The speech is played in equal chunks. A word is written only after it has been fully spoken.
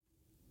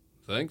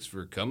Thanks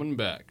for coming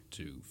back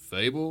to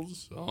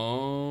Fables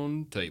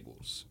on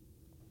Tables.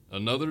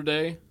 Another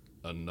day,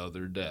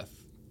 another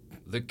death.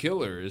 The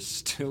killer is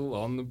still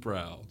on the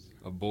prowl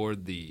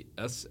aboard the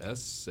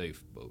SS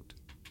Safeboat.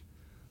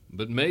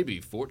 But maybe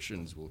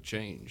fortunes will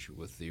change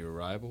with the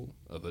arrival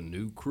of a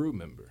new crew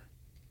member.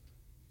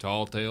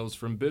 Tall Tales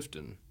from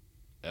Bifton,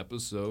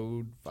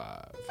 Episode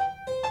 5.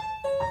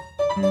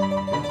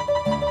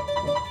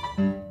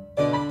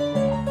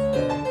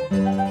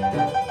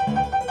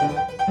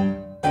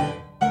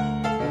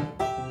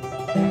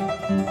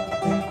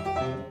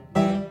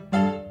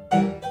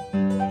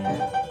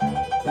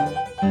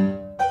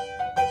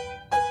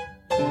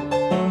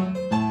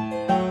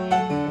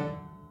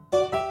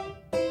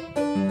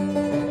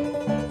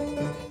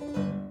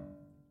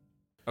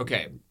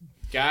 Okay,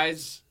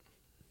 guys,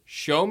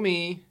 show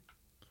me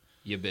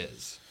ya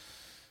biz.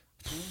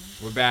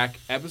 We're back,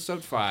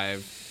 episode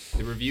 5.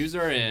 The reviews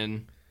are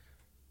in.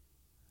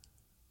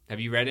 Have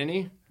you read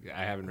any?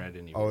 I haven't read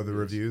any. Oh, the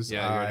reviews?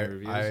 Yeah, you read any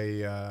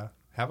reviews?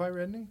 Have I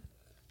read any?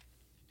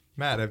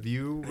 Matt, have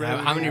you read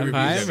How many any? reviews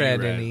I have read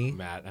you read? any.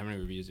 Matt, how many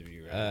reviews have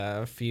you read?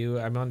 A few.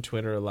 I'm on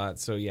Twitter a lot,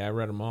 so yeah, I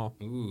read them all.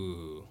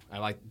 Ooh,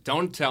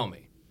 don't tell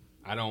me.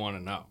 I don't want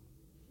to know.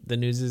 The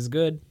news is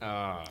good.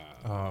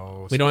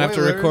 Oh, We don't have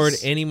to record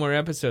spoilers? any more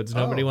episodes.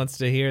 Nobody Oh. wants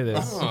to hear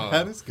this. Oh.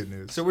 That is good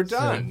news. So we're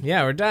done.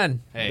 Yeah, we're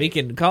done. Hey. We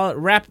can call it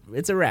wrap.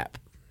 It's a wrap.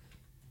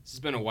 This has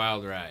been a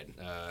wild ride.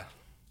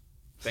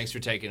 Thanks for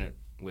taking it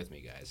with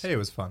me, guys. Hey, it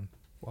was fun.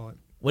 Well,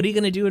 What are you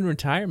going to do in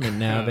retirement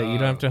now that you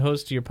don't have to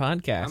host your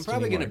podcast? I'm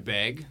probably anymore? going to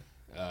beg,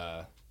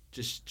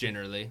 just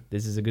generally.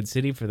 This is a good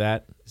city for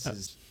that. This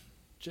is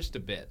just a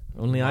bit.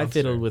 Only I Monster.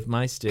 fiddled with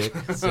my stick.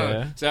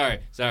 So. Sorry,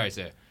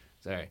 sir.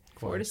 Sorry.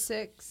 4 to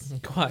 6.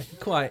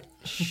 Quiet.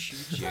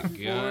 Shoot your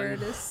 4 gun.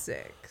 to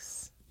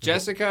 6.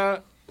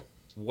 Jessica,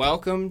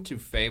 welcome to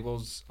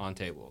Fables on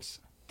Tables.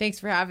 Thanks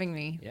for having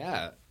me.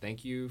 Yeah,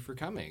 thank you for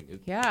coming.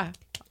 Yeah.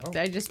 Oh.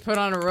 I just put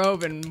on a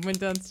robe and went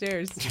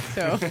downstairs.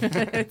 So,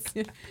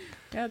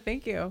 yeah,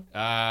 thank you.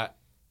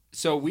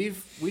 So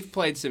we've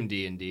played some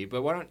D&D,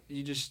 but why don't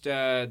you just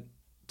tell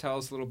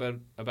us a little bit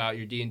about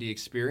your D&D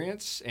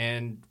experience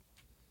and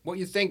what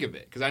you think of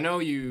it? Because I know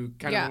you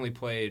kind of Yeah. only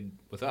played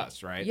with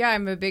us, right? Yeah,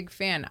 I'm a big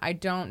fan. I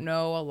don't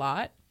know a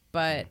lot,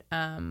 but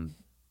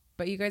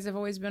you guys have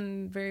always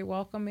been very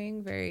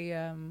welcoming, very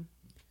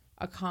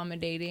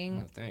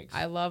accommodating. Oh, thanks.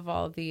 I love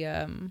all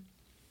the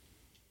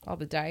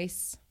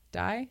dice.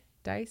 Dice?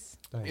 nice.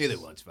 Either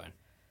one's fine.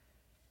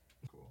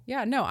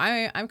 Yeah, no,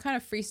 I'm kind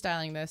of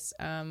freestyling this,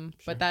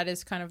 but that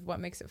is kind of what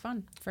makes it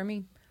fun for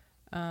me.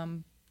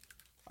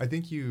 I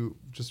think you,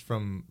 just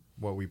from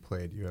what we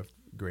played, you have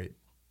great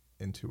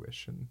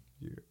intuition.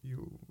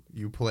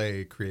 You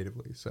play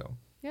creatively, so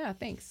Yeah,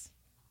 thanks.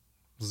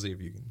 we'll see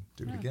if you can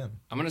do it again.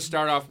 I'm going to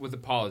start off with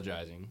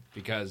apologizing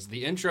because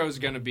the intro is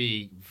going to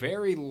be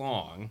very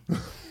long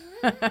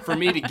for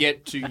me to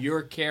get to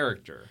your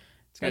character.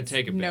 It's going to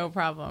take a bit. No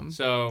problem.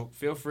 So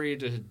feel free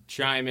to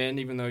chime in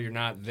even though you're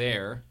not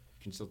there.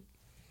 You can still,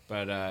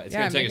 but it's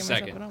going to take I'm a making myself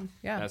second. at home.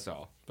 Yeah. That's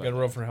all. You got to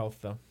roll for health,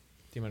 though. Do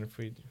you mind if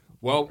we...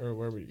 Well, Or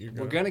where we...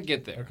 we're going to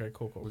get there. Okay,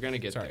 cool. We're going to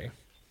get Sorry. there.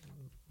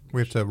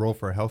 We have to roll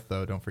for health,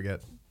 though. Don't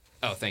forget.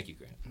 Oh, thank you,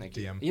 Grant. Thank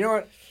you. DM. You know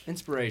what?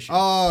 Inspiration.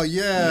 Oh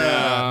yeah,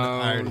 No.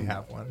 I already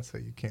have one, so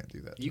you can't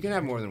do that. You can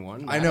have more than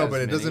one. I Not know, as but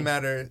it many. doesn't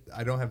matter.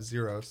 I don't have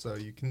 0, so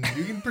you can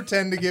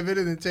pretend to give it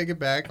and then take it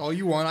back all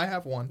you want. I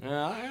have one.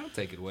 I'll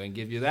take it away and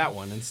give you that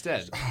one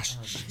instead.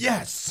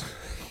 Yes.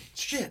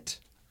 Shit.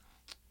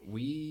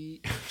 We...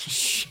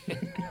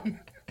 Shit.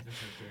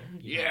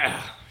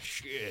 Yeah.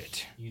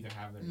 Shit. You either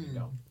have it or you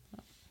don't.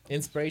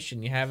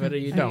 Inspiration. You have it or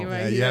you don't.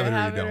 Yeah, you have it or you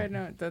have don't. Or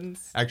no, it doesn't.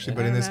 Actually, I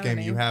but in don't this have game,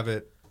 any. you have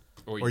it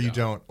or you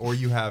don't, or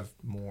you have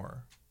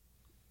more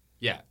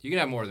Yeah, you can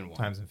have more than one.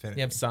 times infinity.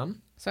 You have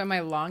some? So am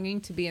I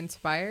longing to be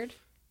inspired?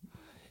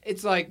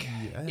 It's like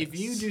if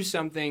you Yes. do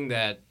something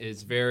that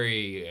is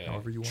very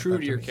However you want true that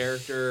to to your be.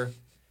 character,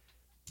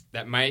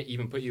 that might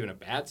even put you in a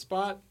bad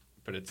spot,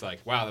 but it's like,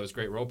 wow, that was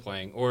great role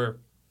playing, or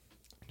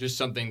just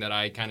something that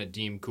I kind of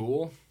deem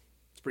cool.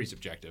 It's pretty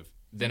subjective.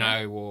 Then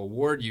I will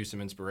award you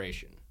some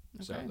inspiration.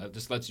 So Okay. that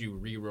just lets you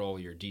re-roll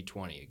your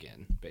d20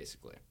 again,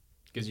 basically.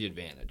 Gives you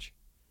advantage.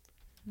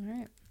 All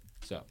right.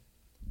 So,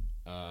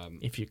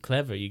 If you're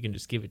clever, you can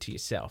just give it to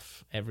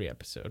yourself every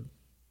episode.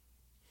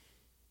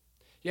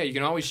 yeah, you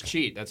can always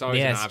cheat. That's always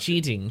an Yes, option.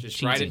 cheating.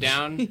 Just write it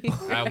down.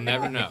 I'll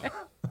never know. You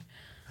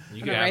I'm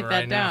can gonna have write it that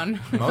right now. down.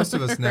 Most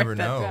of us never Write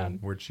that know down.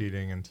 we're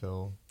cheating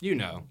until. You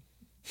know.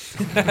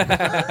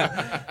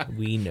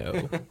 We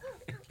know.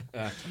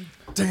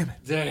 Damn it!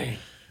 Dang.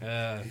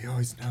 He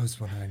always knows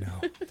when I know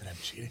that I'm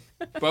cheating.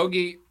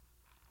 Bogey,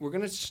 we're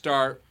going to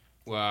start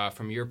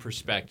from your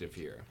perspective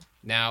here.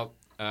 Now,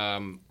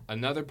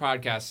 another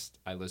podcast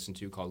I listen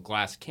to called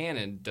Glass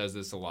Cannon does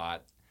this a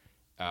lot.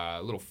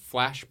 Little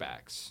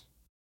flashbacks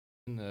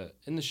in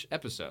the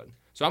episode.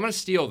 So I'm going to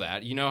steal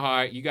that.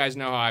 You guys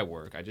know how I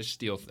work. I just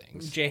steal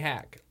things.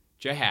 J-Hack.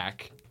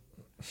 Jahack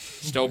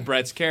stole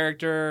Brett's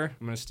character.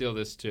 I'm going to steal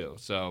this too.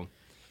 So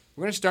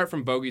we're going to start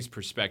from Bogey's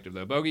perspective,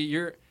 though. Bogey,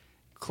 you're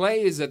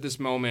Clay is at this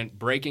moment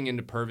breaking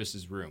into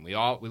Purvis's room. We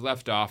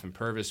left off, and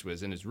Purvis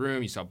was in his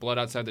room. You saw blood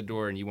outside the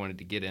door, and you wanted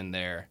to get in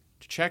there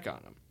to check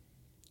on him.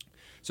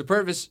 So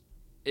Purvis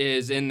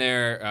is in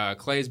there.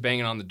 Clay's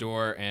banging on the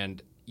door,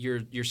 and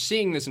you're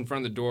seeing this in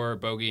front of the door,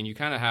 Bogey, and you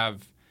kind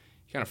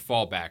of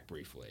fall back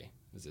briefly.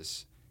 There's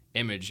this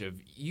image of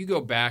you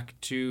go back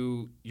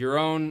to your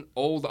own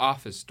old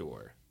office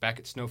door back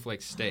at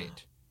Snowflake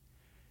State.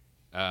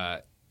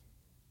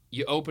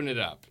 You open it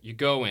up. You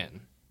go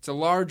in. It's a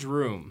large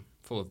room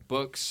full of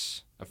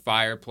books, a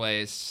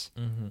fireplace,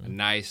 a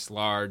nice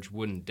large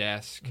wooden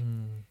desk.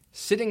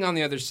 Sitting on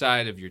the other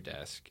side of your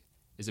desk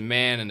is a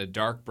man in a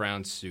dark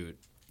brown suit,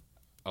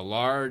 a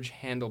large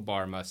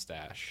handlebar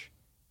mustache,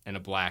 and a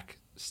black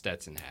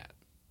Stetson hat.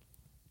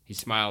 He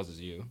smiles at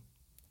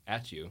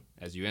you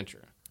as you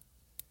enter.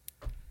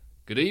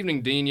 Good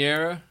evening, Dean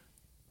Yara.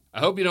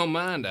 I hope you don't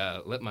mind I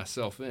let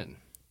myself in.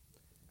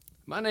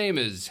 My name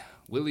is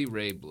Willie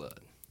Ray Blood.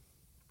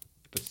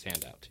 He puts his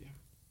hand out to you.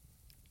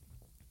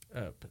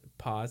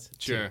 Pause.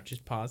 Sure.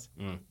 Just pause.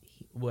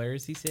 Where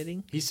is he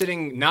sitting? He's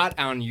sitting not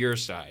on your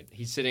side.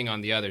 He's sitting on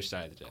the other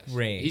side of the desk.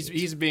 Right.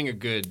 He's being a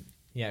good...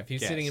 Yeah, if he's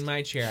guest. sitting in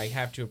my chair, I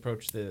have to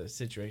approach the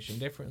situation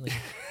differently.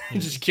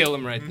 Just kill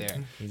him right there.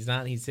 He's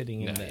not. He's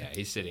sitting in No, the... yeah,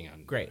 he's sitting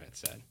on Great. that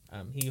side.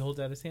 He holds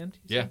out his hand?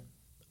 you Yeah.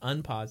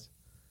 said? Unpause.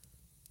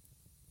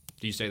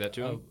 Do you say that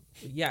to him?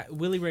 Yeah,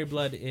 Willie Ray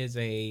Blood is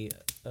a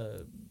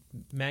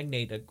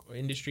magnate, a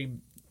industry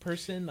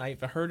person.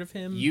 I've heard of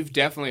him. You've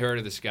definitely heard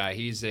of this guy.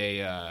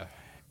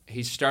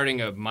 He's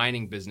starting a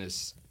mining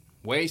business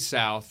way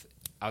south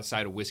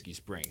outside of Whiskey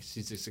Springs.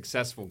 He's a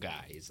successful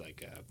guy. He's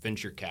like a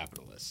venture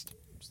capitalist.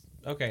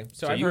 Okay,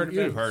 so So I've you- heard of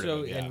you've him. heard of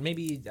so, him, yeah. And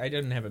maybe I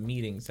didn't have a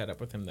meeting set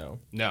up with him, though.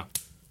 No.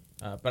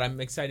 But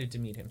I'm excited to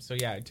meet him. So,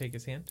 yeah, I take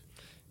his hand.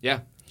 Yeah,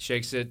 he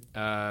shakes it.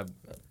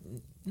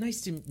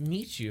 Nice to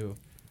meet you.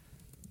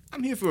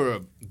 I'm here for a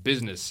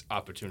business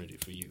opportunity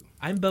for you.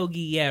 I'm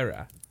Bogey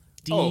Yara.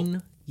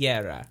 Dean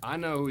Yara. I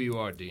know who you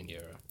are, Dean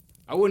Yara.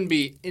 I wouldn't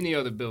be any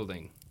other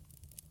building,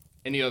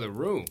 any other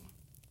room,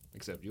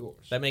 except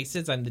yours. That makes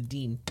sense. I'm the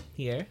dean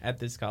here at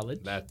this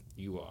college. That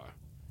you are.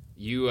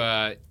 You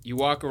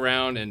walk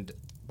around, and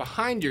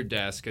behind your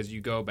desk, as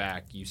you go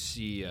back, you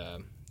see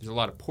there's a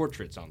lot of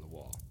portraits on the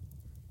wall.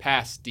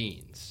 Past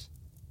deans,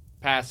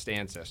 past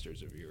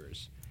ancestors of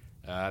yours.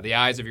 The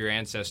eyes of your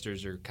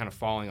ancestors are kind of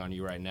falling on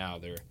you right now.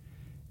 They're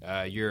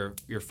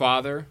your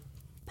father,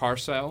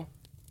 Parcel,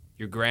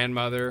 your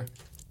grandmother,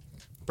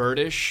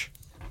 Birdish,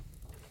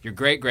 your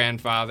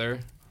great-grandfather,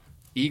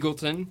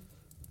 Eagleton.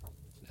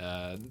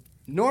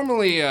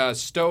 Normally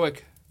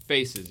stoic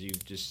faces you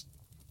just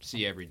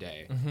see every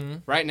day.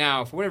 Right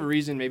now, for whatever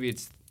reason, maybe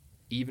it's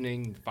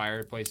evening, the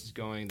fireplace is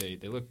going, they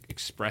look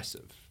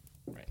expressive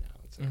right now.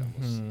 It's like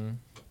almost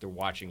they're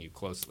watching you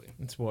closely.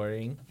 It's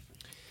worrying.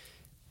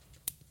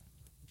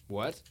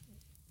 What?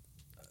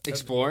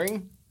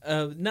 Exploring?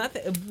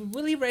 Nothing.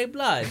 Willie Ray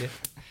Blood.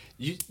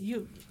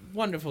 You,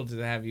 Wonderful to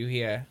have you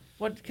here.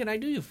 What can I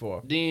do you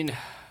for? Dean,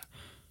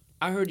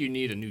 I heard you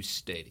need a new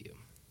stadium.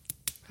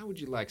 How would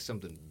you like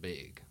something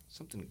big,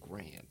 something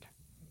grand?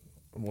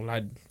 Well,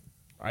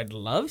 I'd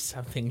love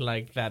something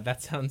like that.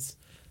 That sounds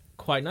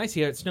quite nice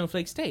here at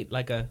Snowflake State,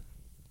 like a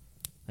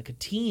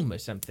team or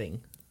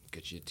something.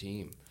 Get you a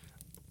team.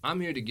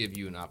 I'm here to give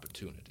you an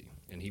opportunity.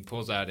 And he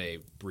pulls out a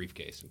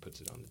briefcase and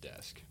puts it on the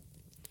desk.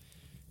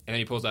 And then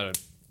he pulls out a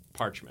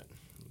parchment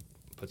and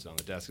puts it on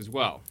the desk as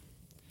well.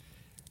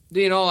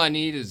 Dean, all I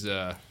need is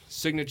a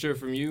signature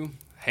from you,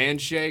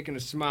 handshake, and a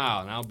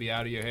smile, and I'll be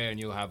out of your hair, and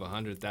you'll have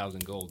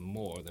 100,000 gold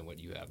more than what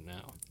you have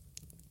now.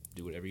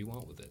 Do whatever you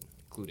want with it,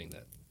 including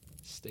that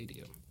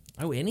stadium.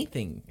 Oh,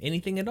 anything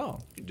at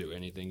all. You can do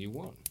anything you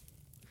want.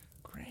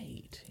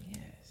 Great.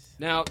 Yes.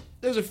 Now,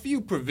 there's a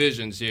few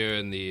provisions here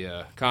in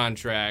the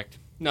contract.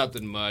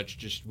 Nothing much,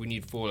 just we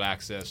need full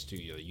access to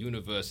your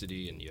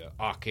university and your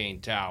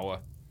arcane tower.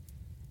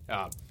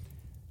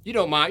 You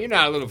don't mind, you're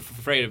not a little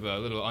afraid of a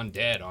little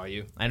undead, are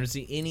you? I don't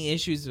see any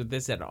issues with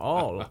this at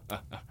all.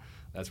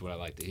 That's what I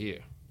like to hear.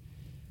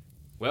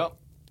 Well,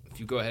 if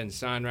you go ahead and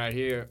sign right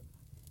here.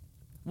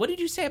 What did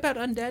you say about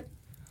undead?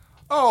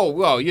 Oh,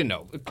 well, you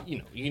know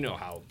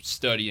how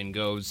studying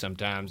goes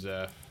sometimes.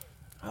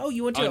 Oh,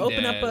 you want to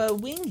open up Undead. a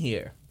wing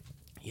here.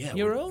 Yeah,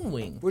 Your own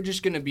wing. we're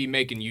just going to be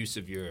making use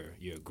of your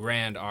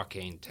grand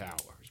arcane tower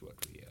is what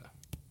we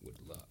would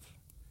love.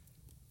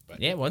 But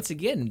Yeah, once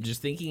again,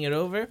 just thinking it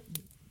over,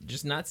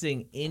 just not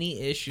seeing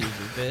any issues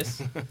with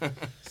this.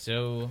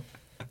 So,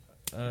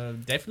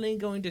 definitely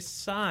going to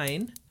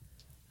sign.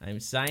 I'm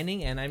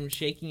signing and I'm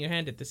shaking your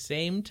hand at the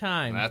same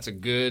time. That's a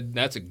good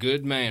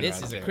man. This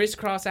right is there. a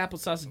crisscross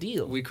applesauce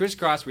deal. We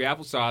crisscross, we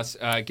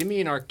applesauce. Give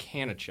me an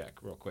Arcana check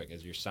real quick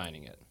as you're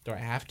signing it. Do I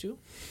have to?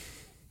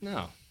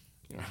 No,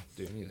 you don't have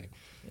to do anything.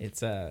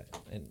 It's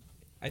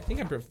I think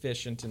I'm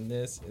proficient in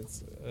this.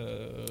 It's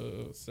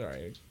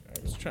sorry,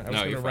 I was No, going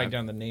to you're write fine.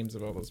 down the names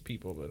of all those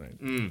people, but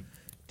I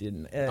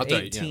didn't. I'll tell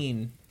you, yeah.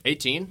 18.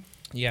 18.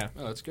 Yeah.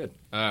 Oh, that's good.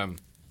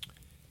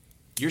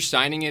 You're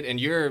signing it, and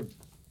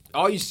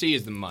all you see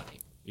is the money.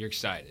 You're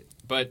excited.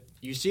 but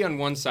you see on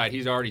one side,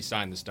 he's already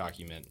signed this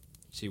document.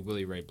 You see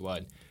Willie Ray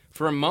Blood.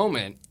 For a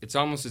moment, it's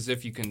almost as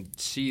if you can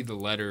see the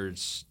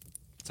letters.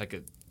 It's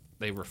like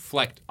they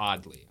reflect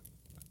oddly,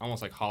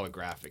 almost like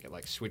holographic. It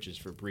like switches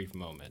for a brief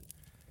moment.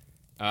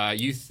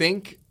 You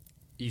think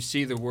you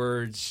see the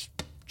words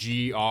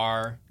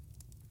G-R-U.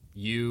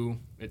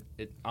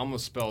 It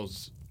almost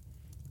spells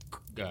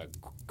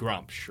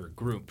Grumpsh or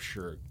Groomsh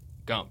or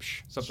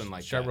Gumpsh, something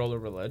like Should that. I roll a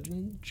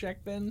religion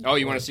check then? Oh,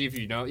 you want to see if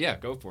you know? Yeah,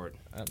 go for it.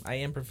 I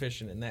am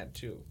proficient in that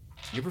too.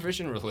 You're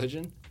proficient in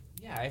religion?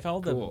 Yeah, I have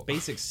all Cool. the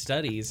basic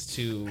studies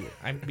to.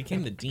 I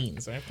became the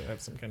dean, so I have to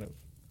have some kind of.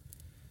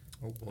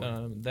 Oh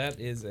boy. That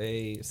is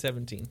a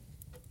 17.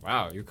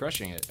 Wow, you're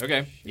crushing it.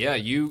 Okay. Yeah,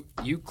 you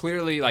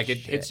clearly, like, it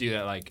hits you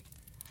that, like,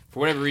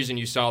 for whatever reason,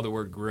 you saw the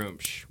word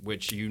Groomsh,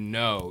 which you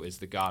know is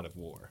the god of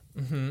war,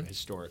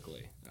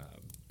 historically.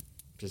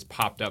 Just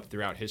popped up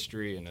throughout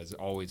history and has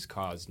always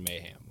caused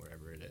mayhem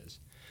wherever it is.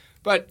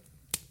 But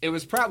it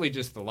was probably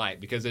just the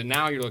light, because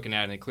now you're looking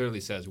at it and it clearly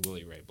says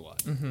Willie Ray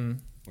Blood,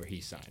 where he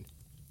signed.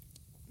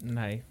 And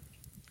I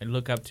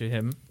look up to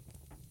him,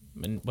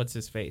 and what's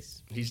his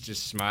face? He's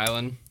just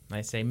smiling. And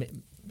I say,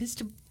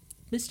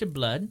 Mr.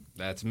 Blood,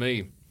 That's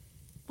me.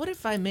 what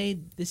if I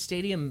made the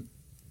stadium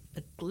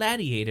a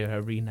gladiator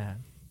arena?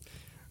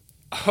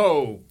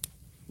 Oh,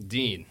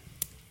 Dean,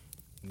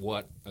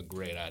 what a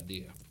great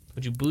idea.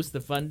 Would you boost the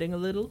funding a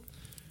little?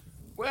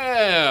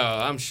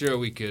 Well, I'm sure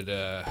we could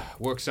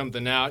work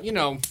something out. You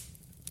know,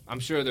 I'm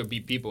sure there'll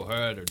be people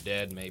hurt or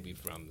dead maybe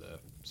from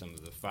some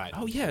of the fight.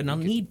 Oh, yeah, and I'll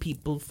need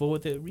people for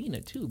the arena,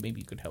 too.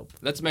 Maybe you could help.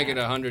 Let's make it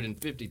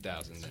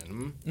 150,000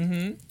 then.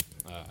 Mm-hmm.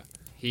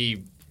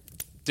 He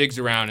digs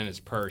around in his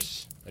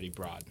purse that he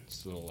brought,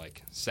 this little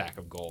like sack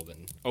of gold,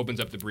 and opens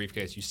up the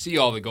briefcase. You see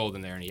all the gold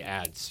in there, and he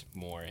adds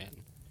more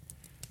in.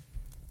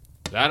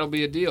 That'll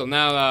be a deal.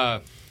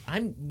 Now,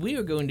 We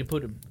are going to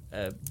put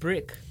a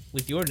brick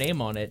with your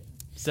name on it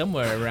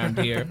somewhere around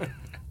here.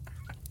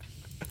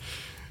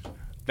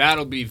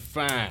 that'll be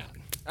fine.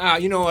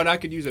 You know what? I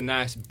could use a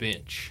nice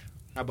bench.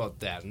 How about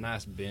that? A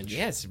nice bench.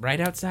 Yes, right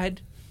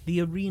outside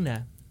the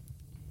arena.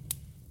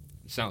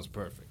 Sounds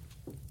perfect.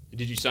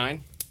 Did you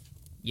sign?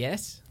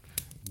 Yes?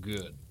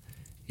 Good.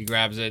 He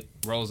grabs it,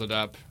 rolls it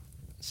up,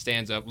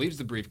 stands up, leaves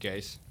the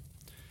briefcase,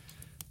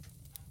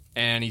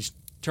 and he's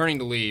turning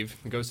to leave.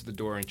 He goes to the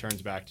door and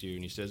turns back to you,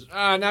 and he says,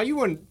 now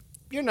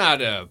you're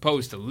not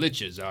opposed to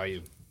liches, are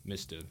you,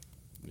 Mr.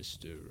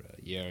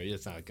 Yeah,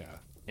 it's not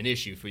an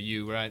issue for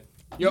you, right?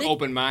 You're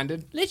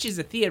open-minded. Lich is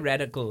a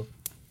theoretical.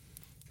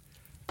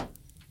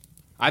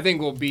 I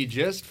think we'll be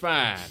just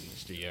fine,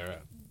 Mr. Yara.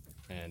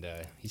 And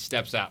he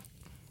steps out,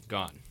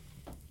 gone.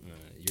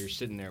 You're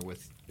sitting there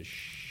with a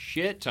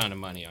shit ton of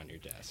money on your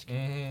desk.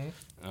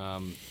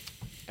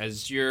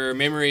 As your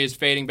memory is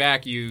fading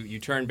back, you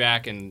turn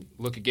back and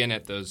look again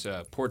at those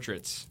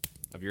portraits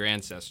of your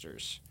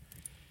ancestors.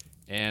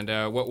 And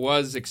what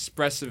was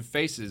expressive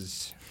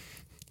faces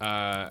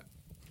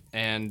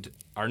and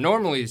are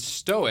normally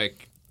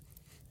stoic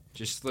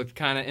just look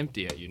kind of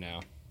empty at you now.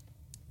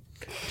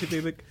 Do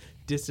they look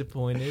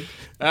disappointed?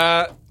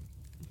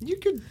 You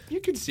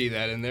could see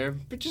that in there,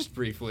 but just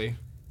briefly.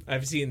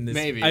 I've seen this.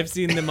 Maybe. I've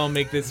seen them all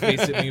make this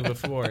face at me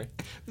before.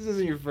 This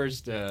isn't your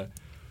first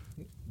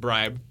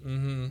bribe.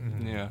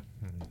 Mm-hmm. Yeah.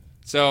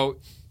 So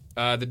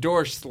the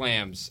door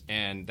slams,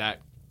 and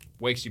that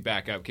wakes you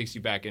back up, kicks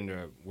you back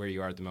into where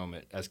you are at the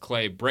moment, as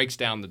Clay breaks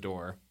down the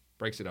door,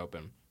 breaks it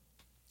open.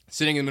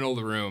 Sitting in the middle of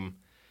the room,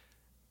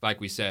 like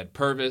we said,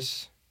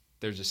 Purvis,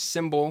 there's a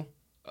symbol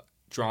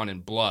drawn in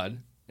blood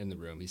in the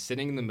room. He's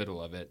sitting in the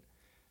middle of it.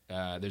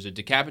 There's a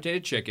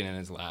decapitated chicken in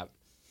his lap.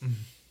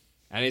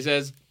 And he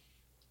says,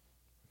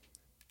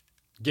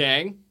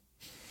 "Gang,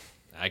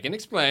 I can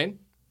explain.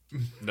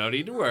 No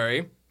need to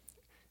worry."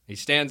 He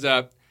stands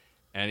up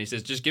and he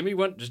says, "Just give me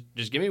one.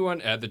 Just give me one."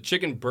 The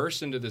chicken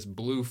bursts into this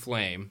blue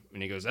flame,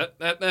 and he goes,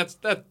 "That's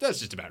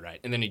just about right."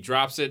 And then he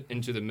drops it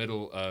into the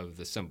middle of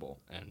the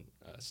symbol and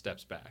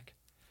steps back.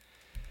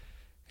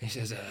 He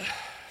says,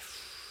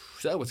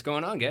 "So what's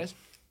going on, guys?"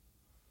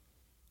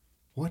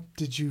 What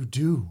did you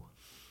do?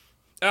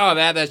 Oh,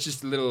 that's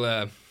just a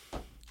little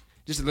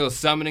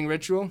summoning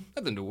ritual.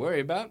 Nothing to worry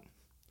about.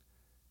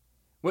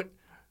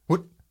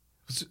 What?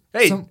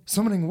 Hey.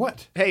 Summoning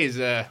what? Hey, is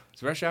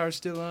rush hour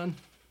still on?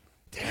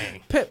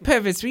 Dang.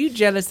 Purvis, were you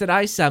jealous that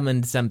I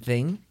summoned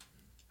something?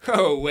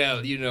 Oh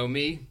well, you know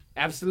me.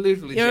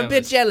 Absolutely. You're jealous. a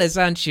bit jealous,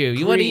 aren't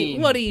you?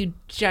 Green. What are you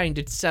trying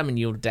to summon,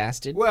 you old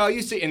dastard? Well,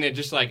 you see, and then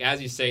just like as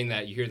he's saying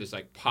that, you hear this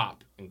like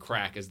pop and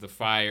crack as the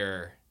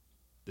fire,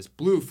 this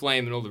blue flame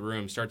in the middle of the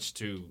room starts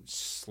to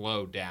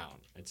slow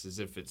down. It's as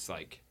if it's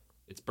like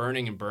it's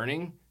burning and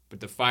burning, but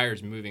the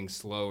fire's moving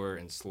slower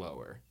and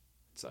slower.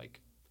 It's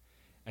like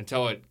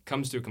until it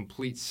comes to a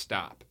complete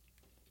stop,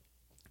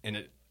 and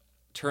it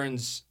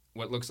turns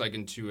what looks like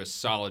into a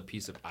solid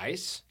piece of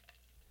ice,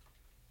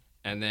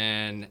 and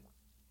then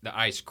the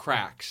ice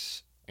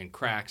cracks and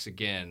cracks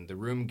again. The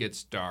room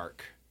gets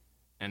dark,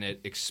 and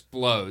it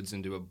explodes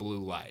into a blue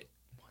light.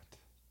 What?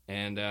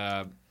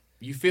 And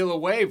you feel a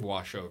wave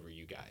wash over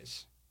you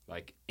guys.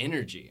 like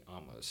energy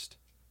almost.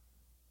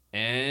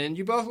 And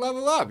you both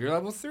level up. You're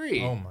level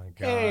 3. Oh my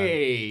god.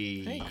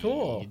 Hey,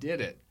 cool. You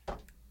did it.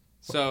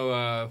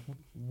 So,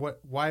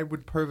 Why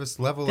would Purvis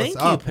level Thank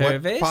us you, up?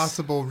 Purvis. What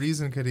possible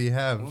reason could he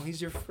have? well,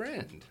 he's your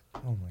friend.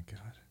 Oh my god.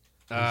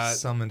 Uh, He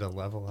summoned a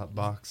level up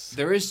box.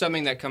 There is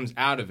something that comes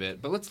out of it,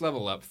 but let's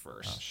level up Oh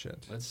first.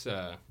 shit. Let's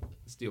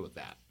deal with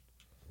that.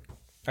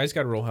 I just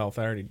got to roll health.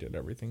 I already did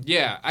everything.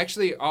 Yeah,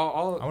 actually, I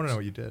want to know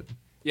what you did.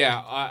 Yeah,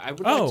 I would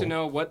like Oh. to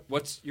know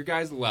what's your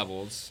guys'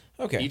 levels.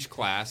 Okay. Each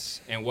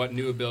class, and what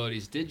new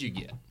abilities did you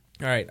get?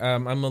 All right.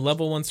 I'm a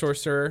level 1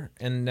 sorcerer,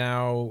 and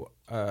now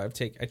I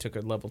took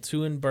a level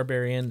 2 in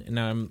barbarian, and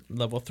now I'm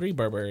level 3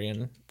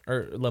 barbarian,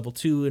 or level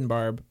 2 in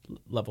barb,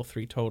 level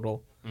 3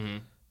 total. Mm-hmm.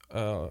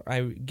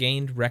 I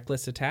gained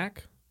reckless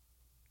attack.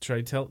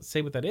 Should I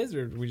say what that is,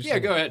 or we just Yeah,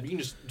 go ahead. You can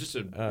just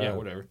yeah,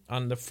 whatever.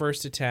 On the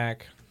first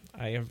attack,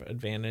 I have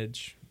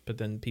advantage, but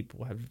then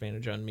people have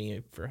advantage on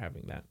me for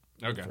having that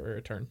Okay, for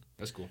a turn.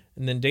 that's cool.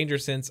 And then danger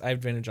sense, I have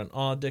advantage on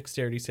all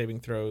dexterity saving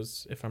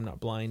throws if I'm not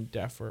blind,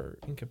 deaf, or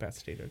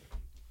incapacitated.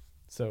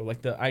 So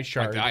like the ice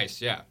shard. Like the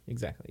ice, yeah,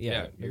 Exactly. Yeah,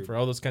 Yeah. Like you're- for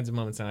all those kinds of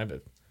moments, I have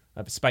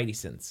a spidey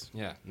sense.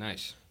 yeah,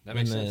 nice. That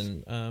makes sense.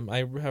 And then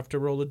I have to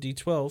roll a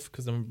d12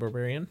 because I'm a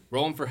barbarian.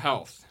 Rolling for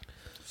health.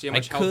 See how I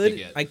much health you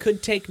get.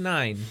 could take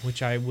 9,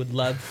 which I would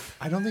love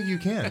I don't think you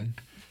can.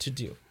 to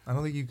do. I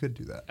don't think you could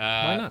do that.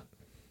 Why not?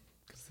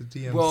 Because the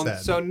DM Well, said.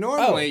 so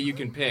normally you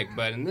can pick,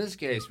 but in this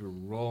case we're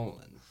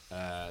rolling.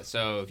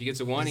 So if he gets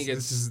a 1, he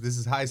gets. this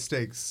is high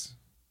stakes.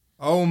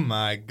 Oh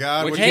my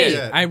god! What'd What you you Hey,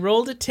 get? get? I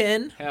rolled a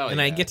 10, Hell and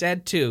I yeah. get to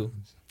add 2,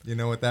 You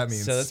know what that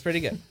means. so that's pretty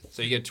good.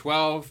 So you get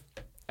 12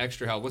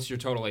 extra health. What's your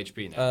total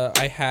HP now?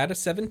 I had a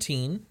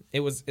 17.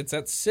 It's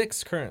at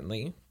 6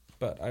 currently,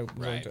 but I'm going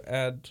Right. to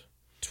add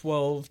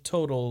 12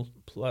 total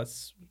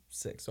plus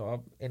 6, so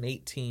I'll an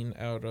 18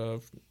 out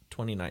of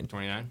 29.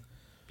 29.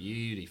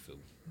 Beautiful.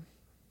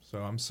 So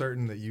I'm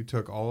certain that you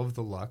took all of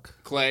the luck.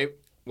 Clay,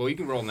 well, you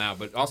can roll now,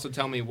 but also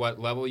tell me what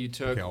level you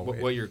took, Okay, I'll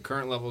wait. what your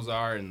current levels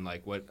are, and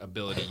like what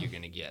ability you're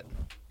gonna get.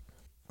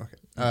 Okay.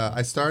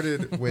 I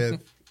started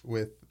with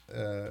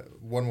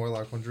one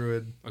warlock, one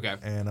druid, Okay.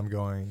 and I'm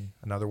going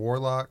another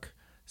warlock.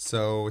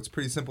 So it's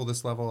pretty simple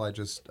this level. I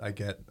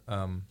get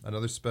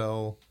another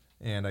spell,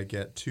 and I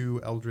get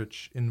 2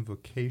 eldritch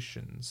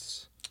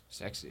invocations.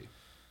 Sexy.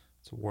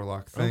 It's a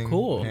warlock thing.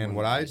 cool. And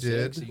what I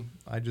did, Sexy.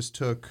 I just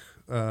took,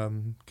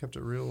 kept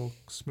it real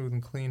smooth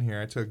and clean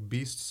here. I took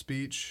beast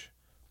speech,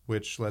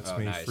 which lets Oh,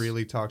 me nice.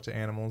 freely talk to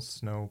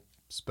animals. No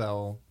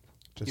spell.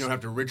 Just You don't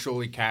have to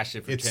ritually cast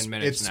it for 10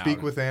 minutes it's now.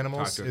 speak with to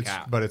animals, talk to a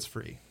cat. but it's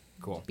free.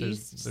 Cool.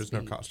 Beast There's no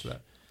speech. cost to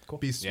that. Cool.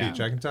 Beast Yeah. speech.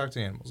 I can talk to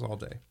animals all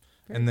day.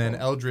 Very And then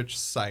cool. Eldritch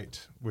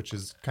Sight, which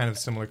is kind of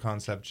similar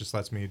concept, just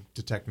lets me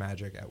detect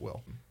magic at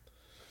will.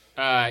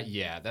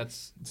 Yeah,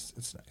 that's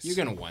It's nice. you're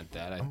gonna want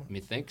that. I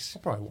mean, thanks.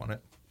 I'll probably want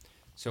it.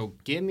 So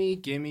gimme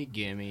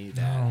that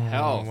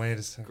health. Wait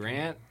a second.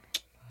 Grant.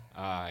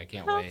 I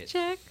can't Health wait.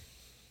 check.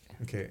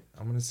 Okay,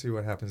 I'm gonna see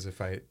what happens if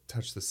I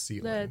touch the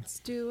ceiling. Let's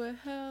do a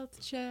health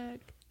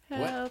check.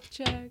 What? Health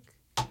check.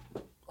 Oh,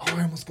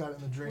 I almost got it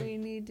in the drink. We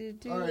need to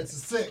do. All right, it's a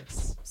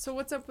 6. So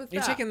what's up with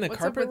You're that? taking the what's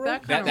carpet up with roll?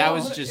 that kind That of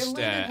was roll? just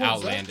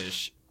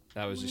outlandish.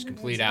 That was just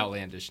complete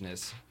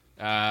outlandishness.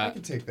 I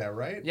can take that,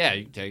 right? Yeah,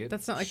 you can take it.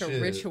 That's not like Shit.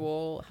 a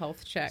ritual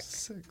health check.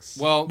 6.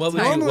 Well, What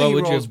would you- normally what he would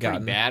you rolls have pretty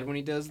gotten bad when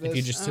he does this. if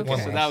you just took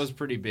Okay. it? So that was a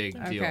pretty big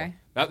deal. Okay.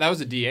 That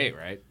was a D8,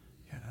 right?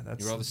 Yeah,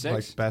 that's You rolled a 6?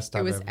 like best It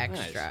I've was ever.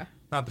 extra.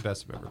 Not the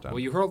best I've ever done. Well,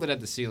 you hurled it at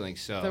the ceiling,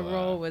 so The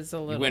roll was a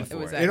little. went it for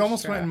was it. extra. It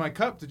almost went in my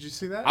cup. Did you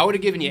see that? I would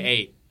have given you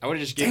 8. I would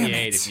have just given Damn you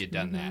 8 it. if you'd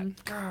done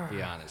that. To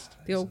be honest.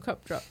 The old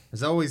cup drop.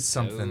 There's always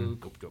something.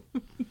 Oh, go.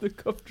 The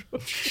cup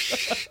drop.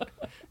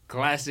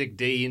 Classic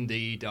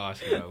D&D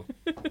Dosco.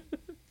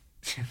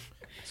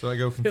 So I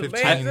go from It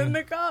 15. lands in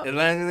the cup. It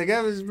landed in the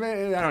glove.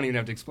 I don't even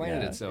have to explain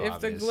it. Yeah. It's so if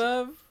obvious. the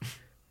glove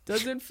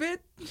doesn't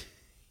fit,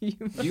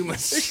 You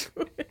must.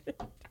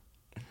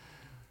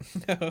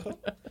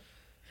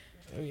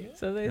 Oh, yeah.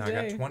 So they Now I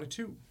got say.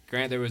 22.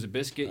 Grant, there was a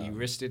biscuit. You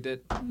wristed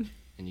it, and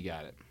you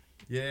got it.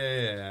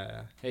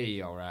 Yeah.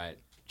 Hey, all right,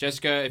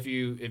 Jessica. If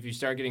you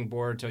start getting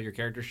bored till your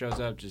character shows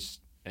up, just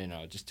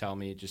tell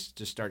me.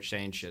 Just start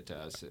saying shit to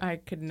us. I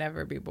could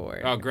never be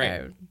bored. Oh, great.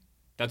 I-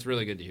 That's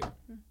really good to hear.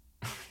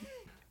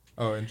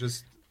 Oh, and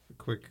just a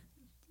quick.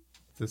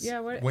 This, Yeah,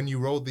 what- when you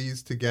roll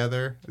these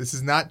together, this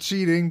is not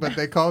cheating, but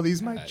they call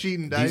these my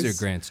cheating dice. These are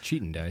Grant's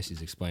cheating dice.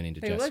 He's explaining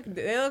to They Jessica. look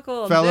a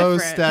little Fellow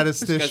different.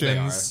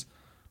 statisticians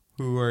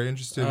who are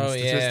interested Oh,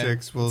 in yeah.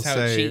 statistics will That's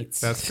how it say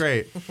cheats. that's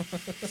great.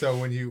 So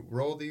when you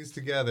roll these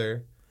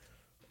together,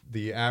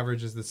 the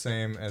average is the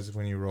same as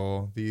when you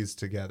roll these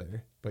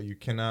together, but you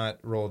cannot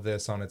roll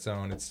this on its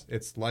own. It's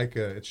shaped like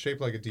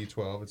a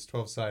D12. It's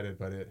 12-sided,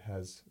 but it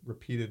has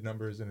repeated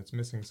numbers and it's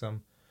missing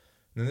some.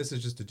 And then this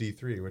is just a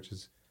D3, which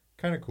is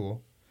kind of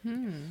cool.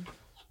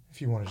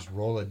 If you want to just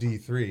roll a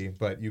D3,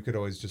 but you could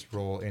always just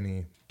roll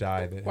any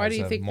die that Why has do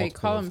you a think they multiple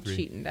call of them 3.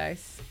 cheating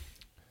dice?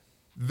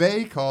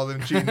 They call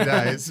them cheating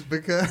dice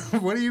because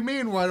what do you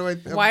mean? Why do I?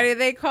 Why do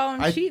they call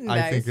them cheating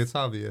dice? I think it's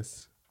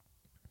obvious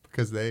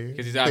because they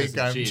 'Cause he's think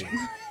obviously I'm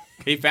cheating.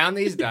 He found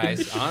these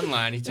dice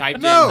online. He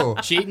typed No. in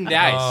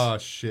cheatingdice.com. Oh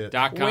shit!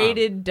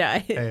 Weighted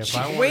dice. Hey, if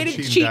I want Weighted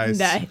cheating cheating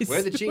dice- dice.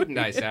 Where the cheating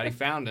dice at? He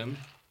found them.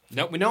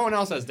 No one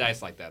else has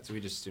dice like that, so we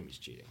just assume he's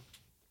cheating.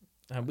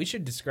 We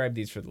should describe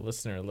these for the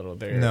listener a little.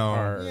 There No.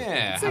 are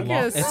Yeah. It's like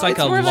long- a, it's like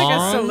a more like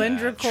long a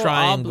cylindrical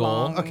triangle.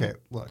 oblong. Okay,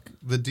 look,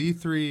 the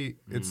D3.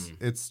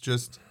 It's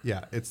just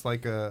it's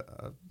like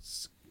a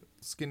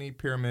skinny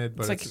pyramid,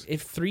 but it's like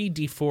if 3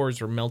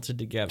 D4s were melted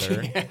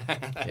together.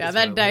 Yeah,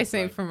 that dice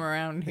ain't from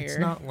around here. it's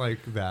not like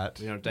that.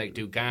 We don't take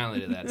too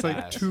kindly to that. It's like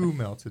dice. 2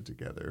 melted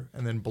together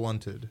and then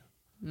blunted,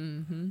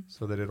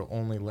 so that it'll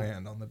only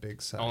land on the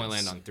big sides. Only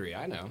land on 3.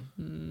 I know.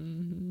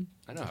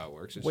 I know how it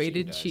works. It's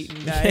Weighted cheating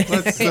cheating dice.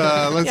 Let's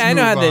Yeah, I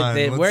know how move that- on.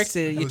 that Let's- works.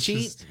 You let's cheat.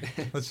 just-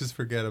 let's just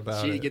forget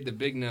about Cheat, it. get the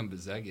big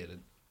numbers. I get it.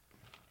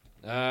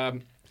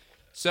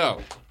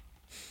 So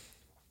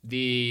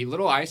the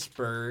little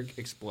iceberg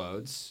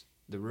explodes.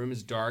 The room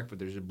is dark, but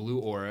there's a blue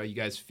aura. You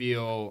guys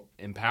feel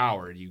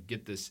empowered. You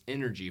get this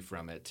energy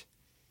from it.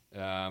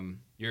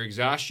 Your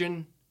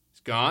exhaustion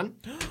is gone,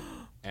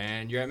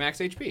 and you're at max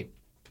HP.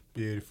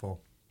 Beautiful.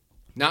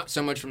 Not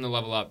so much from the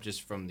level up,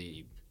 just from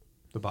the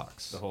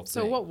box. whole thing.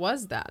 So what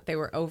was that? They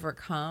were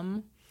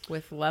overcome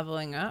with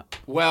leveling up?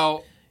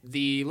 Well,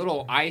 the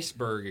little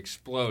iceberg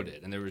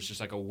exploded, and there was just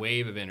like a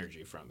wave of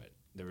energy from it.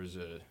 There was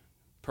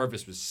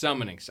Purvis was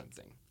summoning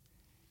something.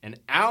 And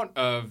out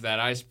of that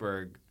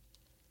iceberg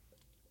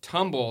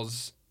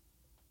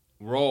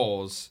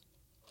rolls,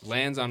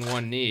 lands on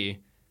one knee,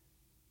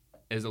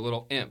 is a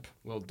little imp,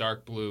 little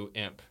dark blue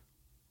imp.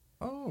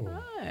 Oh.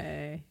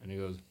 Hey. And he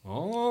goes,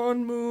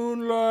 on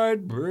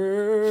moonlight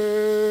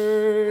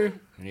bay.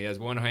 And he has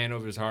one hand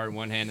over his heart and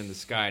one hand in the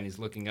sky, and he's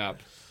looking up.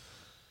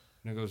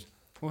 And he goes,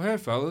 well, hey,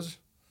 fellas.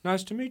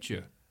 Nice to meet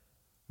you.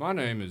 My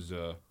name is,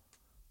 oh,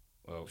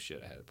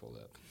 shit, I had it pulled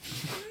up.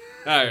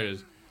 There it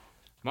is.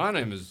 My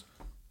name is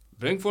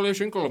Bing Fully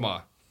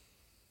Shinklema.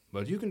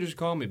 But you can just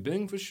call me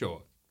Bing for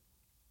short.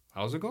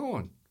 How's it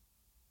going?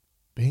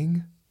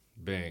 Bing.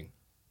 Bing.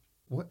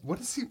 What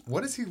does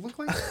he look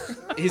like?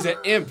 He's an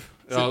imp.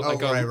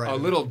 Like a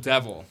little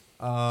devil.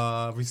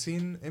 Have we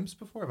seen imps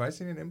before? Have I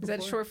seen an imp Is before?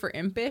 that short for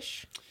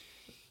impish?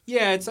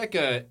 Yeah, it's like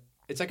a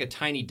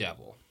tiny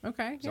devil.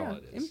 Okay, That's all yeah,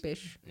 it is.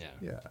 impish. Yeah.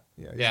 Yeah.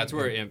 Yeah. he's Yeah, it's an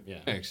where imp. imp. Yeah.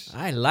 Thanks.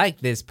 I like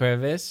this,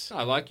 Purvis.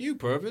 I like you,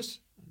 Purvis.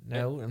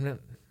 No, I'm not.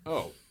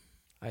 Oh.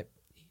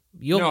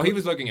 You'll No, he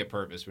was looking at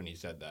Purvis when he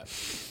said that.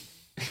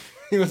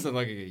 He wasn't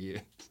looking at you.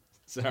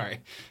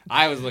 Sorry.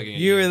 I was looking at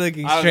you. You were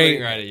looking I was straight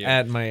looking right at you.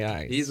 at my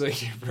eyes. He's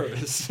looking at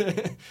Purvis.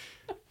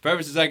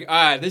 Purvis is like,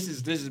 this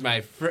is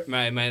my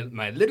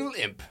little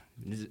imp.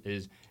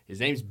 His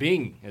name's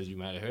Bing, as you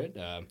might have heard.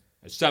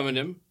 I summoned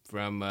him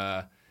from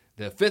the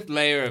 5th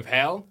layer of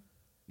hell.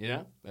 You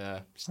know,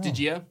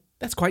 Stygia.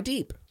 That's quite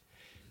deep.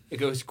 It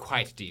goes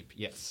quite deep.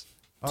 Yes.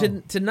 To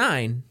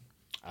 9.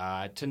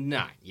 To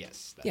 9.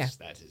 Yes.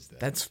 That is.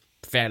 That's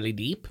fairly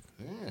deep.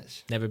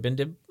 Yes. Never been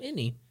to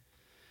any.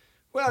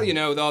 Well, you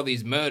know, with all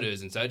these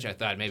murders and such, I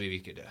thought maybe we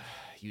could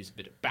use a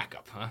bit of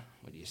backup, huh?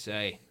 What do you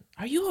say?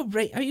 Are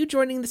you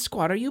joining the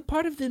squad? Are you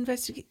part of the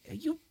investigation? Are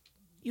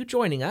you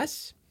joining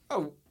us?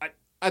 Oh,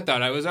 I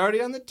thought I was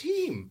already on the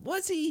team.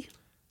 Was he?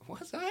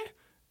 Was I?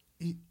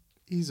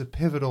 He's a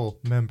pivotal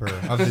member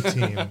of the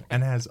team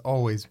and has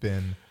always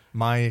been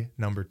my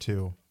number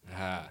 2.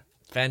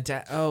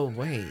 Fantastic. Oh,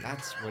 wait.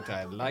 That's what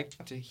I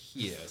like to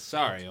hear.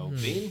 Sorry, old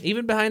bean.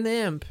 Even behind the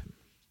imp.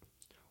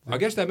 I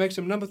guess that makes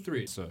him number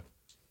 3, sir.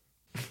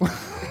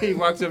 He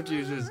walks up to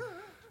you and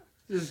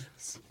says,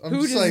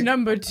 Who does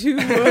number 2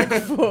 work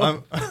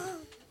for?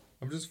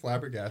 I'm just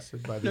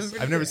flabbergasted by this.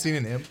 Number I've never 2. seen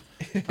an imp.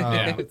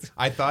 Yeah.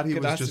 I thought he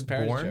Good was Austin just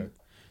Powers born, joke.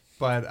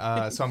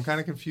 but so I'm kind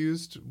of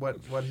confused what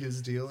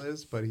his deal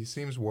is. But he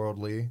seems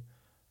worldly.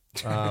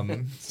 yeah,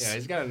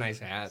 he's got a nice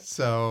hat.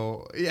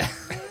 So yeah,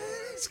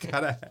 he's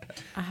got a.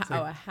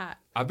 A hat.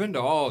 I've been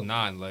to all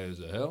 9 layers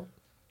of hell,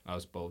 I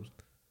suppose.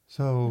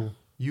 So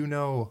you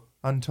know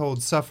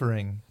untold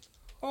suffering.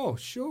 Oh,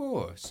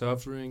 sure.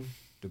 Suffering,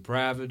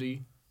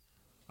 depravity.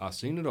 I've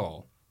seen it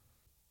all.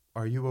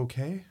 Are you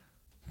okay?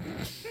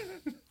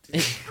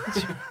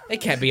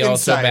 It can't be all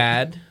so Inside.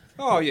 bad.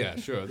 Oh, yeah,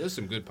 sure. There's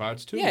some good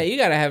parts, too. Yeah, you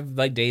gotta have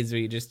like days where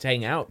you just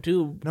hang out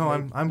too. No,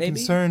 like, I'm maybe?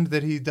 concerned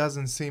that he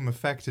doesn't seem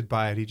affected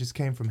by it. He just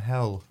came from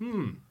hell.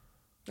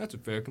 That's a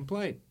fair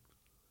complaint.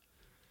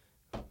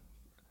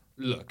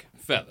 Look,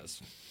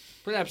 fellas,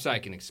 perhaps I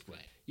can explain.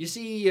 You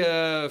see,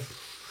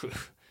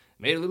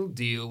 made a little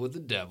deal with the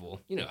devil.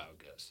 You know how it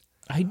goes.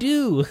 I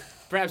do.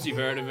 Perhaps you've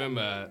heard of him.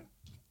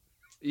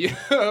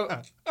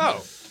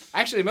 Oh,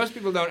 actually, most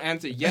people don't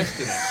answer yes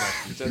to that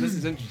question, so this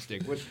is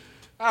interesting.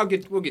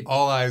 We'll get.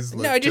 All eyes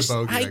look No, to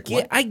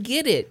Bogey. I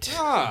get it.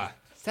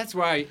 That's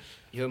why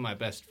you're my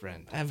best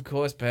friend. Of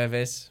course,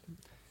 Purvis.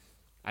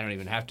 I don't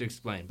even have to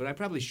explain, but I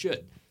probably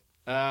should.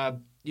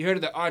 You heard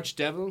of the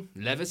archdevil,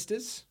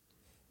 Levistus?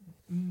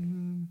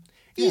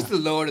 He's the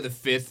lord of the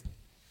 5th.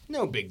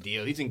 No big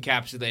deal. He's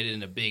encapsulated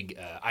in a big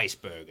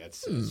iceberg. That's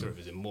sort of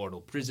his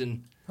immortal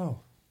prison. Oh,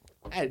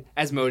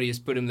 Asmodeus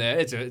put him there.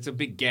 It's a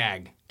big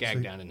gag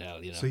down in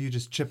hell. You know. so you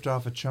just chipped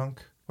off a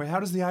chunk? Wait, how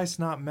does the ice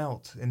not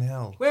melt in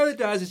hell? Well, it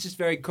does. It's just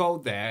very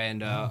cold there,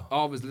 and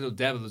all of his little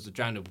devils are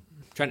trying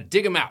to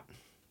dig him out.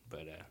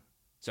 But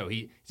so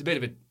he's a bit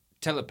of a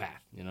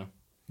telepath, you know.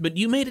 But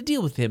you made a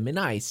deal with him in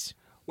ice.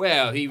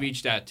 Well, he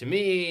reached out to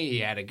me. He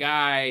had a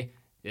guy.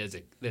 There's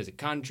a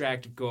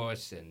contract, of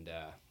course, and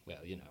well,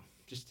 you know,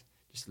 just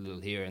a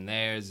little here and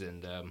there's,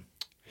 and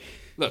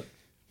look.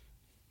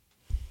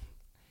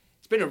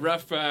 It's been a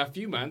rough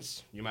few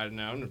months. You might have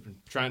known. I've been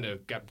trying to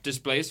get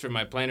displaced from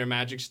my planar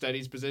magic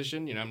studies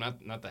position. You know, I'm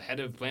not the head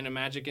of planar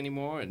magic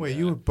anymore. And, Wait,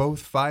 you were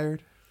both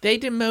fired? They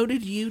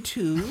demoted you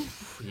too.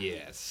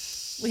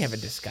 Yes. We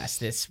haven't discussed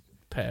this,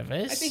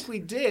 Purvis. I think we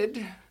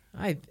did.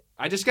 I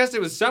I discussed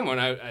it with someone.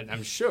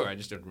 I'm sure. I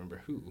just don't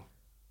remember who.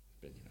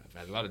 But you know, I've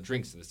had a lot of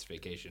drinks this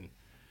vacation.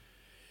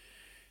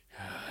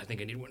 I think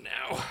I need one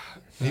now.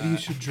 Maybe you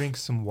should drink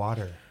some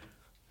water.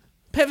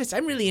 Purvis,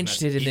 I'm really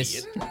interested in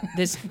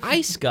this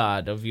ice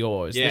god of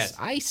yours. Yes. This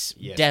ice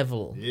Yes.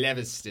 devil.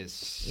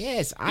 Levistus.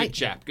 Yes,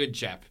 Good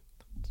chap.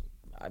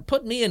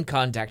 put me in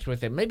contact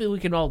with him. Maybe we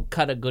can all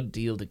cut a good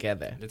deal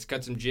together. Let's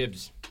cut some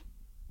jibs.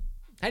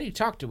 How do you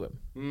talk to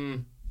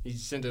him? He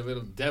sent a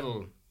little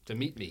devil to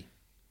meet me.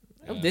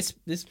 Oh, this.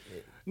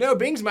 No,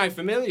 Bing's my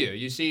familiar.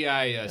 You see,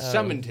 I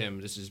summoned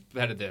him. This is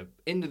at the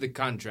end of the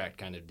contract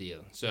kind of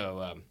deal.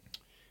 So,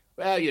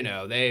 well, you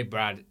know, they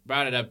brought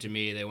it up to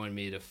me. They wanted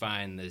me to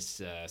find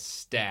this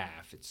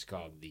staff. It's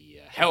called the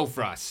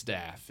Hellfrost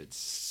staff. It's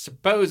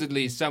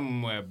supposedly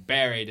somewhere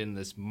buried in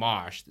this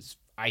marsh, this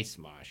ice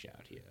marsh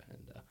out here. And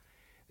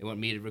they want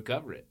me to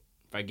recover it.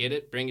 If I get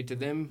it, bring it to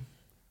them.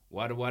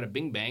 Wada wada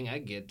bing bang, I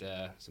get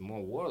some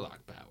more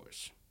warlock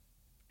powers.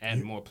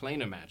 And more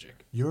planar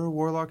magic. You're a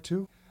warlock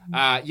too?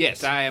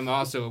 Yes, I am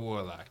also a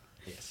warlock.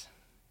 Yes.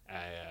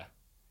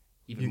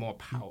 Even more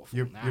powerful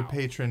Your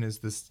patron is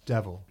this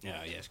devil. Oh,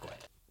 yes,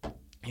 quite.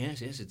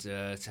 Yes,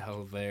 it's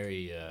all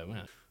very,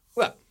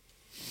 well,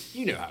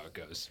 you know how it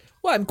goes.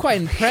 Well, I'm quite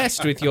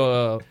impressed with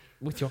your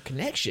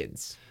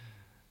connections.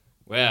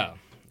 Well,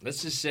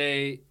 let's just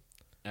say,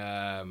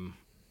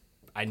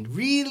 I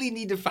really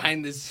need to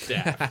find this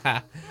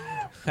staff.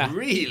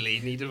 Really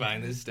need to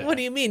find this staff. What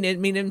do you mean? I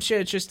mean, I'm sure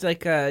it's just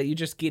like you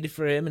just get it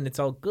for him and it's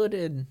all good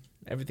and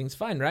everything's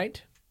fine,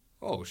 right?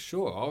 Oh,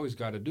 sure. All he's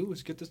got to do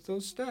is get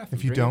those staff If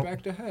and you bring don't- it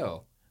back to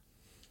hell.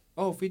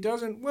 Oh, if he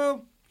doesn't,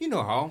 well, you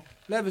know how.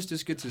 Levis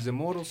just gets his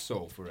immortal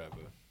soul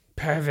forever.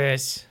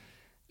 Purvis.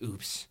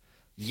 Oops.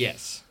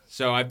 Yes.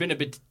 So I've been a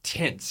bit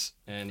tense,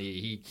 and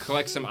he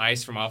collects some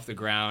ice from off the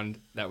ground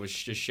that was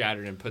just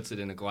shattered and puts it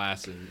in a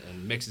glass and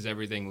mixes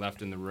everything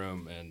left in the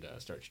room and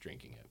starts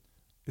drinking it.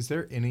 Is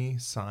there any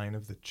sign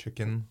of the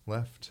chicken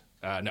left?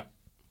 No.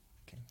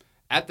 Okay.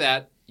 At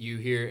that, you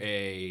hear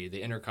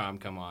the intercom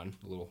come on,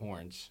 the little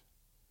horns,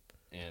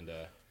 and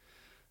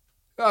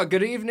oh,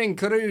 good evening,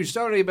 crew.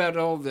 Sorry about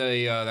all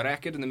the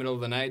racket in the middle of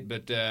the night,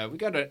 but we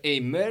got an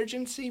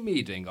emergency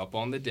meeting up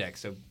on the deck,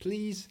 so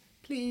please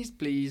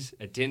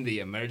attend the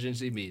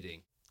emergency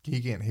meeting. He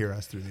can't hear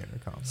us through the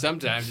intercom.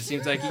 Sometimes it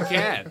seems like he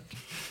can.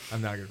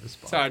 I'm not going to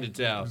respond. It's hard to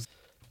tell.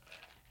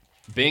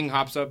 Bing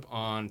hops up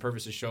on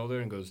Purvis's shoulder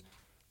and goes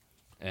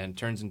and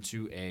turns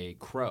into a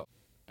crow.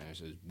 And he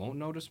says, "Won't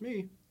notice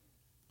me.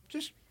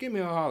 Just give me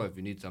a holler if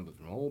you need something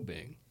from old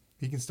Bing."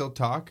 He can still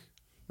talk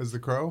as the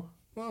crow?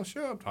 Well,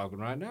 sure, I'm talking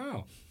right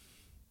now.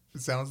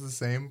 It sounds the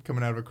same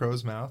coming out of a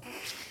crow's mouth.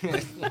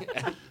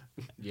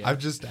 Yeah. I'm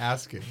just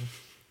asking.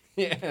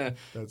 Yeah.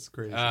 That's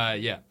crazy.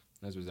 Yeah.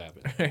 That's what's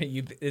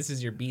happening. This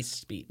is your beast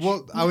speech.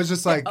 Well, I was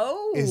just like,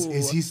 Oh.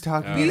 is he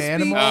talking Oh. an Beast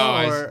animal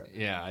I or see.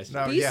 Yeah, I see.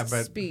 no? Beast Yeah,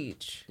 but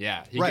speech,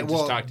 Yeah, he right. can Well,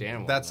 just talk to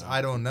animals. that's now.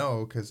 I don't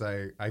know because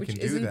I which can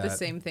do isn't that. the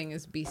same thing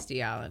as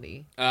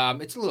bestiality.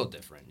 It's a little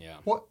different, yeah.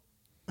 What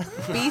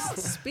Beast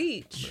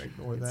speech. I'm gonna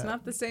ignore It's that.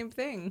 not the same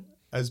thing.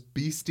 as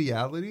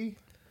bestiality?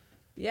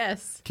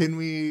 Yes. Can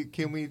we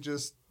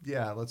just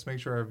let's make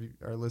sure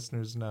our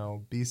listeners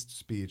know beast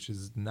speech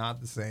is not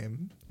the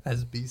same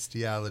as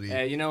bestiality.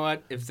 Hey, you know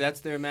what? If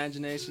that's their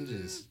imagination,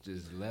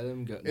 just let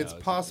them go. It's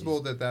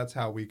possible that that's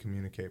how we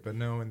communicate, but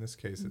no, in this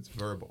case, it's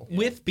verbal.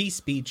 With beast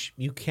speech,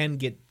 you can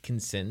get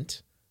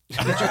consent.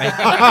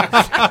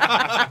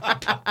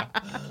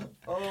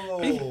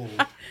 Oh,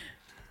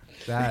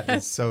 that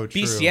is so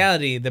true.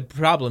 Bestiality, the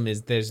problem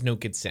is there's no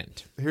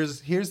consent.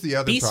 Here's the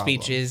other Beast problem.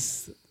 speech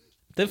is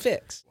the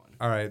fix.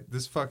 All right,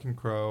 this fucking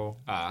crow.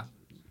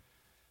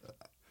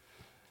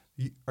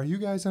 Are you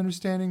guys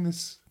understanding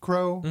this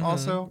crow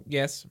also?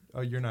 Yes.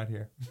 Oh, you're not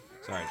here.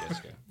 Sorry,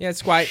 Jessica. Yeah,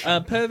 it's quite.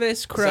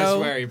 Purvis, So I Crow,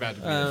 swear you're about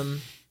to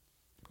be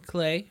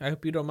Clay, I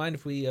hope you don't mind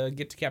if we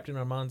get to Captain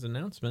Armand's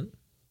announcement.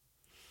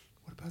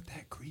 What about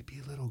that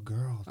creepy little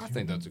girl? I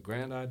think that's a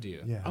grand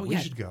idea. Yeah, Oh, we yeah.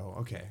 should go.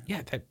 Okay.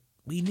 Yeah,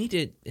 we need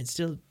to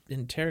still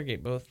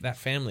interrogate both that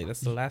family.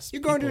 That's the last.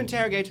 You're going to people-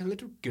 interrogate a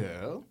little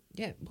girl?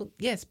 Yeah. Well,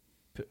 yes.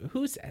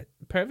 Who's that?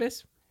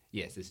 Purvis?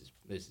 Yes, this is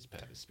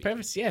Purvis speaking.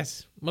 Purvis.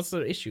 Yes. What's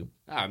the issue?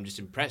 I'm just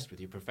impressed with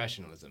your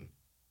professionalism.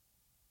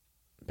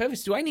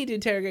 Purvis, do I need to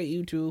interrogate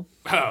you too?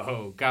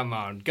 Oh, come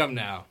on, come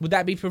now. Would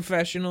that be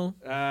professional?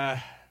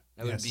 That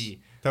would Yes.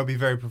 be That would be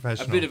very a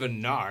professional. bit of a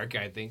narc,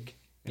 I think.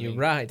 You're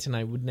right, and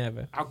I would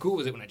never. How cool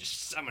was it when I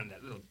just summoned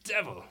that little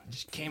devil? It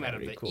just came out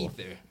of Very the cool.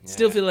 ether.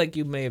 Still Yeah. feel like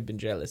you may have been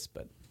jealous,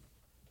 but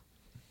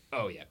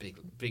Oh yeah,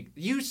 big.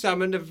 You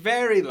summoned a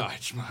very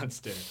large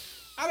monster.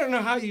 I don't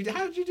know how'd you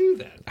do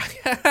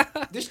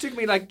that? This took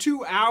me like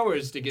 2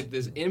 hours to get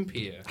this imp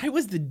here. I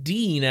was the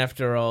dean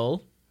after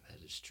all,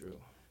 That is true.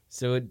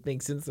 so it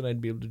makes sense that I'd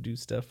be able to do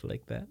stuff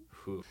like that.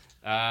 Whew.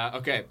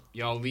 Okay,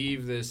 y'all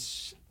leave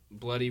this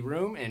bloody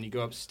room and you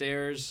go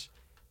upstairs.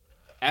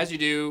 As you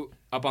do,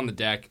 up on the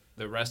deck,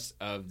 the rest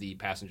of the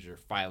passengers are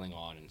filing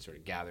on and sort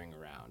of gathering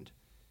around.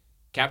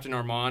 Captain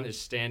Armand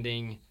is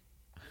standing,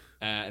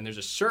 and there's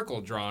a circle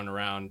drawn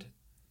around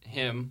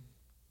him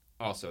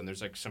also, and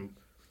there's like some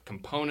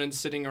components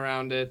sitting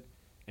around it,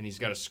 and he's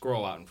got a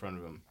scroll out in front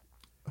of him.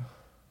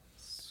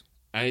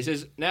 And he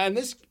says, now in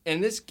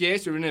this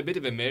case, we're in a bit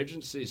of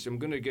emergency, so I'm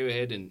going to go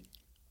ahead and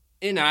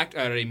enact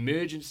our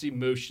emergency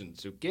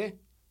motions, okay?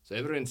 So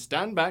everyone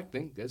stand back.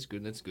 Then that's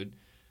good.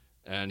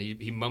 And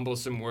he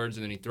mumbles some words,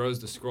 and then he throws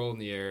the scroll in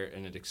the air,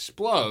 and it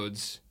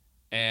explodes,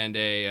 and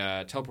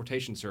a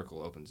teleportation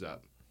circle opens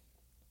up.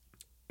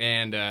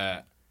 And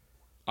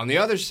on the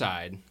other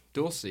side,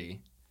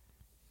 Dulcie,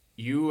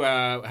 you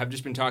have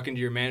just been talking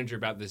to your manager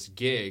about this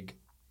gig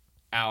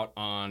out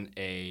on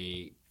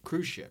a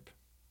cruise ship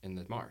in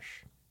the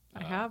marsh.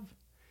 I have.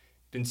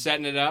 Been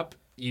setting it up.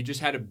 You just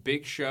had a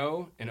big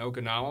show in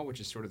Okinawa, which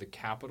is sort of the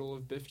capital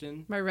of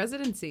Bifton. My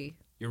residency.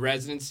 Your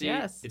residency,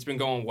 Yes. it's been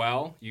going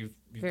well. You've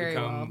Very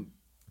become well.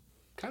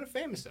 kind of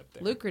famous up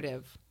there.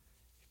 Lucrative.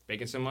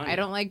 Making some money. I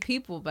don't like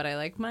people, but I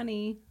like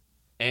money.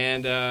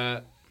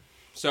 And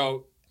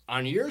so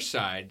on your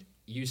side,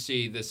 you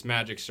see this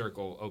magic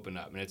circle open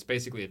up. And it's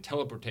basically a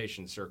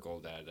teleportation circle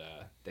that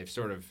they've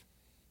sort of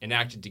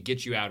enacted to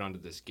get you out onto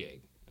this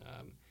gig.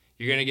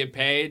 You're going to get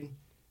paid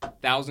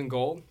 1,000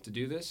 gold to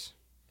do this.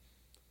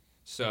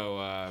 So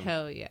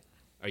Hell yeah.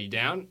 are you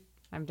down?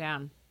 I'm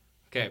down.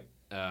 Okay.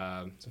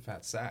 It's a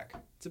fat sack.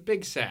 It's a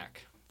big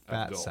sack of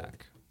Fat gold.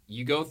 sack.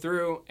 You go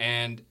through,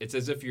 and it's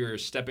as if you're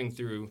stepping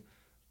through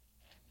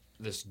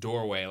this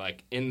doorway.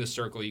 Like in the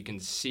circle, you can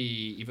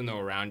see, even though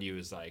around you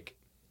is like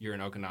you're in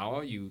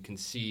Okinawa, you can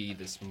see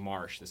this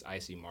marsh, this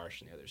icy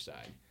marsh on the other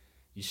side.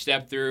 You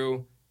step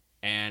through,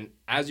 and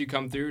as you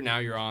come through, now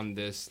you're on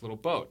this little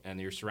boat, and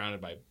you're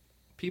surrounded by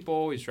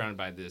people. You're surrounded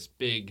by this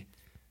big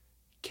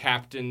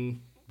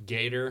Captain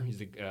Gator. He's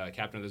the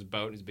captain of this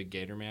boat. He's a big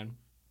gator man.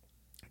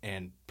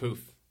 And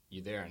poof,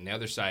 you there. On the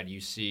other side, you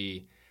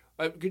see.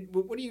 What do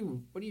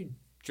you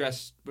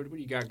dress? What do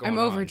you got going I'm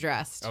on?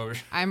 overdressed.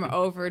 I'm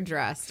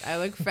overdressed. I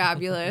look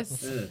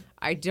fabulous.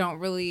 I don't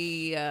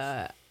really.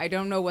 I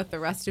don't know what the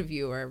rest of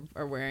you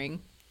are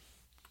wearing,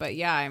 but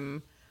yeah,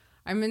 I'm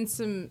in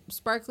some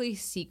sparkly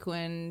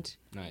sequined,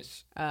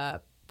 Nice,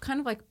 kind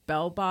of like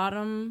bell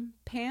bottom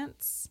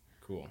pants.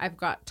 cool. I've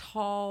got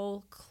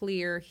tall,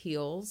 clear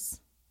heels.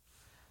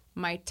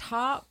 My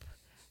top,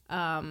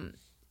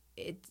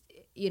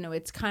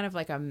 it's kind of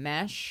like a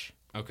mesh,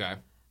 Okay,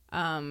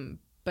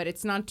 but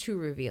it's not too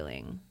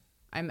revealing.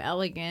 I'm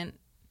elegant,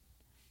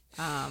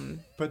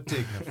 But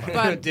dignified.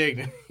 but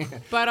dig.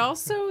 but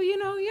also,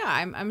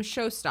 I'm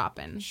show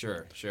stopping.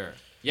 Sure.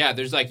 Yeah,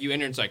 there's like you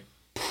enter. It's like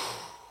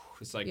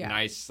this like Yeah.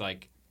 nice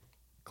like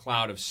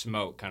cloud of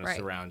smoke kind of Right.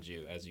 surrounds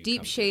you as you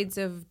Deep come shades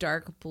of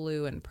dark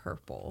blue and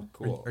purple.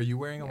 through. Cool. Are you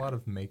wearing a lot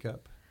of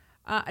makeup?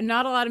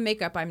 Not a lot of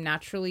makeup. I'm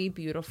naturally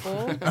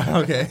beautiful,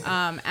 Okay.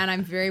 and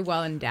I'm very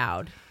well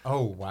endowed.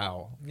 Oh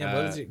wow. Yeah,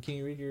 what is it? Can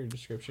you read your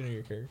description of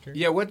your character?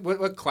 Yeah.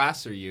 What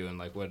class are you and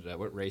like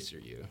what race are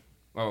you?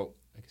 Oh,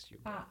 I guess you.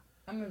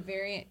 I'm a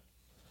variant.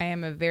 I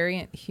am a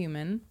variant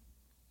human.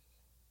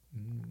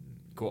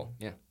 Cool.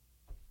 Yeah.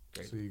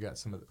 Great. So you got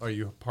some of. Are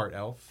you part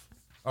elf?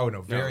 Oh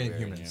no, variant variant,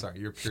 human. yeah. Sorry,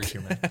 you're pure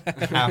human.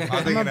 Half,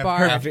 I'm I'm a of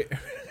bard. half-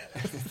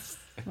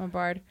 I'm a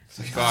bard.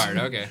 Bard.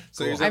 Okay.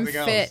 So Cool. you're I'm something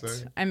else, fit.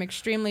 sorry. I'm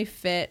extremely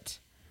fit,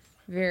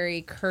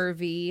 very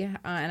curvy,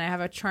 and I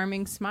have a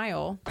charming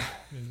smile.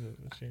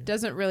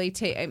 Doesn't really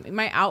take.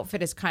 My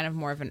outfit is kind of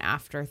more of an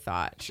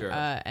afterthought. Sure.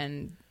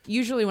 And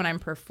usually when I'm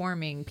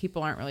performing,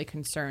 people aren't really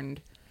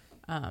concerned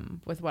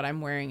with what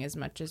I'm wearing as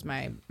much as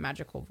my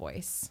magical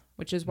voice,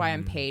 which is why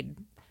I'm paid,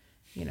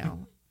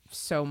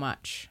 so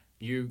much.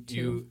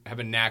 You have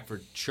a knack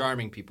for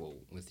charming people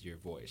with your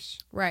voice.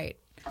 Right.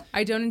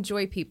 I don't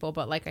enjoy people,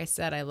 but like I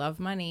said, I love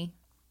money.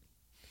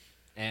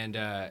 And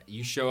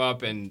you show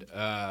up, and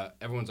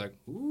everyone's like,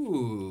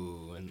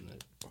 "Ooh!" And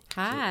there's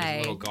Hi. a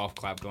little golf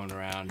clap going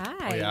around. Hi.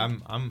 Oh yeah,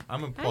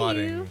 I'm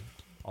applauding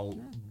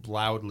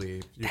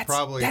loudly. You're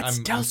probably That's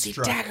I'm Dulcie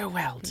struck.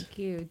 Daggerweld. Thank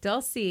you.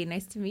 Dulcie,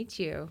 nice to meet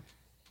you.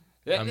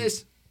 Go ahead.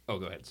 Oh,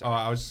 Sorry.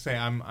 I was just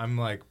saying I'm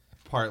like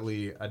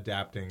partly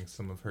adapting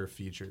some of her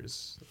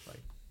features.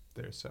 Like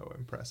they're so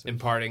impressive.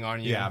 Imparting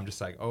on you. Yeah, I'm just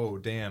like, oh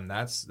damn,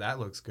 that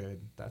looks good.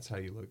 That's how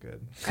you look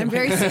good. I'm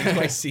very. Do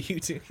I see you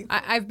doing?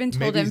 I've been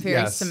told Maybe, I'm very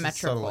yes,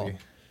 symmetrical, subtly.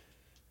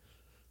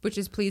 which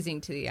is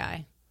pleasing to the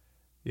eye.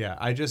 Yeah,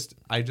 I just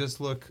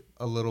look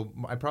a little.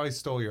 I probably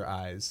stole your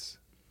eyes.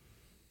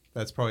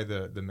 That's probably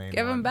the main. Give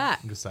 'em one. back.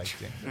 I'm just like,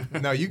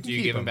 damn. No, you can Do you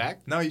keep give 'em them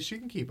back? No, she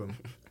can keep them.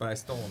 But I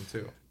stole them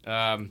too.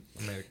 I made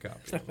a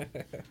copy.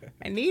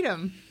 I need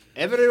him.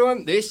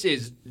 Everyone, this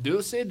is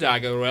Dulce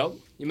Daggerwell.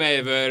 You may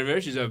have heard of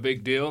her. She's a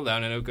big deal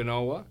down in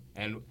Okinawa.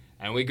 And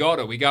we got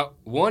her. We got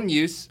one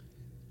use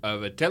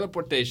of a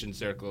teleportation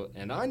circle.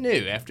 And I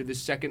knew after the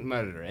second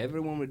murder,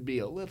 everyone would be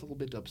a little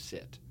bit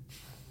upset.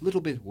 A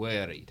little bit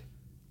worried.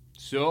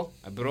 So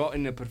I brought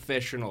in a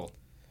professional,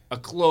 a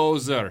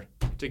closer,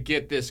 to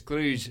get this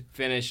cruise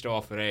finished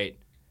off right.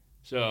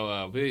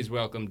 So please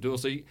welcome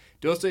Dulce.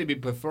 Dulce will be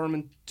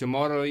performing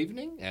tomorrow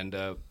evening and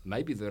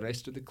maybe the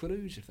rest of the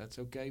cruise, if that's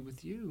okay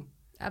with you.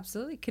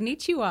 Absolutely.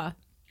 Konnichiwa.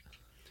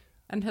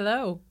 And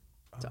hello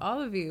to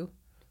all of you.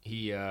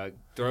 He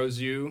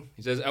throws you,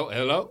 he says, oh,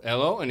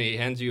 hello, and he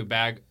hands you a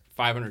bag,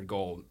 500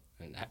 gold.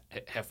 And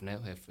half now,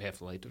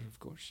 half later, of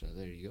course. So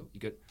there you go. You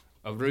got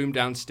a room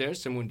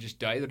downstairs. Someone just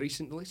died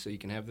recently, so you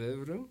can have the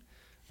room.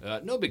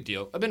 No big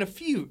deal. I've been a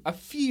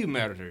few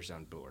murders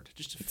on board.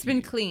 Just a few. It's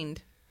been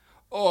cleaned.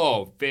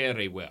 Oh,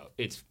 very well.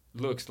 It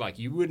looks like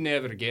you would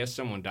never guess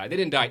someone died. They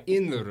didn't die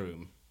in the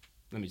room.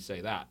 Let me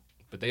say that.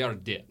 But they are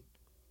dead.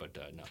 But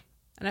no.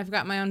 And I've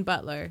got my own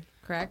butler,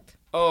 correct?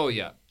 Oh,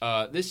 yeah.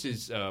 This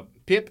is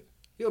Pip.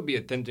 He'll be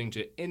attending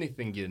to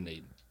anything you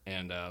need.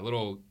 And a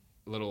little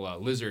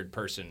lizard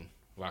person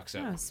walks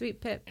out. Oh, sweet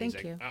Pip. And he's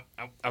Thank you.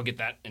 like, I'll get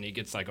that. And he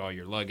gets like all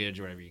your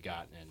luggage, whatever you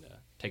got, and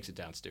takes it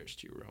downstairs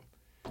to your room.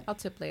 I'll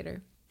tip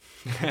later.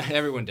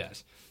 Everyone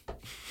does.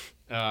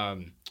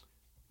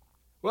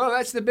 Well,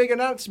 that's the big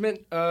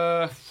announcement.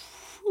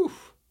 Whew,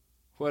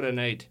 what a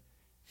night.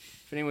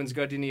 If anyone's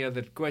got any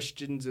other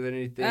questions or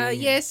anything.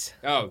 Yes.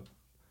 Oh,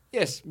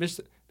 yes,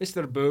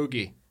 Mr.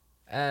 Bogey.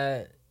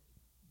 How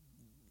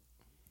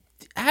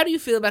do you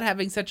feel about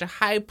having such a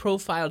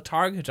high-profile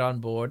target on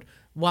board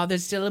while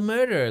there's still a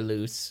murderer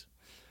loose?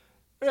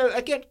 Well,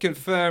 I can't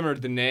confirm or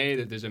deny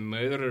that there's a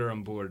murderer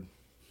on board.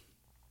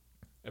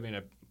 I mean,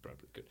 I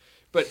probably could.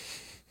 But,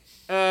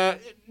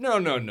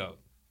 no.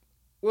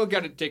 We'll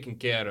get it taken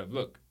care of.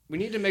 Look, we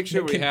need to make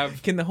sure we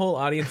have... Can the whole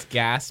audience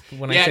gasp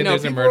when I say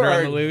there's a people murder are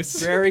on the loose?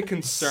 very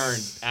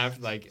concerned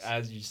after, like,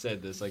 as you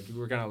said this. Like, we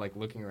were kind of, like,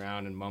 looking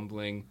around and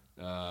mumbling.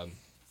 Am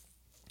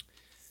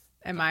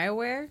I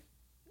aware?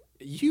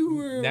 You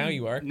were... Now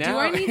you are. Now Do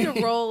I need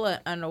to roll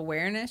an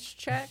awareness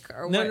check?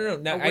 Or No.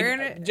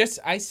 Awareness,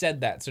 I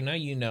said that, so now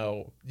you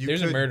know You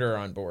there's a could- murderer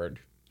on board.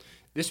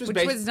 This was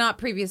which was not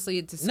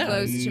previously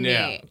disclosed to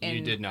me in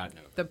you did not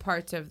know. the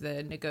parts of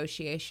the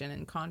negotiation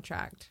and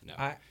contract. No.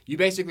 I- You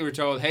basically were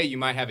told, hey, you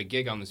might have a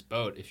gig on this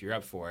boat if you're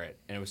up for it.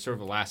 And it was sort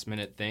of a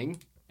last-minute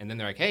thing. And then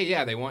they're like, hey,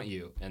 yeah, they want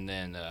you. And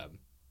then,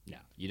 no,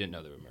 you didn't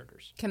know there were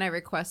murders. Can I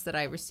request that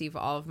I receive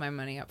all of my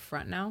money up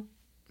front now?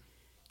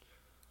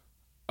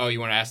 Oh, you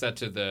want to ask that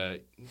to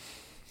the...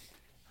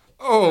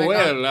 Oh, my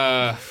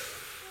well,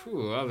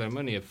 all their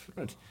money up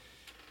front.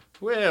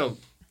 Well...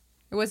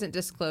 It wasn't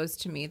disclosed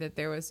to me that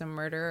there was a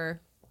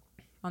murderer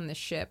on the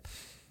ship.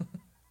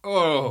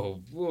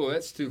 Oh, whoa,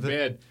 that's too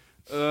bad.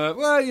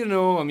 Well, you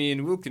know, I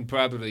mean, we can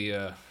probably,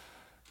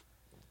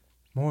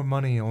 More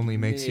money only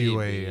makes you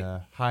Maybe.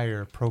 a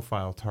higher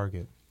profile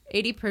target.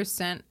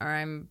 80% or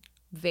I'm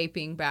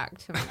vaping back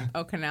to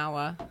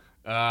Okinawa.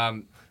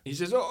 He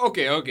says, oh,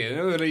 okay,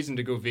 no reason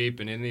to go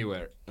vaping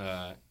anywhere.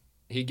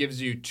 He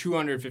gives you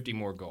 250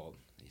 more gold.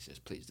 He says,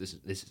 please, this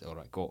is all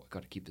right, go. I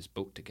got to keep this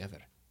boat together.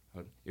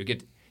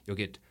 You'll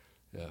get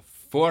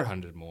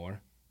 400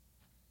 more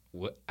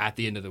at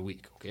the end of the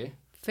week, okay?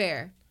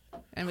 Fair.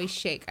 And we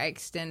shake. I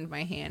extend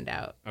my hand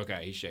out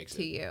Okay, he shakes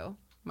to it. you.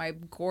 My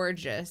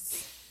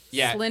gorgeous,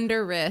 Yeah,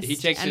 slender wrist he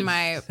takes and it-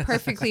 my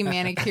perfectly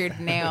manicured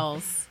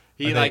nails.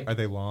 Are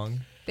they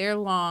long? They're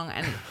long,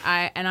 and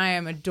I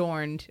am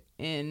adorned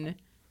in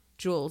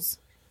jewels.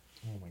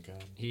 Oh my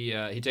god.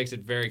 He takes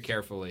it very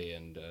carefully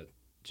and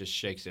just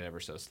shakes it ever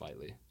so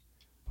slightly.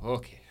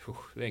 Okay, whew,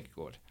 thank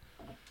God.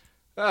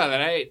 All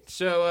right,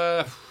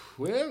 so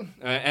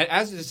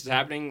as this is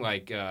happening,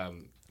 like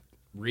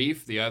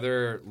Reef, the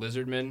other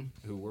lizardman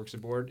who works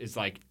aboard, is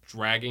like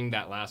dragging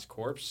that last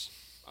corpse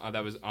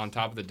that was on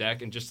top of the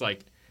deck and just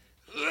like,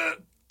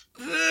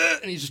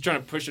 and he's just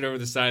trying to push it over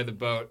the side of the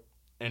boat,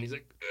 and he's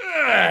like,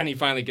 and he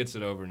finally gets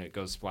it over and it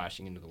goes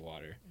splashing into the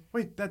water.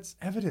 Wait, that's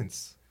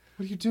evidence.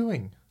 What are you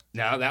doing?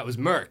 No, that was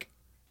Merc.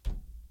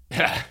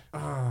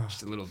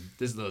 Just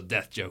this little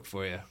death joke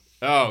for you.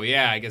 Oh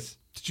yeah, I guess.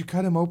 Did you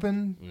cut him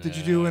open? Did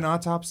you do an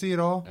autopsy at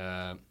all?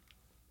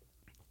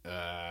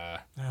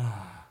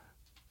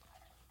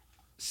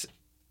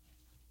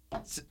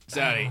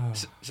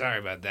 Sorry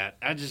about that.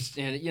 I just,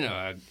 you know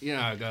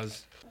how it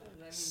goes.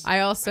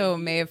 I also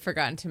may have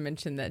forgotten to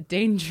mention that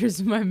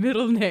Danger's my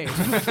middle name.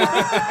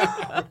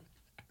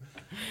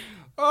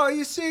 Oh,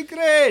 you see,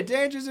 great.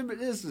 Danger's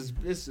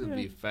this will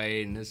be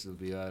fine. This will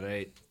be all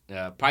right.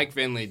 Pike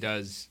Finley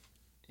does.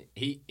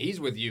 He's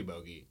with you,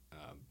 Bogey.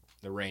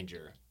 The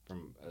ranger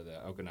from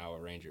the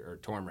Okinawa Ranger or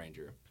Torm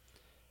Ranger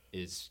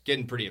is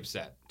getting pretty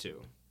upset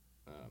too.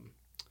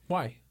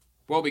 Why?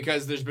 Well,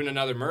 because there's been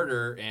another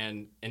murder,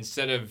 and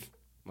instead of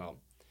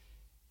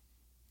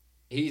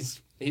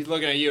he's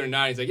looking at you and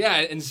nodding. He's like,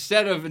 yeah,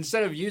 instead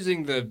of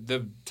using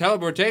the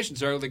teleportation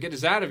circle to get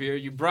us out of here,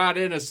 you brought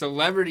in a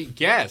celebrity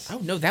guest. Oh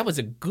no, that was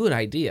a good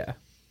idea.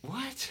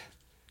 What?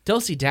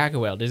 Dulcie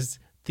Daggerweld is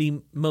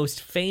the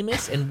most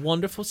famous and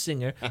wonderful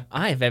singer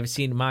I have ever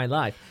seen in my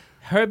life.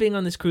 Her being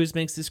on this cruise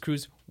makes this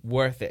cruise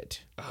worth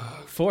it.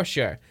 For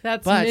sure.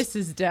 That's But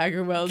Mrs.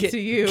 Daggerweld to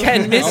you.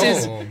 Can we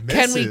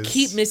Mrs.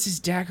 keep Mrs.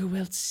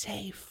 Daggerweld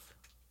safe?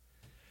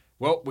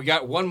 Well, we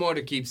got one more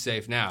to keep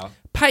safe now.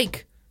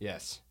 Pike,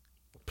 Yes.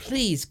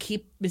 please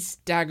keep Miss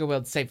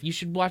Daggerweld safe. You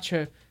should watch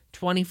her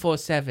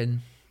 24/7.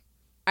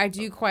 I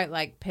do quite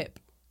like Pip,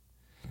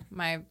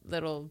 my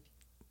little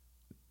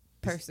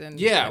person.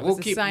 Yeah, that we'll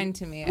was keep assigned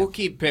to me. We'll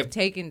keep Pip.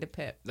 Taken to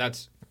Pip.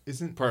 That's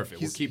Isn't perfect.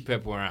 We'll he's- keep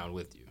Pip around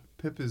with you.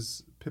 Pip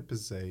is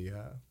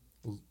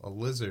a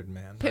lizard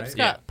man, Pip's right?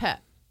 got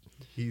pep.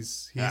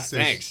 He's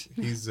thanks.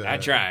 He's I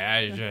try.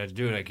 I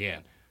do what I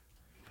can.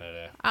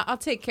 But I'll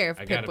take care of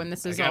I Pip gotta- when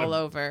this I is gotta- all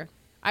over.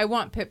 I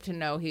want Pip to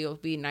know he'll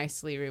be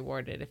nicely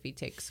rewarded if he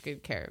takes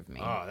good care of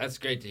me. oh, that's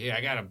great to hear. I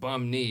got a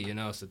bum knee,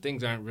 so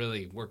things aren't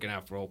really working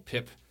out for old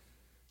Pip.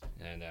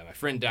 And my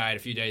friend died a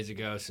few days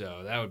ago,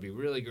 so that would be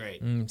really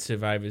great.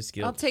 Survivor's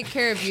I'll Guild. take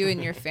care of you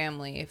and your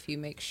family if you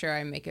make sure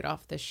I make it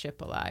off this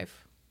ship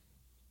alive.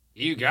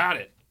 You got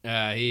it.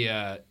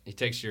 He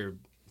takes your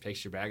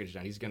baggage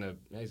down. He's gonna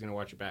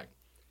watch your back.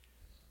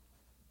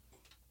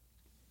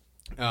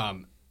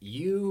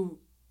 You,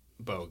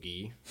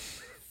 Bogey,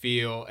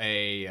 feel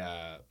a.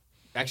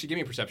 Actually, give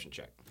me a perception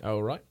check. Oh,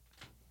 right.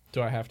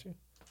 Do I have to?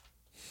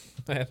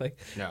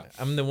 No.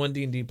 I'm the one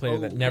D&D player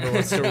that never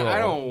wants to roll. I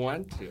don't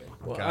want to.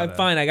 Well, Gotta. I'm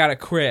fine. I got a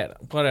crit.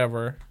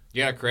 Whatever.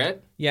 You got a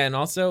crit? Yeah, and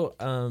also,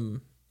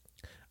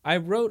 I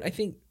wrote, I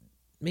think,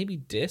 maybe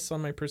dis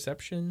on my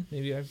perception.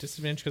 Maybe I have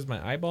disadvantage because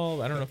my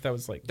eyeball. I don't know if that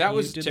was like That you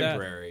was did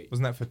temporary.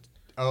 Wasn't that for?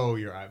 Oh,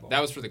 your eyeball.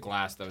 That was for the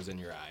glass that was in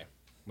your eye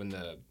when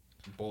the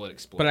bullet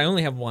exploded. But I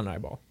only have one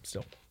eyeball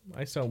still.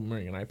 I still am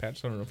wearing an eye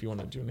patch, so I don't know if you want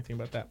to do anything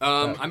about that.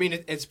 I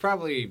mean, it's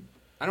probably.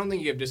 I don't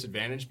think you have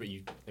disadvantage, but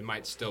it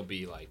might still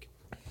be like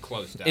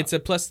closed out. It's a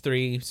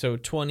 +3, so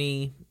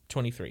 20,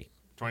 23.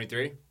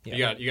 23.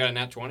 Yeah. You got a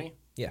nat 20.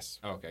 Yes.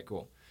 Okay,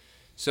 cool.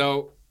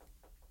 So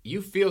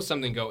you feel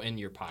something go in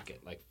your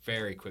pocket, like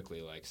very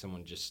quickly, like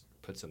someone just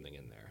put something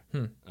in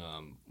there.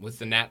 With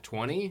the nat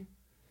 20,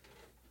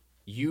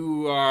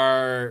 you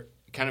are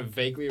kind of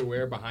vaguely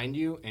aware behind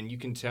you, and you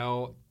can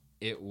tell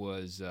it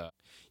was.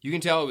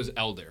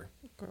 Elder,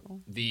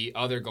 Girl. the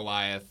other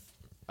Goliath,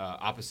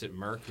 opposite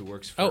Merc, who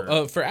works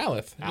for For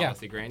Aleph. Yeah. Aleph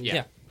the Grand. Yeah.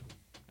 Yeah.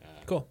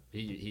 Cool.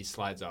 He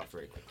slides off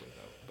very quickly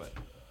though, but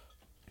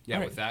yeah,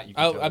 All right. with that you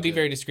can I'll be that-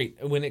 very discreet.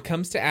 When it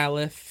comes to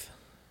Aleph,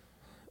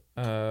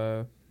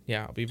 yeah,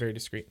 I'll be very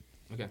discreet.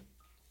 Okay.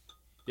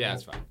 Yeah,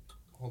 that's fine.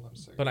 Hold on a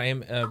second. But I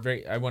am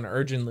I want to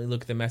urgently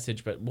look at the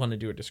message, but want to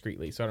do it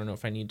discreetly. So I don't know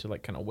if I need to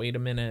like kind of wait a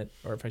minute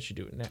or if I should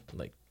do it now.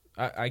 Like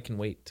I can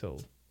wait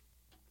till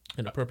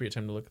an appropriate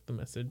time to look at the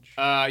message.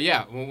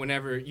 Yeah,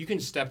 whenever you can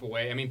step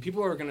away. I mean,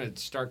 people are gonna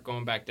start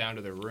going back down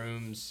to their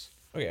rooms.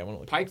 Okay, I want to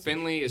look. Pike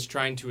Finley is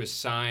trying to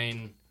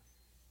assign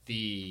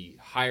the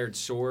hired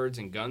swords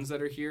and guns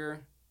that are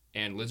here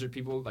and lizard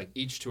people like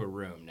each to a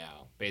room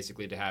now,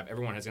 basically to have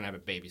everyone is gonna have a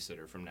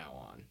babysitter from now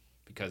on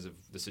because of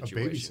the A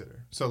situation. babysitter.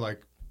 So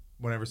like,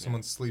 whenever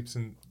someone sleeps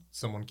and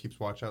someone keeps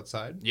watch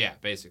outside. Yeah,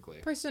 basically.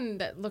 Person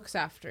that looks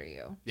after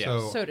you,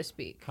 Yeah. so to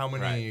speak. How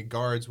many Right.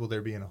 guards will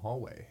there be in a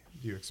hallway?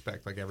 Do you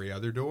expect like every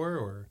other door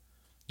or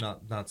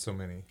not so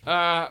many?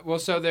 Well,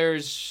 so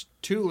there's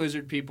 2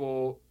 lizard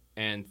people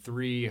and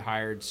 3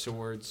 hired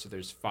swords, so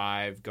there's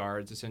 5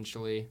 guards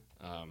essentially.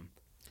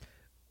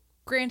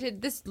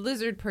 Granted, this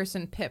lizard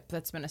person Pip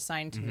that's been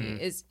assigned to Mm-hmm.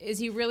 me is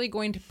he really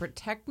going to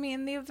protect me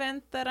in the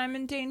event that I'm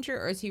in danger,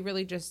 or is he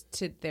really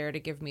just there to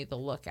give me the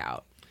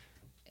lookout?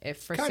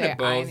 If for Kind say of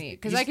both. I need,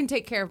 because I He's- can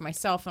take care of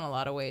myself in a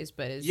lot of ways,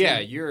 but is Yeah,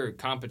 he, you're a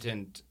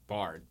competent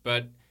bard,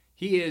 but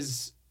he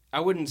is. I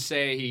wouldn't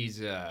say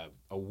he's a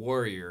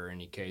warrior in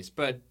any case,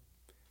 but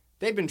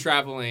they've been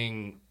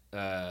traveling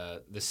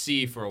the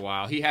sea for a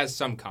while. He has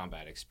some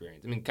combat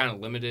experience. I mean, kind of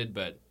limited,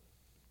 but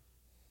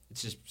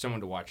it's just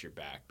someone to watch your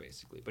back,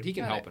 basically. But he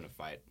can Got help it. in a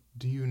fight.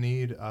 Do you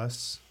need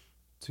us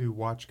to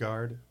watch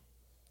guard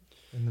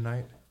in the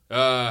night?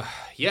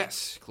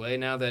 Yes, Clay.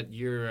 Now that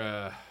you're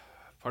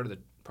part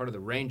of the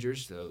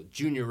Rangers, the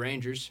Junior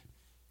Rangers,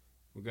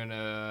 we're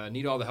gonna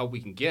need all the help we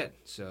can get.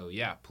 So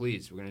yeah,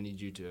 please, we're gonna need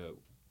you to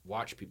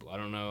watch people. I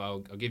don't know. I'll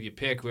give you a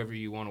pick, whoever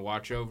you want to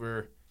watch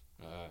over.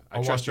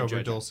 I'll trust watch your over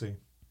judgment. Dulcie.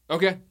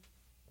 Okay,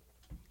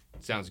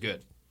 sounds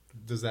good.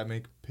 Does that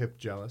make Pip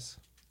jealous?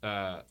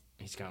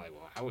 He's kind of like,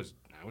 well, I was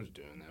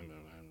doing that,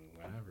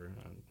 but whatever.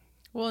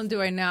 well, and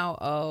do I now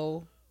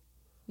owe?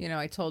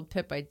 I told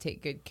Pip I'd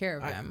take good care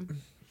of I- him.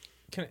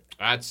 Can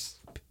I, That's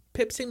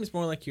Pip seems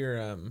more like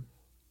your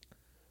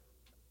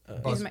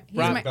Bus- he's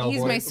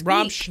bellboy. my squeak.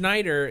 Rob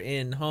Schneider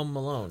in Home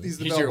Alone. He's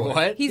the He's your bellboy.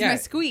 what? He's Yeah. my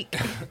squeak.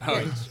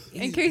 Oh,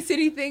 In case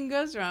anything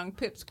goes wrong,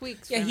 Pip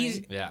squeaks. Yeah, for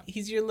he's me. yeah.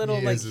 he's your little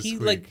He like is a he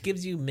squeak. like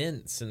gives you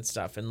mints and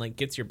stuff and like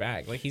gets your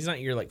bag. Like he's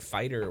not your like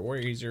fighter or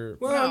warrior. He's your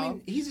Well, I No.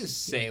 mean, he's a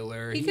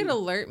sailor. He could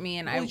alert me,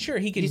 and well, I sure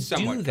he can he's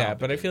somewhat do that,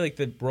 but I competent. feel like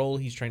the role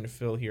he's trying to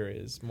fill here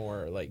is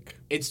more like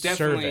It's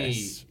definitely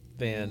service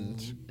than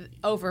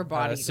over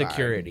bodyguard.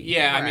 security.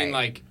 Yeah, I mean, Right.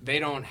 like they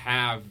don't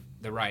have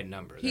the right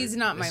number. He's They're-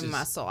 not my this is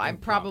muscle. I'm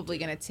impromptu. probably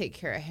gonna take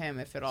care of him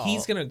if it all.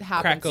 He's gonna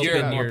happens crack to open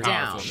You're go more your-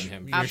 powerful down. than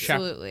him. your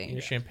Absolutely.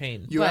 your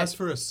champagne. You But- asked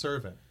for a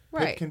servant.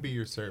 Right. Pip can be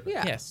your servant.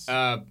 Yeah. Yes.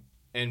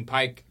 And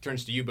Pike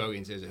turns to you, Bogey,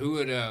 and says, "Who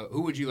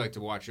would you like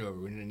to watch over?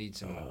 We're gonna need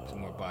some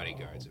more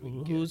bodyguards. That we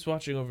can get." Who's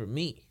watching over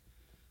me?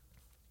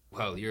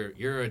 Well,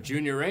 you're a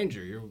junior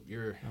ranger.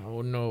 You're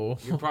Oh no.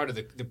 part of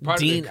the part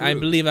Dean, of the I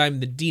crew. believe I'm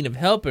the dean of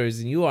helpers,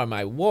 and you are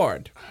my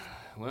ward.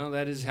 Well,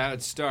 that is how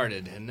it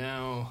started, and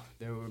now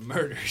there were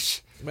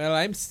murders. Well,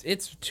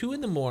 it's 2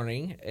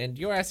 a.m, and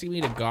you're asking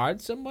me to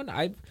guard someone.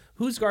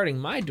 Who's guarding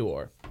my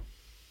door?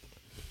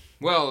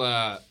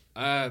 Well,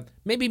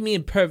 Maybe me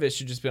and Purvis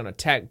should just be on a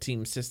tag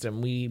team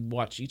system. We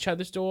watch each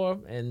other's door,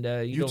 and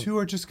You don't, two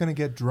are just gonna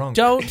get drunk.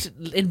 don't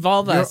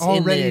involve You're us in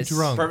already this.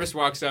 drunk. Purvis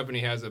walks up and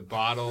he has a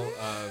bottle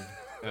of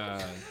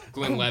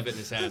Glenlivet in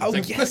his hand. It's Oh,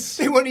 like, yes.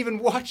 They weren't even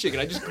watching it.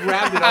 I just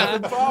grabbed it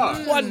off the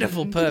bar.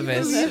 Wonderful,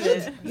 Purvis.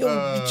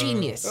 You're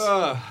genius.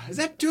 Is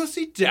that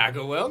Dulcie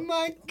Daggerwell?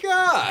 My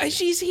God!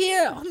 She's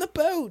here on the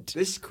boat.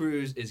 This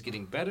cruise is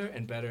getting better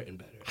and better and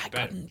better. I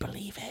Better. couldn't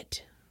believe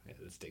it. Yeah,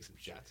 let's take some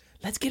shots.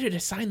 Let's get her to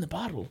sign the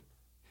bottle.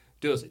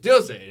 Dulcie,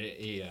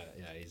 he's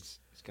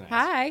gonna ask.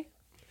 Hi.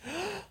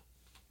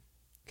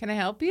 Can I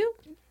help you?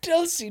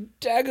 Dulcie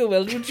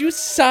Daggerwell, would you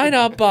sign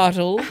our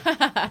bottle?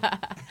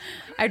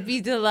 I'd be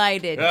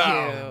delighted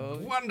Oh,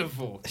 to.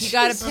 wonderful. You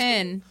got a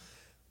pen.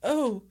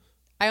 Oh,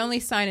 I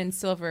only sign in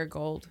silver or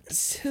gold.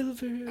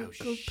 silver.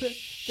 gold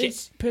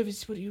shit.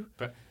 Purvis, what do you...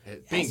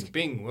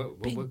 Bing,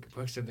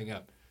 work something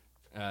up.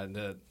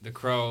 The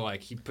crow,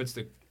 like he puts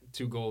the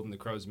 2 gold in the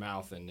crow's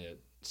mouth and it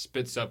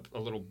spits up a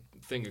little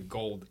thing of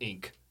gold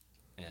ink,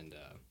 and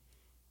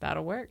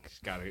That'll work.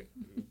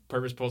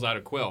 Purvis pulls out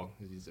a quill.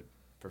 He's a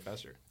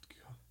professor,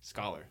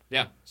 scholar.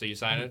 Yeah, so you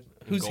sign it.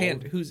 in Whose gold.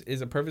 hand?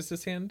 Is it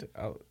Purvis's hand?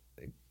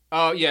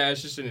 Oh yeah,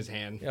 it's just in his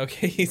hand.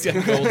 Okay, he's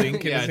got gold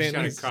ink in Yeah, his just hand.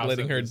 kinda He's crossed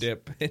letting up her his-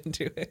 dip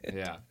into it.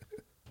 Yeah.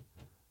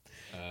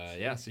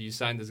 Yeah. So you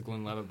signed this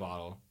Glenlivet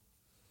bottle.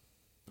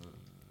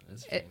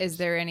 That's Is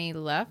there any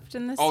left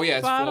in this Oh, yeah,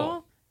 it's bottle?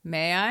 full.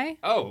 May I?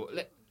 Oh,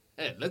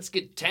 let's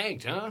get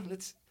tanked, huh?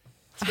 Let's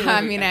get I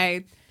over-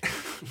 mean,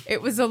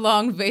 it was a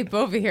long vape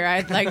over here.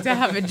 I'd like to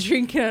have a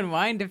drink and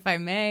unwind if I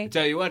may.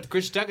 Tell you what,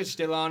 Chris Tucker's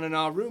still on in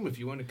our room if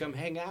you want to come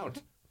hang out.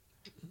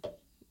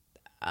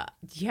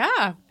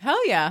 Yeah,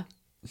 hell yeah.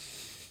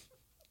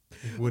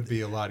 It would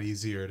be a lot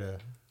easier to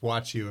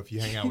watch you if you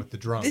hang out with the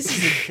drunks.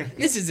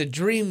 This is a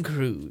dream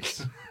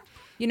cruise.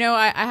 You know,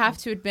 I have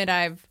to admit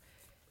I've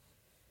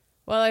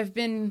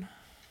been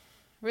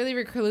really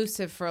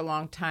reclusive for a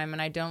long time,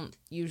 and I don't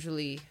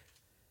usually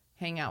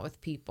hang out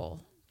with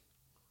people.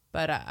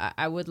 But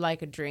I would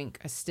like a drink,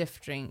 a stiff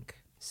drink.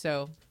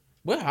 So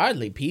We're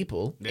hardly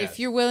people. if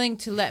you're willing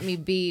to let me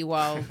be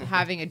while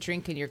having a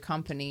drink in your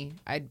company,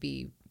 I'd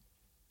be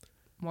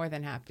more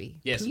than happy.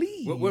 Yes,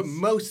 Please. we're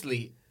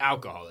mostly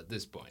alcohol at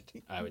this point,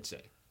 I would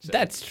say. So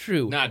That's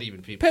true. not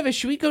even people. Purvis,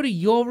 should we go to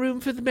your room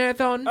for the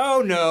marathon?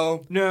 Oh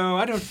no,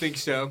 I don't think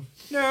so.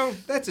 No,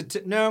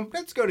 no.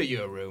 Let's go to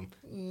your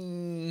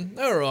room.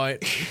 All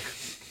right.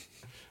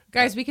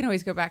 Guys, we can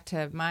always go back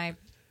to my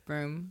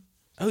room.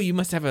 Oh, you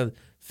must have a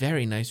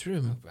very nice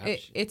room.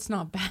 It's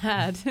not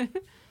bad.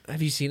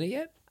 Have you seen it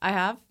yet? I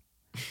have.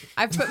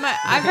 I've put my.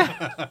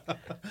 I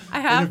In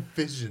a have.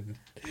 vision.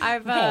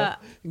 I've.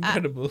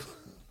 Incredible.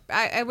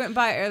 I went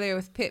by earlier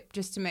with Pip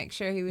just to make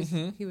sure he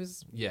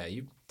was Yeah,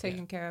 you.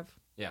 taken care of.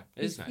 Yeah,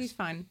 it's nice. He's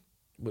fine.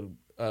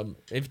 Well,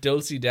 if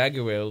Dulcie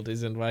Daggerwald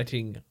is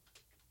inviting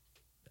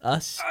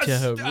us to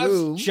her Us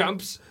room,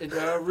 jumps in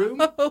our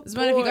room. oh, Just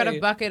wonder if you got a boy.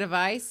 bucket of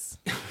ice.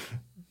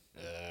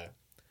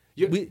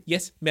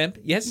 Yes, ma'am.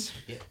 Yes,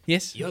 Yeah.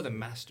 yes. You're the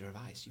master of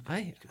ice. You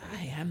I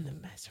am the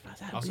master of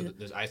that. also,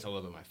 there's ice all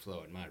over my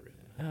floor in my room.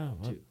 Oh,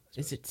 well, too.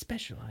 is it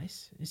special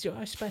ice? Is your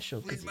ice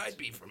special? 'Cause It might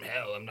be from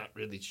hell. I'm not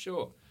really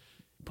sure.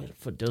 well,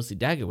 for Dulcie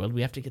Daggerwald,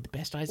 we have to get the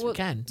best ice we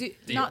can.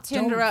 Not to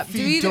Don't interrupt.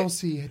 feed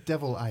Dulcie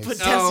devil ice. But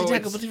No, Dulcie it's-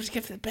 Daggerwald, we have to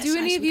get the best Do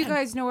any ice of we you can.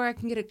 guys know where I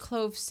can get a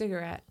clove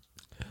cigarette?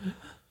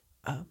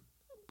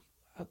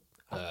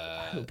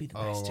 I'll be the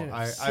Oh, master of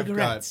I've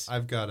cigarettes.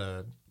 got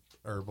a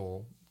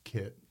herbal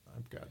kit.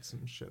 I've got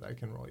some shit. I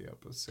can roll you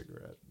up a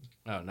cigarette.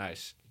 Oh,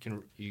 nice.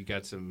 You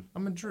got some?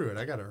 I'm a druid.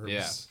 I got herbs.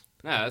 Yeah.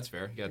 No, that's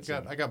fair. You I got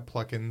some. got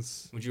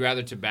pluckins. Would you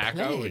rather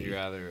tobacco? Or would Clay. you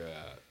rather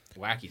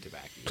wacky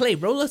tobacco? Clay,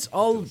 roll us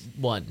all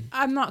one.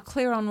 I'm not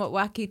clear on what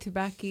wacky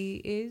tobacco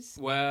is.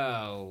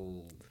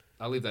 Well,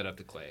 I'll leave that up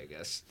to Clay, I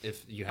guess.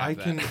 If you have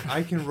that.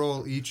 I can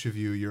roll each of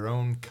you your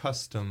own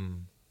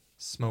custom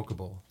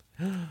smokable.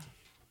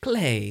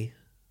 Clay,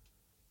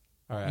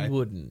 All you right.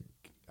 wouldn't.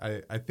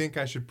 I think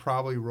I should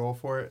probably roll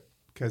for it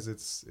because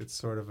it's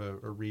sort of a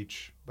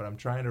reach. But I'm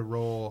trying to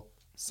roll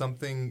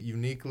something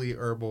uniquely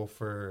herbal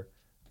for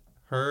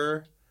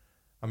her.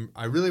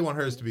 I really want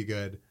hers to be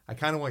good. I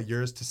kind of want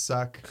yours to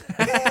suck.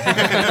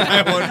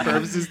 I want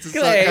Purvise's to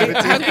Clay,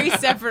 suck. Kind of Three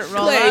separate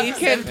roll Clay, ups. you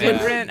can't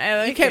Different. I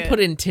like You can't it. put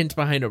intent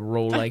behind a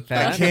roll like I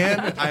that.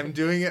 can. I'm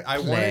doing it. I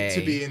want it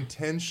to Clay. be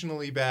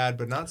intentionally bad,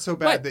 but not so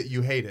bad What? that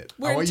you hate it.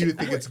 We're I want you to t-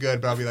 think it's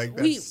good, but I'll be like,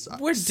 that sucks.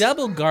 We're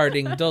double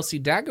guarding Dulcie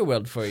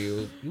Daggerweld for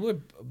you. You were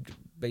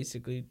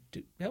basically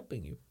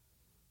helping you.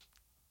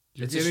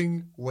 You're It's a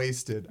getting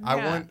wasted. I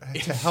Yeah. want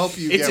to help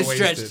you It's get a stretch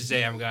wasted. to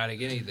say I'm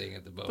guarding anything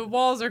at the The boat.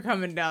 walls are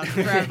coming down for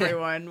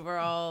everyone. We're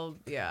all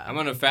I'm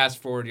gonna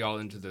fast forward y'all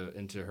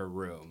into her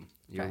room.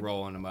 You're Okay.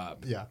 rolling them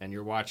up. Yeah. And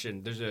you're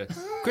watching. There's a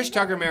Chris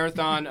Tucker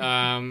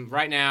marathon.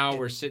 Right now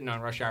we're sitting on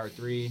Rush Hour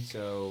 3,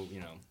 so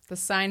The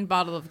signed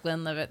bottle of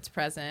Glenlivet's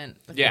present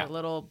with Yeah. a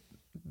little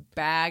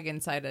bag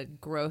inside a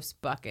gross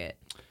bucket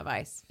of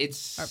ice.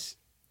 it's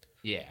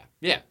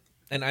yeah.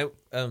 And I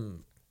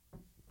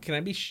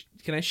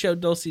can I show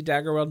Dulcie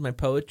Daggerweld my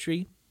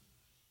poetry?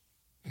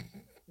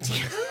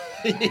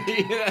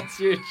 That's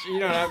you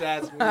don't have to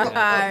ask me that.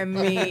 I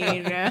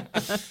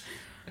mean,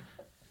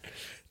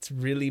 It's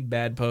really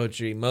bad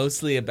poetry,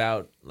 mostly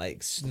about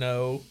like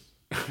snow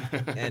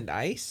and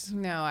ice.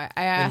 no, I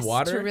asked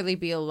water? to really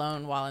be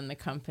alone while in the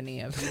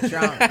company of you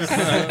drunks.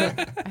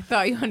 I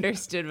thought you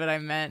understood what I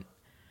meant.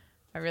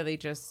 I really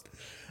just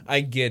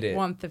I get it.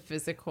 want the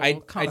physical. I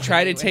company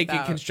try to take it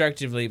without-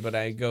 constructively, but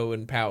I go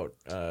and pout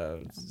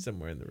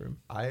somewhere in the room.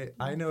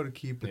 I know to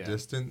keep a Yeah.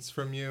 distance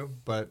from you,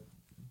 but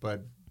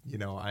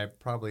I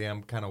probably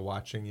am kind of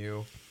watching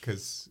you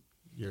because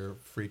you're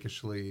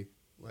freakishly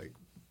like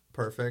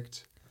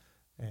perfect,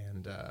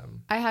 and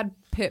I had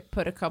Pip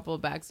put a couple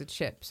of bags of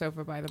chips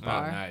over by the Oh,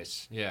 bar.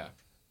 nice. Yeah.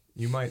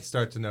 you might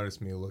start to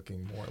notice me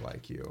looking more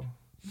like you.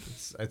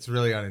 It's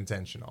really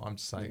unintentional. I'm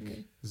just like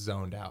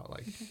zoned out.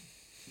 Like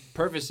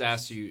Purvis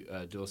asks you,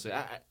 Dulce,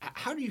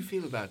 how do you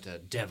feel about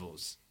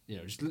devils?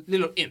 Just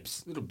little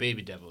imps, little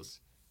baby devils.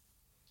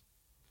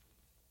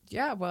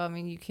 Yeah, well, I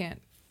mean, you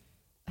can't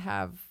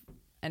have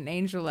an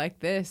angel like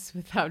this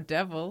without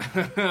devil.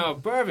 Oh,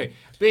 perfect.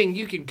 Bing,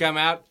 you can come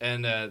out,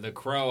 and the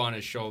crow on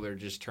his shoulder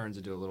just turns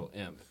into a little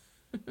imp.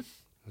 He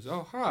goes,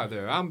 oh, hi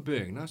there. I'm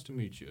Bing. Nice to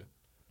meet you.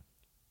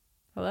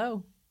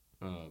 Hello.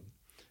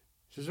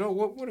 Says, oh,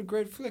 what a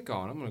great flick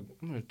on. I'm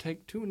gonna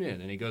tune in.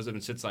 And he goes up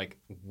and sits like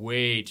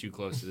way too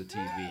close to the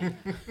TV,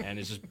 and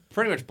is just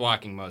pretty much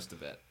blocking most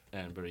of it.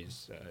 But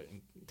he's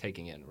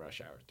taking in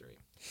Rush Hour 3.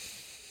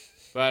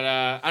 But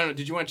I don't know.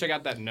 Did you want to check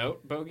out that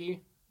note,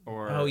 Bogey?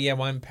 Or Oh yeah,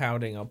 while I'm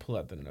pouting, I'll pull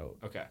out the note.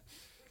 Okay.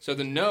 So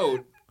the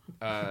note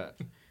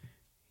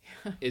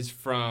is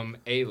from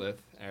Alith,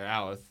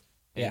 and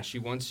Yeah. she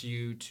wants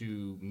you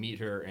to meet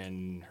her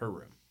in her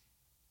room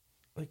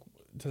Like,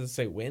 does it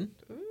say when?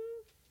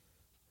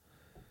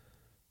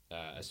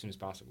 as soon as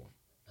possible.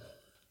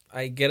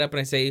 I get up and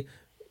I say,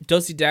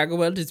 Dulcie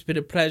Daggerweld, it's been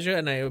a pleasure,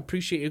 and I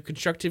appreciate your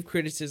constructive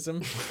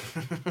criticism.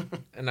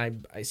 And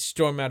I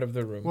storm out of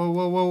the room.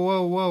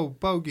 whoa,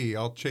 Bogey!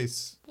 I'll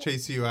chase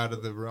you out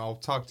of the room. I'll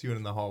talk to you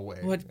in the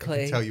hallway. What, I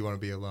Clay? can tell you want to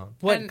be alone.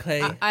 What, and,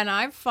 Clay? and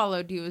I've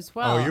followed you as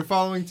well. Oh, you're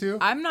following too?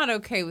 I'm not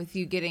okay with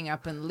you getting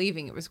up and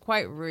leaving. It was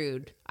quite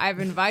rude. I've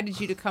invited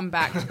you to come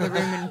back to the room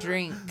and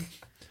drink.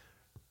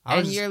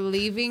 And you're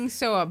leaving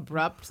so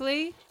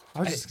abruptly. I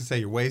was just gonna say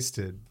you're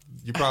wasted.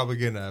 You're probably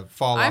gonna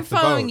fall I'm off the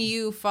boat. following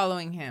you,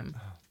 following him.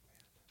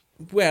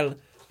 Well,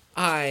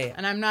 I...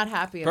 And I'm not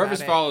happy about Purvis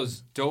it.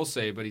 follows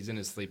Dulce, but he's in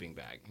his sleeping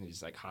bag.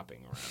 He's like hopping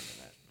around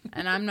in it.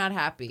 And I'm not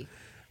happy.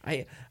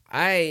 I'm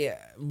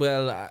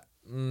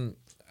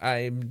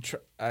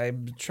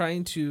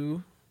trying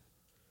to...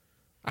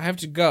 I have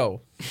to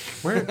go.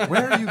 Where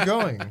are you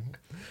going?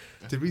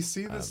 Did we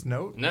see this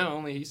note? No,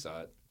 only he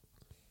saw it.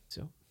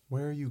 So,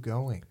 Where are you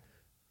going?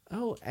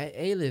 oh,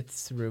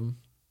 Alith's room.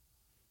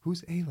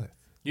 Who's Alith?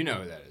 You know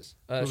who that is.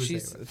 Who is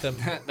She's Aelith?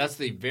 the That's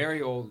the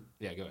very old.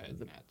 Yeah, go ahead,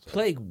 Matt. Sorry.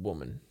 plague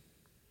woman.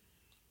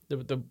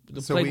 The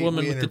So plague we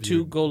woman with the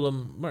 2 interviewed-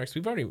 golem marks.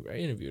 We've already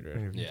interviewed her.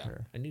 Interviewed Yeah.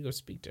 her. I need to go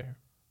speak to her.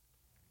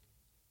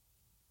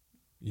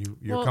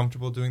 You're Well-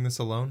 comfortable doing this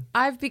alone?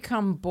 I've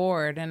become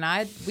bored, and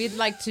we'd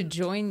like to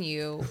join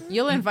you.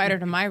 You'll invite her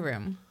to my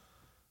room.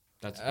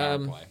 That's a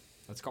power play.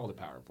 That's called a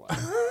power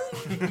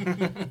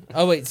play.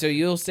 Oh wait, so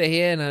you'll stay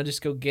here and I'll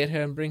just go get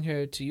her and bring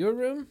her to your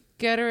room?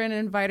 Get her and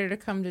invite her to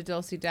come to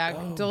Dulcie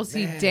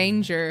man.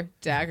 Danger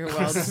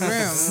Daggerweld's room.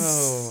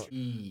 Oh,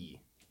 E.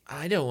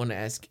 I don't want to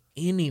ask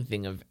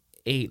anything of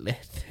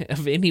Aelith,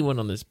 of anyone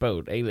on this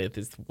boat. Aelith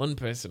is the one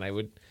person I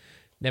would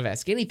never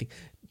ask anything.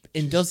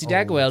 In Dulcie old.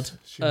 Daggerweld,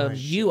 She might-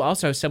 you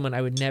also are someone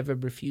I would never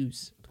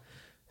refuse.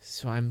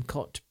 So I'm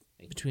caught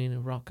between a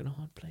rock and a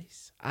hard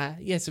place.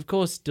 Yes, of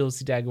course,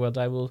 Dulcie Daggerweld,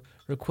 I will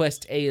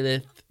request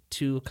Aelith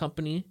to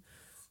accompany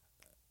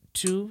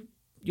to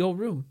your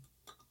room.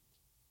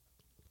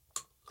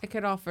 I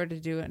could offer to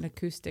do an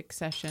acoustic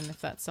session if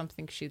that's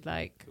something she'd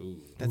like.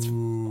 Ooh. That's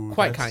Ooh,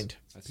 quite that's-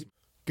 kind.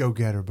 Go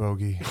get her,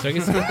 Bogey. So I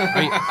guess,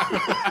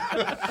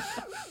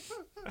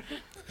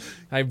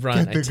 I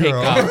run. Get I the take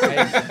girl. off.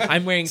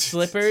 I'm wearing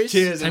slippers.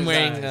 Tears in I'm his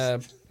wearing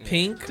eyes.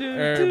 pink.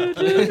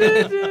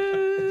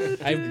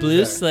 I have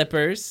blue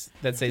slippers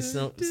that say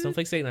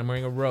Snowflake State, and I'm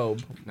wearing a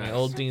robe, my Nice.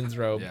 old Dean's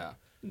robe. Yeah.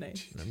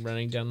 Nice. And I'm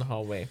running down the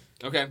hallway.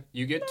 Okay,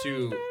 you get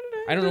to.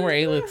 I don't know where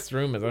Aelith's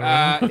room is.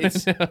 I don't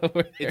It's- know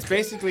where- It's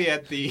basically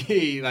at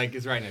the like.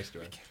 It's right next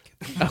door.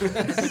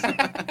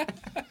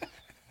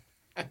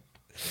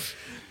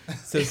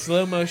 So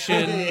slow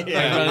motion.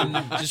 Yeah. I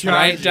run just Charge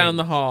right you. down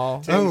the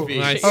hall. Oh,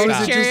 feet. I oh, is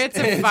stop. it Chariots just,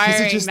 of is it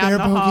firing just down there,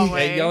 the Bogey?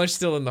 hallway. Hey, y'all are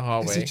still in the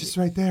hallway. Is it just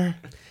right there?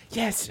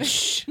 Yes.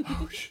 Shh.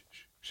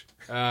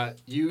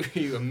 You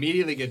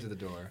immediately get to the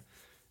door,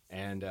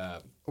 and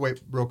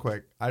Wait, real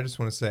quick. I just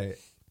want to say,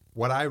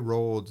 what I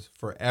rolled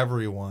for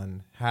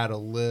everyone had a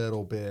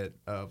little bit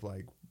of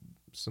like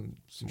some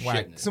Shit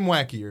in it.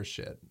 wackier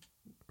shit.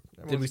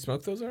 Did we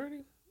smoke those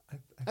already?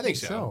 I think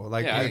so.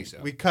 Like Yeah, I we, think so.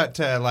 we cut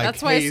to like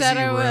That's why I hazy said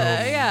I room. would,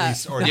 yeah. We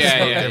smoked Yeah,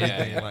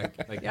 everything. yeah.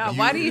 Like Yeah,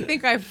 why do you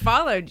think I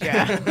followed you?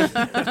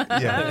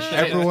 yeah,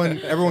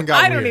 everyone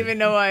got. I don't weird. even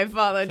know why I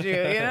followed you,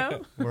 you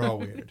know? We're all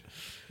weird.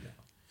 No.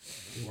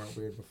 We weren't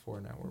weird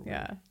before. Now we're weird.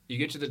 Yeah. you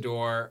get to the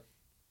door.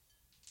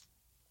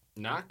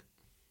 Knock.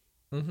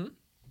 Mm-hmm.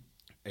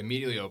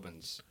 Immediately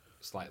opens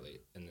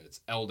slightly, and then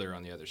it's Elder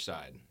on the other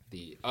side,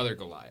 the other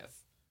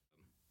Goliath.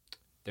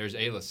 There's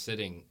Ayla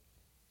sitting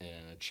in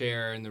a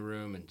chair in the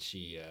room, and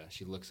she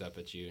looks up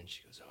at you and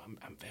she goes, "Oh,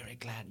 I'm very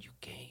glad you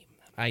came.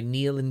 I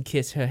kneel and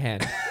kiss her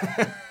hand.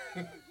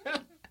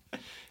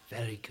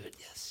 Very good,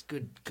 yes,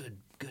 good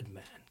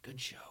man, good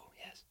show,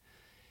 yes."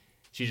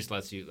 She just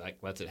lets it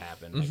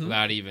happen like,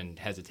 without even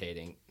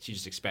hesitating. She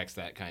just expects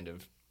that kind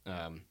of.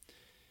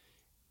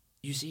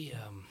 You see,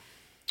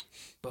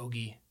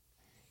 Bogey,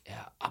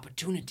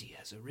 opportunity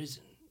has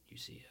arisen. You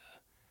see,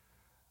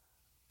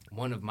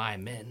 one of my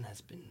men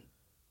has been,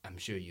 I'm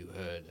sure you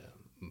heard,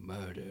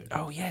 murdered.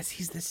 Oh, yes,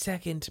 he's the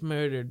second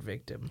murdered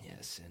victim.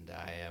 Yes, and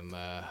I am,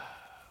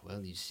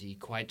 well, you see,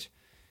 quite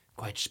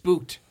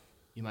spooked,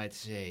 you might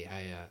say.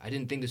 I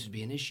didn't think this would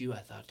be an issue. I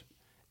thought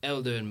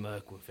Elder and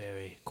Merc were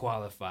very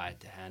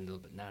qualified to handle,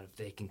 but now if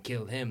they can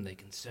kill him, they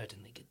can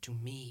certainly get to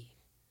me.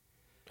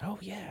 Oh,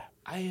 yeah.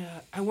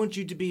 I want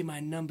you to be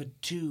my number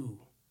 2,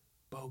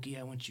 Bogey.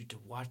 I want you to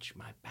watch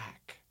my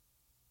back.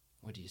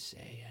 What do you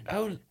say?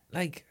 Oh,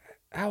 like,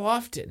 how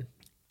often?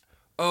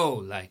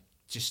 Oh, like,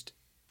 just,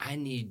 I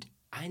need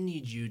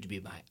you to be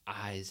my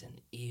eyes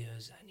and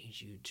ears. I need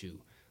you to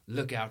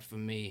look out for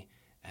me,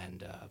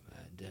 and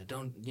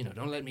don't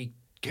let me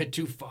get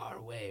too far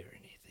away or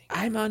anything.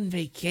 I'm on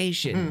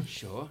vacation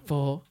Sure.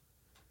 for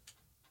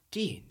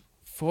Dean,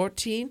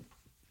 14?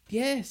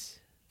 Yes.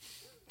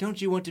 don't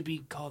you want to be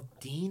called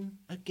Dean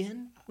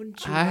again?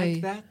 Wouldn't you I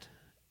like that?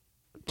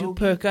 Do Bogey?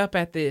 perk up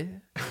at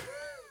the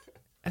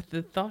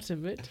thought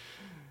of it.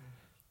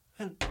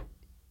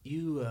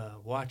 You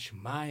watch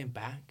my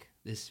back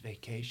this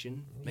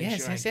vacation. Make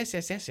Yes,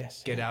 sure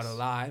yes. get out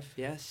alive,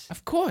 yes?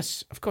 Of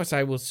course,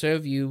 I will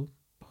serve you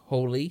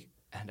wholly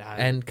And I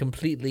and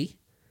completely.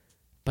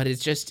 But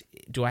it's just,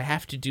 do I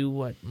have to do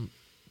what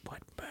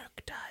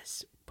Merc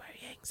does, where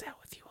he hangs out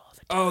with you all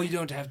the time? Oh, you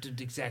don't have to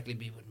exactly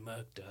be what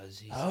Merc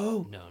does.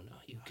 Oh. No,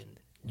 you can.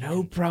 No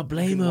you can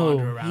problemo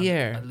wander around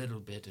here. a little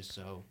bit or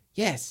so.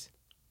 Yes.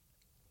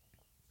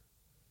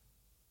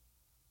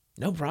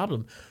 No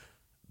problem.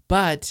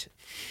 But,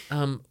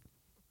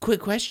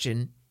 quick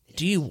question.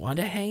 Do you want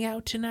to hang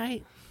out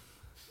tonight?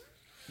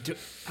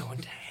 I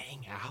want to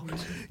hang out.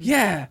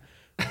 Yeah.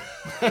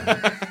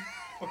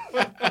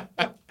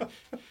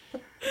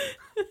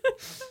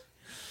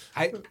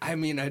 I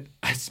mean,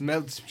 I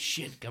smelled some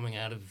shit coming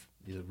out of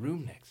the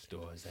room next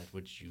door. Is that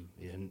what you?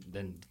 And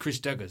then Chris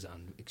Duggar's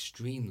on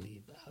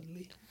extremely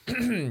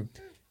loudly.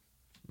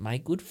 My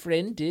good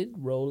friend did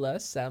roll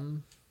us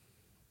some.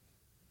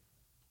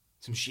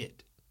 Some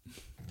shit.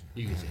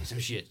 You can say some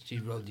shit. She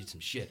rolled you some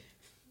shit.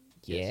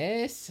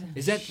 Yes.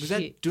 Was that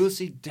Shit.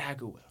 Dulcie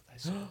Daggerwell I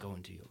saw go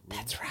into your room?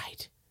 That's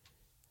right.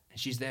 And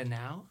she's there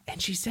now?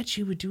 And she said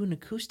she would do an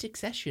acoustic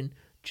session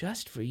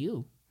just for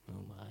you.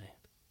 Oh my.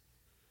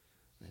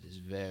 That is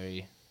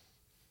very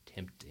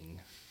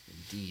tempting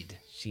indeed.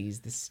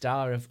 She's the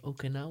star of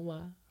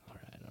Okinawa. All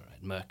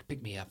right. Merc,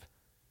 pick me up.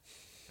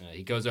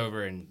 He goes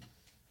over and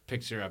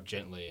picks her up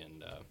gently,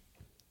 and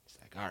he's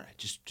like, all right,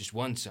 just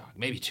one song,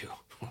 maybe 2.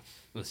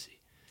 We'll see.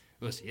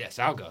 Yes,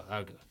 I'll go.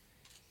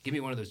 Give me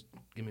one of those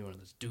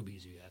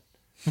doobies you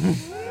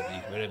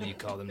got. whatever you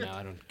call them now,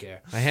 I don't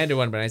care. I handed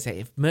one, but I say,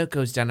 if Merc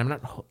goes down, I'm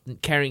not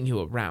carrying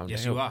you around.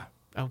 Yes, I you don't- are.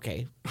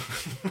 Okay.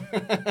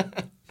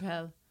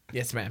 Well,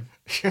 Yes, ma'am.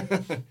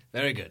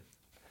 Very good.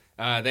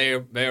 They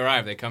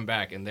arrive. They come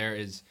back, and there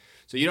is.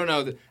 So you don't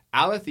know that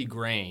Alethi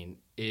Grain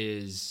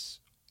is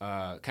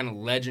kind of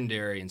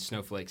legendary in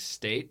Snowflake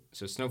State.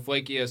 So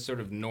Snowflakea is sort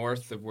of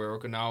north of where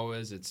Okinawa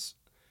is. It's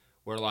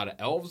where a lot of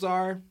elves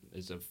are.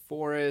 There's a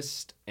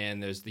forest,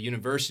 and there's the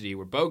university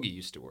where Bogey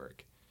used to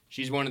work.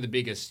 She's one of the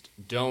biggest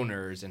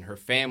donors, and her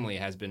family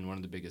has been one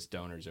of the biggest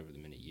donors over the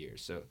many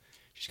years. So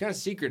she's kind of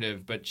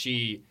secretive, but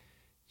she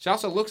She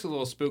also looks a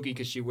little spooky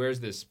because she wears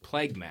this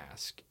plague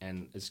mask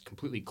and is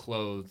completely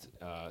clothed.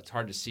 It's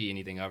hard to see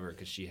anything of her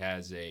because she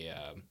has a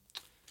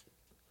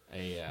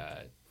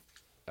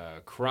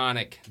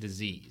chronic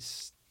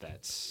disease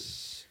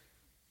that's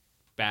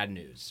bad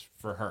news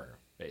for her,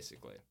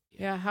 basically.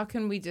 Yeah, how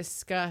can we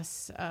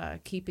discuss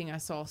keeping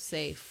us all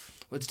safe?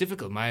 Well, it's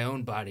difficult. My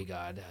own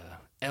bodyguard,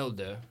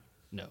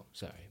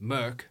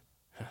 Merc,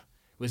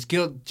 was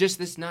killed just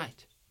this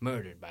night.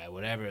 Murdered by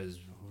whatever is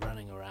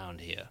running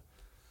around here.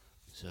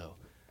 So,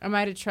 Am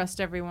I to trust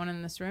everyone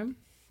in this room?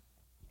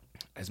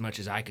 as much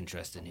as I can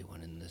trust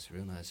anyone in this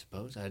room, I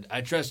suppose.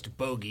 I trust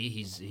Bogey.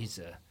 He's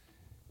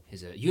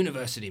a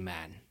university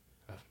man.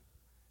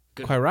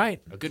 Quite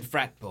right. A good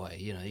frat boy.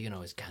 You know, you can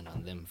always count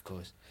on them, of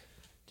course.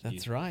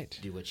 That's right.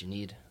 Do what you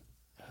need.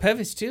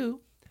 Purvis,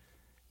 too.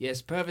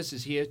 Yes, Purvis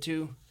is here,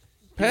 too.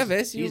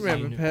 Purvis? You He's a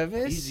remember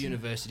Purvis? He's a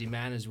university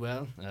man as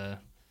well,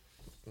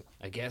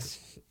 I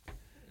guess.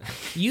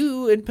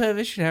 You and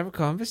Purvis should have a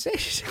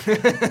conversation.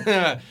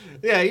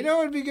 Yeah, you know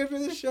what would be good for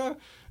this show?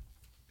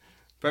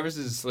 Purvis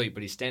is asleep,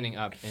 but he's standing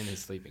up in his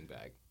sleeping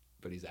bag,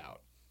 but he's out.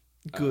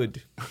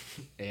 Good.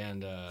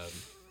 And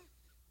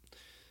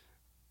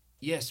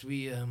yes,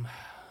 we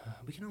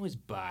can always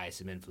buy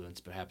some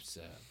influence. Perhaps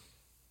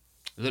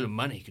a little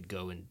money could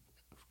go in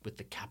with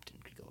the captain.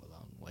 Could go a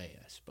long way,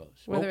 I suppose.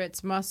 Whether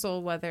it's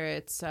muscle, whether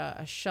it's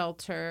a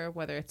shelter,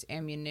 whether it's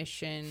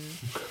ammunition.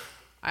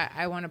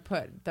 I want to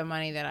put the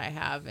money that I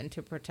have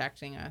into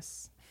protecting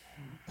us.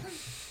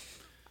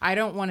 I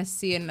don't want to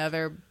see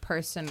another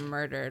person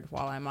murdered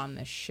while I'm on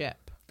this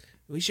ship.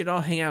 We should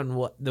all hang out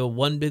in the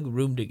one big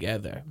room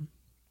together.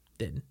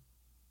 Then.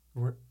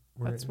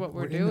 That's what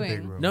we're in the doing.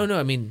 big room. No,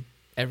 I mean,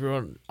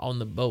 everyone on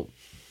the boat.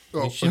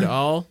 Oh. We should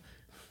all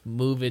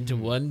move into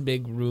one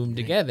big room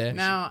together.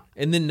 Now,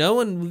 And then no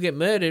one will get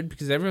murdered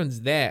because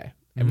everyone's there.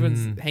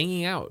 Everyone's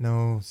hanging out.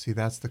 No, see,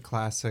 that's the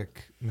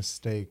classic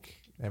mistake.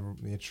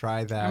 You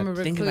try that. I'm a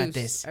recluse. Think about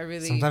this. I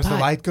really. Sometimes the But-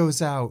 light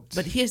goes out.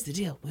 But here's the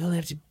deal. We only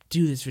have to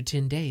do this for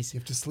 10 days. you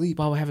have to sleep.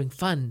 While we're having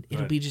fun,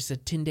 it'll Right. be just a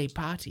 10-day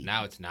party.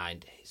 Now it's 9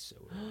 days. So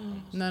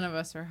None of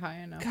us are high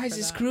enough. Guys, for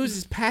this that. cruise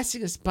is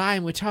passing us by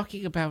and we're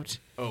talking about...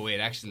 oh wait,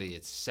 actually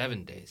it's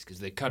 7 days because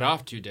they cut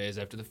off 2 days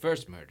after the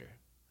first murder.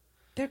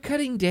 They're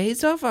cutting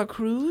days off our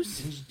cruise?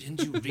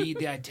 Didn't you read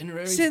the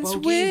itinerary? Since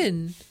Bogey?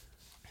 when?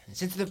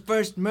 Since the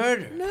first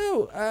murder.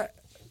 No,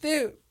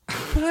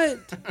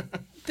 but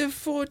the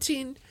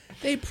 14,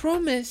 they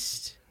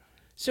promised.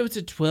 So it's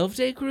a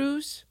 12-day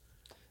cruise?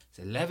 It's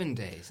 11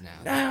 days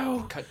now. No.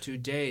 They cut 2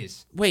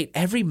 days. Wait,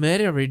 every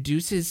murder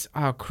reduces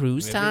our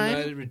cruise Every time?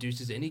 murder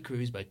reduces any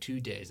cruise by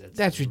 2 days. That's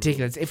the rule.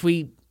 ridiculous. If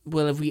we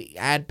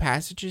add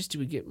passages, do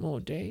we get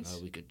more days?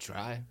 We could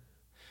try.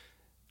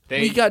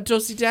 We got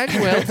Dulcie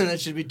Dagwell.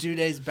 That should be 2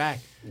 days back.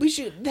 We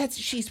should.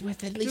 She's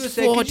worth at least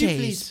Suicide, 4 could you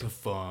please days.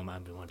 perform? I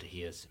want to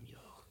hear some of your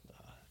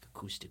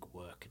acoustic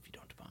work, if you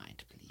don't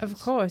mind, please. Of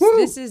course,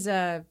 this is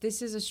a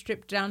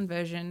stripped down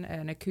version,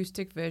 an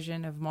acoustic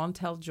version of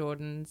Montel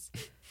Jordan's.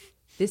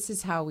 This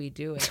is how we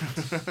do it.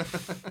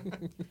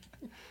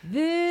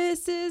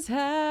 This is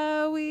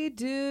how we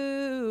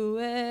do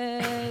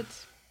it.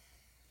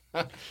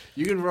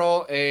 You can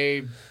roll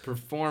a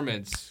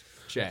performance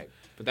check,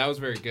 but that was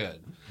very good.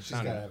 She's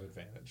got to have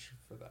advantage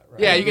for that, right?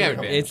 Yeah, you can have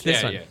advantage. It's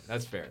this one. Yeah,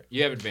 that's fair.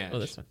 You have advantage. Oh,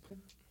 this one.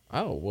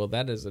 Oh, well,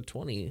 that is a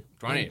 20.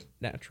 20.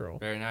 Natural.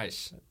 Very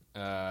nice.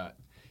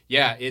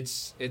 Yeah,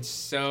 it's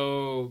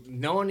so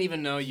no one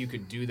even know you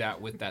could do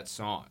that with that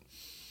song.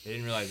 They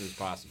didn't realize it was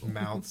possible.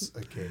 Mouths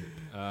agape.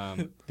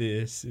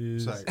 This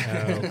is It's like-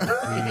 how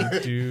we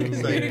do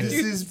It's like, this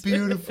is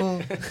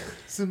beautiful.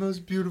 It's the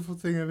most beautiful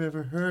thing I've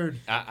ever heard.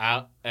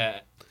 Aelith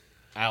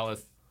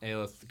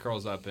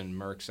curls up in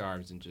Merc's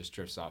arms and just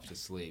drifts off to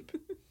sleep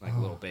like a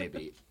little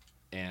baby.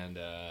 And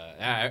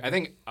I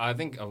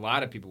think a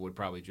lot of people would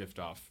probably drift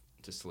off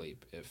to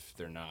sleep if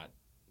they're not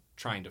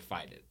trying to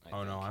fight it. I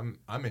Oh think. no,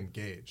 I'm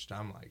engaged.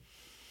 I'm like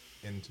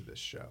into this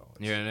show.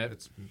 You're in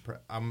it?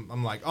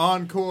 I'm like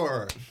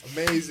encore,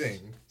 amazing,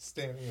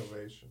 standing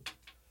ovation.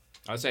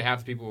 I would say half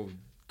the people would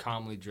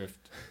calmly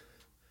drift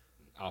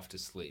off to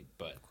sleep,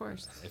 but Of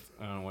course,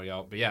 I don't know what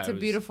y'all. But yeah, it's a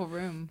beautiful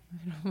room.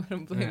 I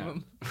don't blame Yeah.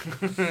 them.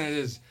 It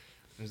is.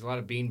 There's a lot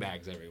of bean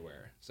bags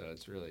everywhere, so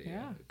it's really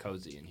Yeah.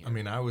 cozy in here. I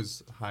mean, I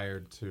was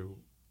hired to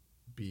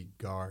be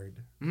guard,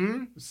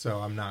 so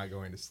I'm not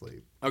going to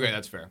sleep. Okay,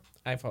 that's fair.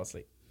 I fall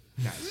asleep.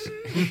 Nice.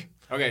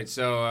 Okay,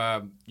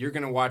 so you're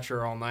gonna watch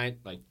her all night,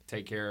 like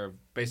take care of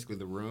basically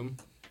the room,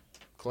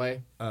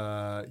 Clay,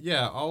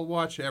 Yeah, I'll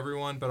watch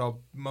everyone, but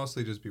I'll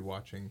mostly just be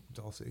watching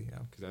Dulcie. Yeah.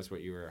 because that's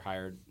what you were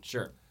hired.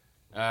 Sure.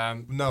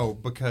 No,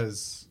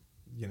 because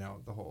the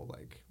whole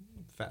like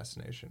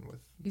fascination with.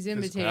 He's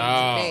physical- imitating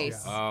Oh, his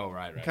face. oh,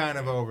 right. Kind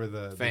of over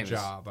the Famous.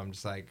 job. I'm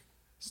just like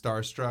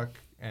starstruck,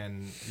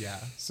 and yeah.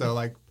 So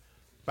like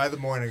by the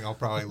morning, I'll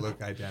probably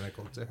look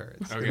identical to her.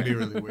 It's Okay. gonna be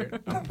really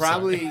weird. I'm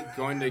probably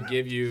going to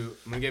give you.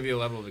 I'm gonna give you a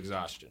level of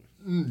exhaustion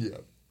Yeah.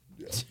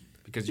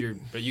 because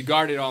but you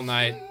guarded all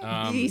night.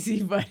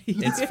 Easy, buddy.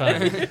 It's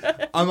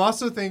fun. I'm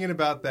also thinking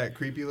about that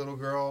creepy little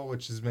girl,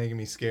 which is making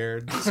me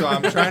scared. So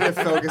I'm trying to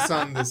focus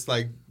on this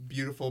like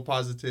beautiful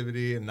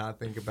positivity and not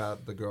think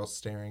about the girl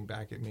staring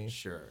back at me.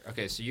 Sure.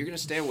 Okay, so you're gonna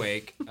stay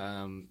awake.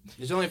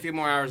 There's only a few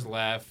more hours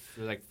left.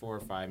 There's like 4 or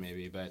 5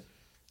 maybe, but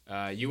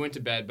you went to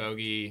bed,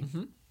 Bogey.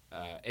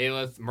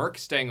 Aelith,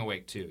 Merc's staying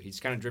awake too. He's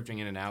kind of drifting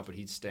in and out, but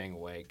he's staying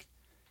awake.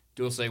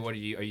 Dulce, what are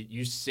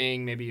you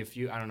sing maybe a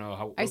few? I don't know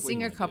how. I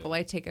sing a couple.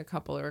 I take a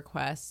couple of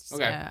requests.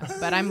 Okay.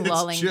 But I'm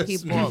lulling just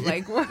people. me.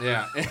 Like,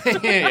 Yeah,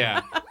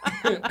 yeah.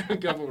 A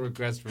couple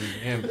requests from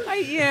him.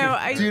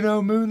 Do you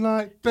know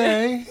Moonlight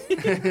Bay?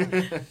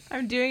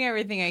 I'm doing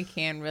everything I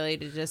can really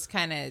to just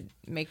kind of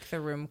make the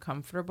room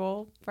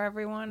comfortable for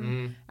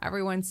everyone.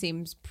 Everyone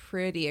seems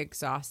pretty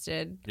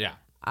exhausted. Yeah.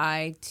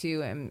 I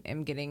too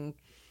am getting,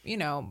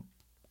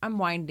 I'm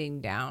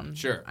winding down.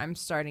 Sure. I'm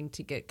starting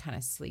to get kind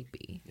of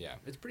sleepy. Yeah,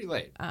 it's pretty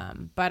late.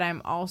 But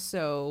I'm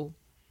also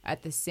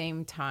at the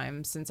same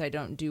time, since I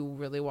don't do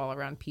really well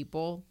around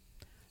people,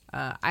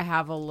 I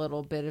have a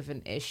little bit of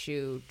an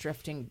issue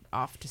drifting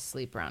off to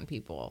sleep around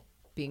people,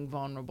 being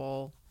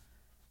vulnerable.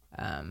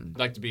 I'd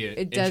like to be an It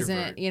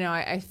introvert.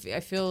 doesn't, I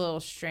feel a little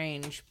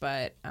strange,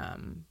 but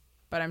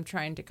I'm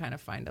trying to kind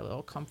of find a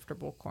little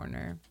comfortable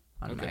corner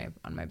on Okay.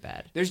 my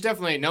bed. There's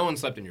definitely no one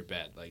slept in your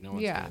bed. Like no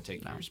one's Yeah, gonna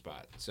take no. your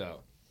spot.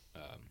 So,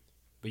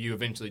 but you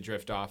eventually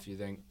drift off. You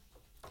think?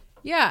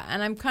 Yeah,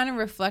 and I'm kind of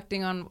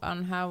reflecting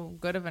on how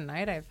good of a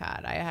night I've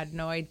had. I had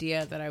no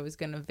idea that I was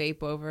going to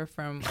vape over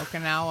from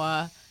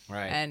Okinawa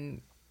Right.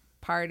 and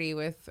party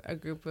with a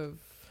group of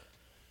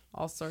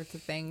all sorts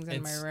of things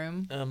in my It's-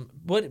 room.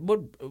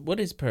 What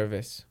is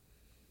Purvis?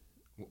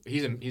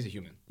 He's a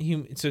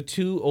human. So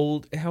too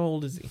old. How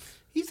old is he?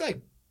 He's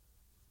like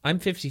I'm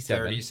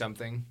 57. 30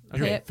 something.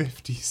 You're Okay.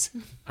 50s.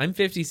 I'm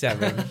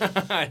 57.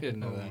 I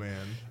didn't know Oh that.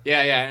 man.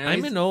 Yeah, yeah. and I'm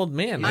he's- an old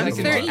man. I'm like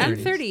in thir- my I'm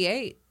 30s.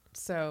 38,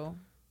 so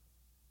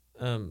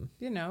Um,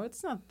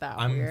 it's not that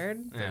I'm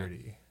weird.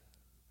 30.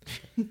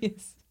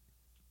 Yes,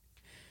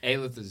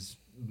 Aelith is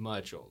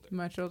much older.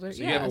 much older. So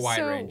you yeah, have a wide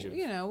so, range of-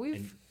 we've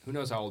And who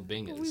knows how old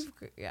Bing is?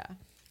 yeah.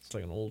 it's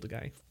like an old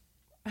guy.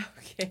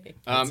 Okay.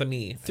 That's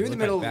me. through I the look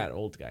middle like that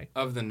old guy.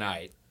 of the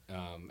night,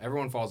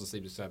 everyone falls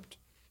asleep except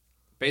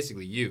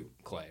basically you,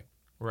 Clay.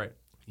 Right.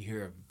 You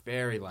hear a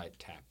very light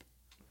tap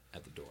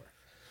at the door.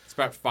 It's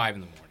about 5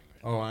 in the morning.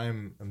 Right? Oh,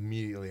 I'm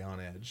immediately on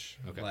edge.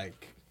 Okay.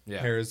 Like Yeah.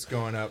 hair's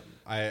going up.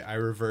 I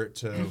revert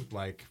to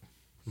like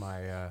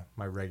my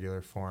my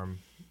regular form.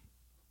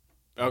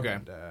 Okay.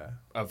 And,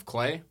 Of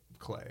Clay,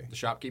 Clay. the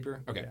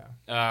shopkeeper. Okay.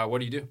 Yeah. What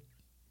do you do?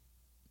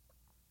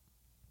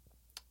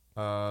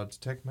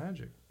 Detect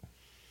magic.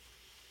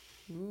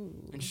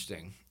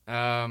 Interesting.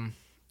 So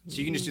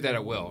you can just do that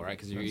at will, right?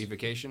 Because of your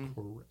evocation.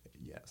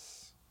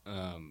 Yes.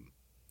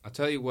 I'll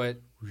tell you what.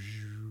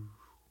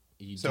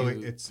 You So do.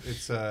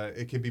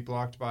 it can be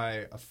blocked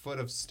by a foot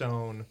of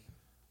stone,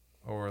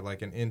 or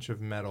like an inch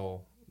of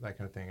metal, that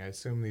kind of thing. I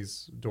assume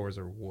these doors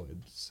are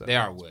wood. So They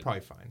are it's wood.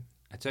 Probably fine.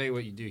 I tell you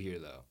what you do here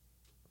though.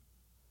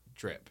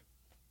 Drip.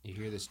 You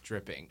hear this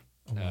dripping.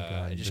 Oh my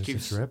god! It just there's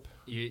keeps a drip.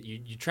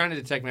 You're trying to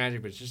detect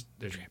magic, but it's just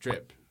there's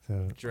drip.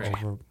 Drip.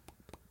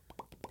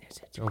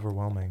 It's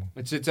overwhelming.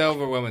 It's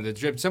overwhelming. The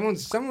drip. Someone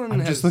I'm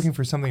has just looking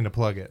for something to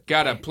plug it.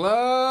 gotta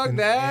plug Can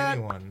that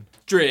anyone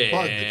drip.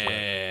 plug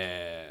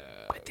the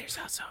But there's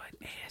also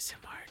an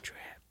ASMR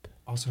drip.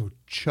 also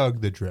chug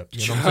the drip?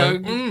 You know what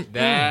I'm saying? Chug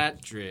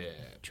that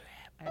drip.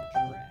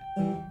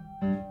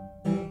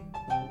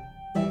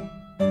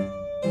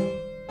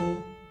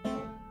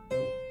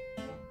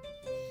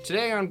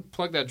 Today on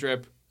Plug That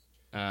Drip,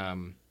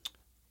 gonna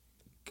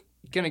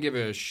give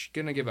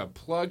a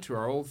plug to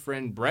our old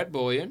friend Brett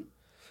Bullion.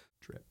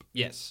 Drip.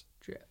 Yes.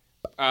 Drip.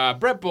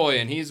 Brett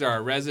Bullion, he's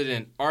our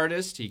resident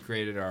artist. He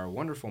created our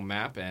wonderful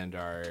map and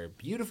our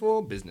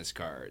beautiful business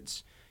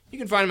cards. You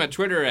can find him at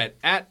Twitter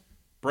at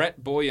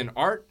Brett Bullion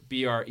Art,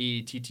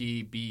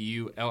 BrettBullion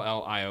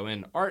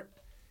Art.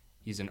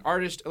 He's an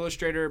artist,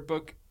 illustrator,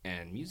 book,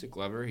 and music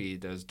lover. He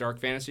does dark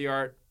fantasy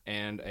art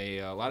and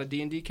a lot of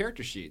D&D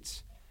character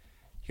sheets.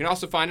 You can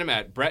also find him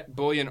at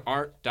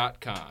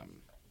BrettBullionArt.com.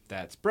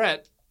 That's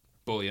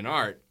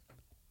BrettBullionArt.com.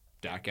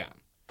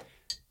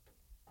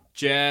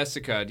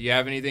 Jessica, do you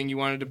have anything you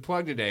wanted to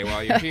plug today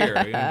while you're here?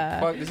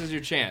 This is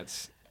your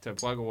chance to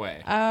plug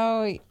away.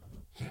 Oh,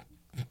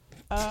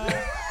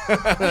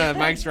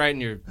 Mike's right in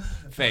your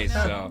face,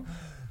 so.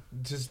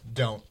 Just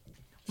don't.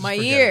 my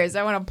forget ears.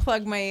 I want to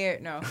plug my ear.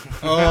 No,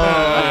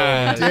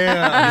 Oh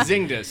damn! You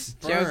zinged us.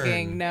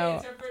 joking. Burn. No,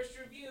 our first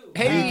review.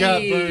 Hey,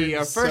 got burned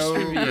our first so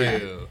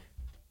review.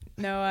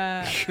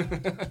 no.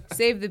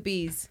 Save the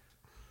bees,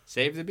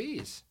 Save the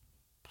bees.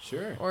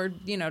 Sure. or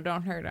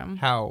don't hurt them.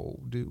 How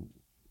do?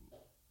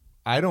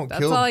 I don't That's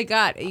kill. all I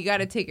got. You got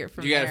to take it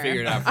from You there. gotta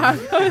figure it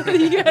out.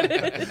 You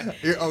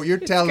gotta- You're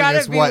telling gotta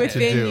us be what to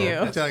within do. you.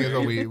 You're telling us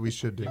what we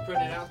should do. Put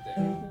it out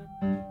there.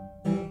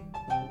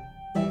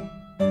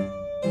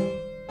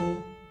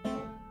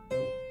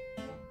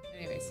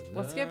 Anyways,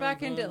 let's get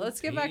back into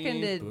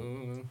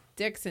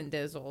Dicks and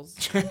Dizzles.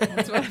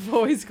 That's what I've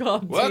always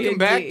called Welcome D&D.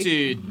 back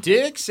to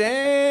Dicks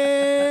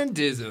and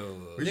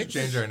Dizzles. We should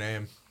change our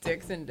name.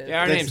 Dicks and Dizzles. Yeah,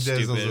 our Dicks name's and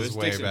stupid. Dizzles is It's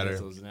way Dicks and better.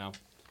 Dizzles now.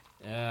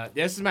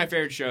 This is my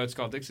favorite show. It's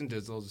called Dicks and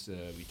Dizzles.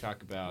 We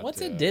talk about.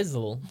 What's a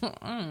dizzle?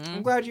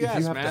 I'm glad you If asked,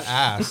 you have Matt. to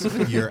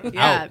ask, you're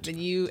Yeah, out. then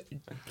you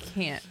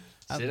can't.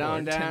 Sit afford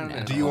on to down know.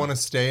 and- Do you want to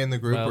stay in the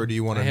group or do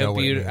you want to know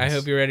what it means? I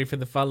hope you're ready for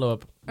the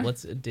follow-up.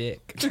 What's a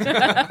dick?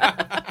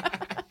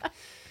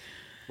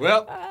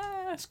 Well,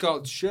 it's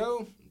called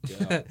Show.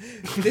 Tell.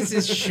 This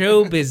is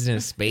show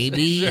business,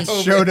 baby.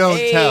 Show don't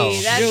Hey, tell.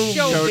 that's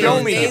show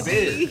Show me a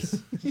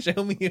business, biz.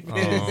 Show me a diz.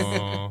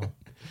 Oh.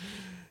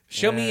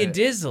 Show me a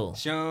dizzle.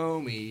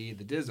 Show me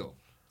the dizzle.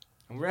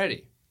 I'm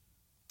ready.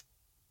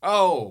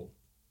 Oh,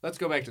 let's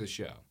go back to the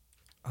show.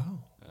 Oh.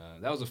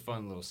 That was a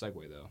fun little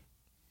segue, though.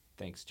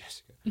 Thanks,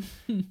 Jessica.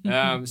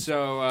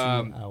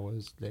 2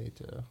 hours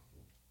later.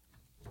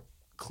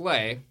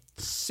 Clay,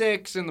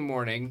 6 in the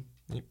morning.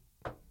 Yep.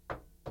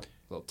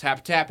 Little tap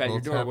at your Little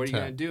door. tap, What are you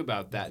tap. going to do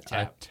about that I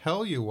tap?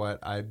 tell you what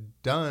I've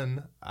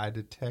done. I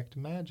detect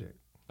magic.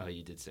 Oh,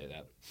 you did say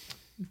that.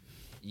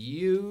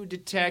 You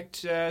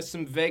detect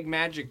some vague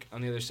magic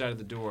on the other side of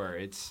the door.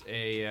 It's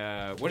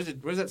a what is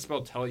it? What does that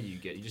spell tell you? You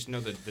get? You just know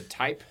the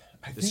type,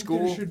 the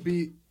school. there should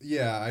be.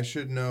 Yeah, I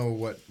should know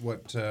what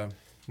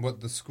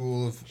the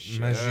school of Sure,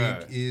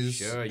 magic is.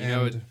 sure, you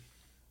know and- it-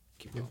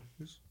 Keep going.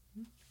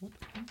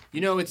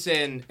 You know it's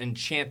an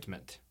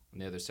enchantment on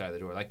the other side of the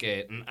door, like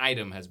an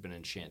item has been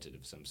enchanted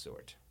of some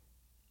sort.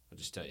 I'll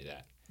just tell you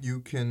that.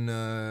 You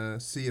can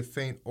see a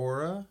faint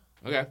aura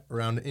Okay.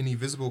 around any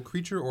visible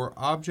creature or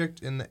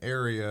object in the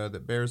area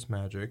that bears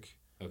magic,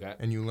 Okay.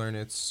 and you learn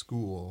its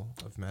school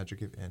of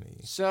magic, if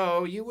any.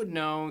 So you would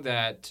know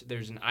that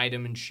there's an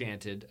item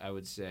enchanted. I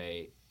would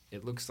say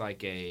it looks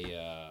like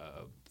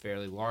a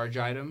fairly large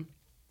item,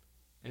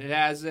 and it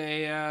has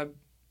a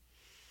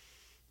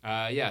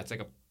it's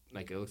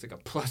it looks like a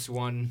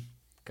 +1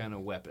 kind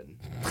of weapon.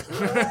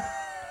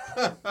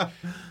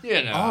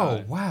 You know.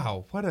 Oh,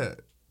 wow. What a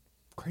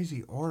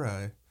crazy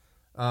aura.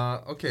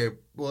 Okay,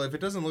 well, if it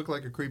doesn't look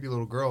like a creepy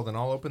little girl, then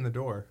I'll open the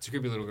door. It's a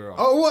creepy little girl.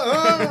 Oh,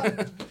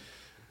 what?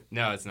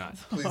 No, it's not.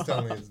 Please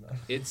tell me it's not.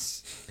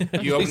 It's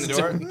you open the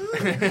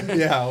door.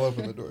 Yeah, I'll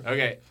open the door.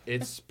 Okay,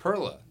 it's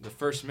Perla, the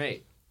first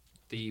mate,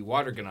 the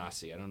water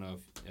ganassi. I don't know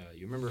if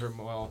you remember her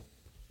well.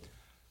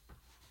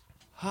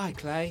 Hi,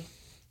 Clay.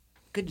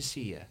 Good to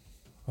see you.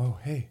 Oh,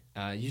 hey.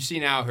 You see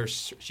now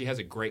she has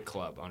a great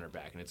club on her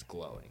back and it's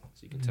glowing,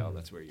 so you can tell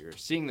that's where you're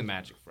seeing the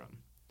magic from.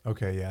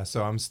 Okay, yeah.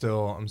 So I'm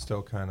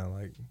still kind of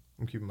like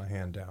I'm keeping my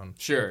hand down,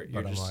 Sure,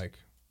 you're but I'm just like,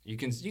 you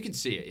can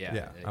see it.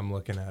 Yeah. I'm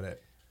looking at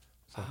it.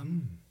 So,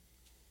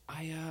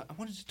 I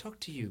wanted to talk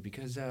to you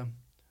because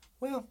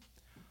well,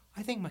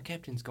 I think my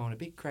captain's going a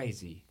bit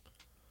crazy.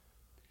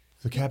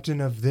 the captain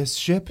of this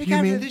ship, The you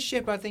captain mean? of this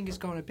ship, I think, is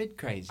going a bit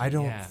crazy. I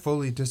don't Yeah.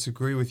 fully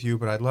disagree with you,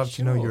 but I'd love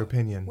to know your Sure.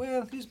 opinion.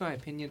 Well, here's my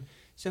opinion.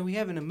 So we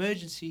have an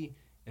emergency.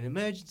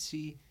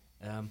 Emergency.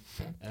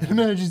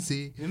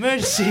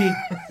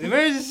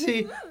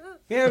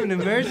 We have an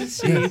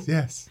emergency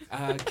Yes.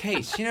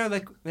 case. You know,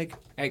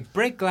 like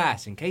break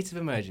glass in case of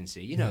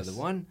emergency. You know Yes. the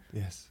one,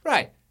 Yes.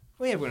 right?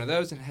 We have one of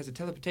those, and it has a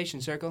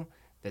teleportation circle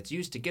that's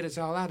used to get us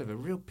all out of a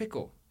real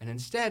pickle. And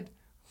instead,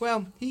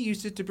 well, he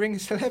used it to bring a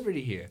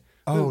celebrity here.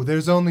 Oh,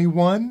 there's only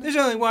one? There's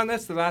only one.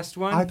 That's the last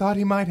one. I thought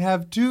he might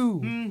have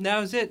two. That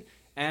was it.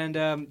 And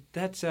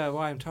that's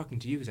why I'm talking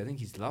to you, because I think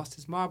he's lost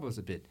his marbles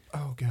a bit.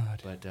 Oh,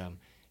 God. But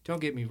don't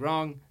get me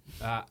wrong.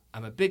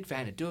 I'm a big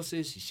fan of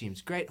Dulce's. She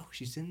seems great. Oh,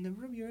 she's in the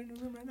room. You're in the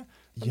room right now.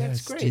 Oh, Yes.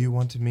 that's great. Do you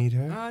want to meet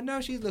her? No,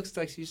 she looks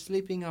like she's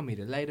sleeping. I'll meet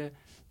her later.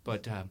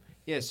 But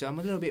yeah, so I'm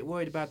a little bit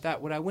worried about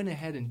that. What I went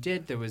ahead and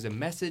did, there was a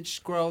message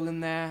scroll in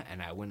there,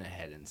 and I went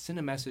ahead and sent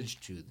a message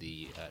to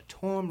the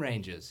Torm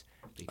Rangers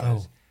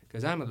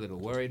because I'm a little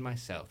worried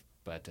myself.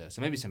 But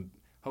so maybe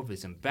hopefully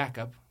some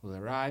backup will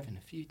arrive in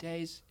a few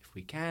days if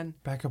we can.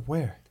 Back up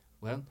where?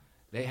 Well,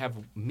 they have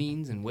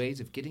means and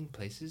ways of getting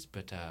places,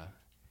 but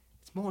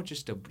it's more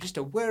just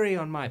a worry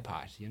on my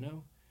part, you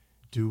know.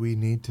 Do we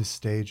need to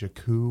stage a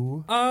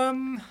coup?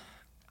 I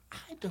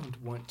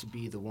don't want to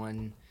be the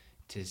one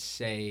to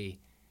say.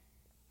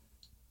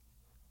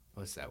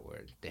 What's that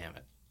word? Damn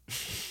it!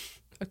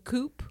 A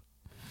coop?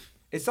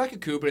 It's like a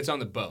coup, but it's on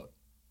the boat.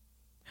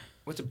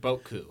 What's a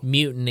boat coup?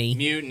 Mutiny.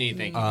 Mutiny.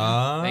 Thank you.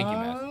 Thank you,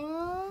 Matthew.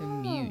 A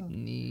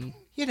mutiny.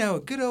 You know, a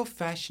good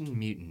old-fashioned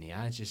mutiny.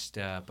 I just,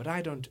 but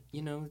I don't.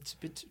 You know, it's a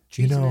bit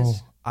You treasonous.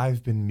 know,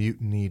 I've been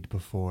mutinied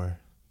before.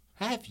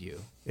 Have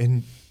you?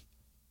 And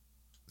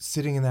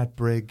sitting in that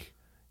brig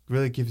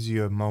really gives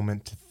you a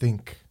moment to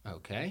think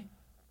Okay.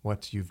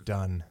 what you've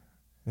done.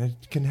 And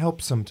it can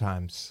help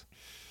sometimes.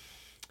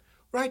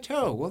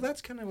 Righto. Well,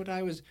 that's kind of what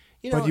I was.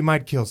 You know. But you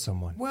might kill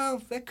someone. Well,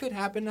 that could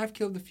happen. I've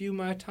killed a few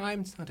my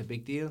time. It's not a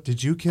big deal.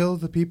 Did you kill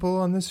the people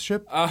on this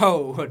ship?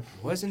 Oh, it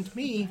wasn't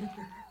me.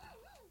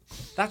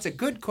 That's a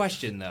good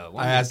question, though.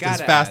 One I you asked as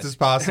gotta fast ask. as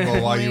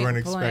possible while you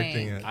weren't Blank,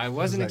 expecting it. I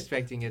wasn't was like,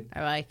 expecting it.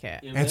 I like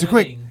it. You're Answer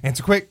quick! learning.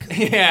 Answer quick!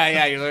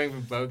 Yeah, you're learning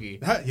from Bogey.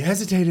 You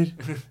hesitated.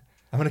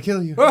 I'm gonna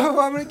kill you. Oh,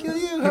 I'm gonna kill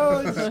you.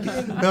 Oh,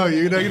 it's No,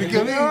 you're not gonna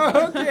kill me.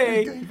 Oh,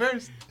 okay. Kill you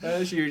first.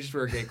 Cheers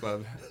for a gay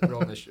club.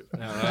 Roll initiative.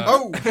 No,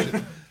 Oh!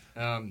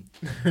 Um,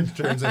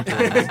 Turns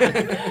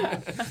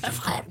into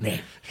You've got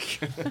me.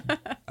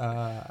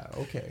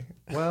 okay.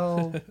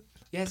 Well,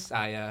 yes,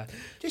 I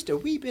just a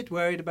wee bit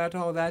worried about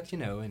all that,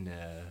 and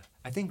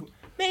I think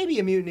maybe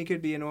a mutiny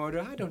could be in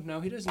order. I don't know.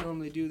 He doesn't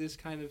normally do this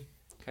kind of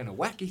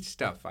wacky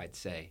stuff, I'd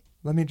say.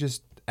 let me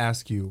just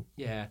ask you.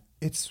 Yeah.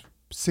 It's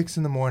 6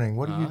 a.m.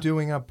 What are you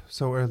doing up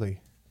so early?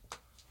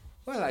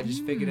 Well, I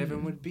just figured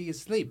everyone would be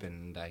asleep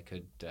and I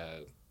could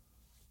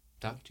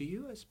talk to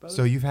you, I suppose.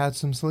 So you've had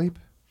some sleep?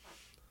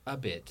 A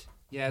bit.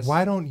 Yes.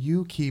 Why don't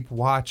you keep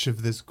watch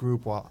of this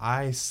group while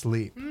I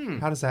sleep? Hmm.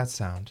 How does that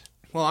sound?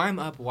 Well, I'm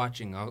up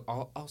watching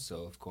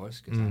also, of course,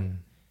 because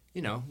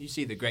you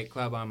see the great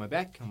club on my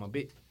back. I'm a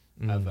bit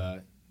of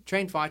a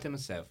trained fighter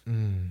myself.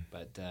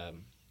 But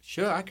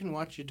sure, I can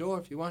watch your door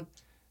if you want.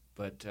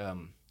 But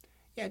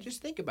yeah,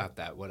 just think about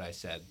that. What I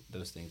said,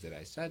 those things that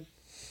I said.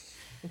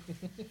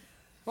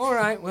 All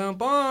right, well,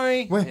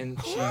 bye. Wait.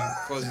 And she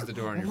closes the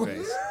door in your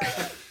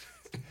face.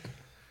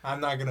 I'm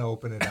not gonna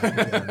open it up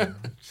again.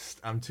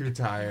 I'm too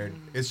tired.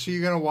 Is she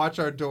gonna watch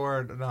our door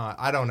or not?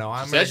 I don't know.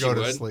 I'm gonna said go she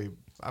to would. sleep.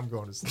 I'm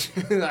going to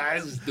sleep.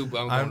 This is stupid.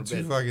 I'm I'm going to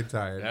too bed. fucking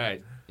tired. All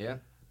right. Yeah.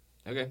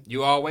 Okay.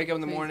 You all wake up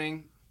in the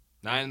morning,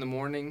 9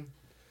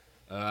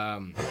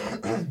 a.m.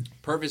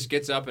 Purvis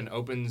gets up and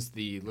opens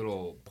the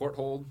little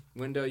porthole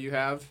window you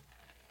have,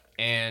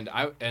 and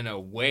a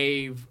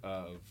wave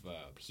of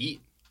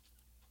heat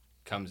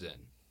comes in.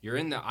 You're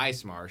in the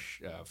ice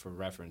marsh, for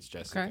reference,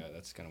 Jessica. Okay.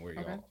 That's kind of where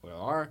you all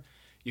are.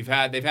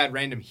 They've had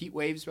random heat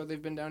waves while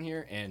they've been down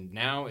here, and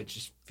now it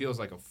just feels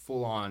like a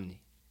full-on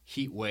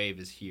heat wave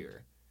is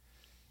here.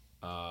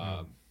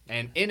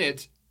 And in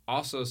it,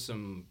 also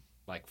some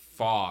like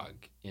fog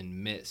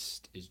and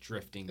mist is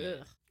drifting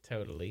in.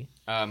 Totally.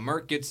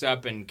 Merc gets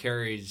up and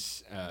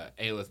carries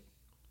Aelith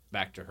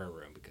back to her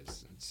room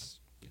because it's,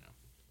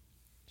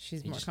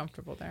 She's more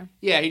comfortable there.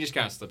 yeah, he just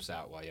kind of slips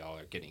out while y'all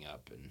are getting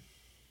up and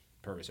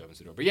Purvis opens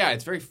the door. But yeah,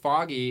 it's very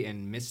foggy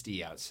and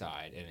misty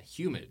outside and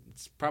humid.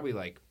 It's probably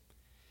like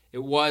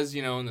it was,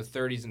 in the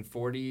 30s and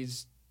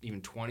 40s, even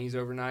 20s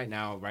overnight.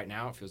 Right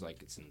now it feels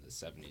like it's in the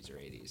 70s or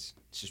 80s.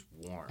 It's just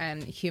warm.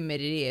 And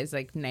humidity is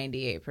like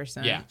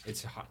 98%. Yeah,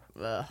 it's hot.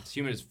 Ugh. It's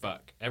humid as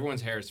fuck.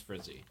 Everyone's hair is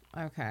frizzy.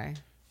 Okay.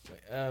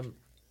 Has-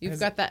 You've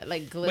got that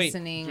like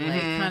glistening,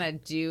 like kind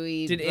of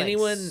dewy. Has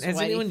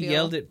like, anyone feel?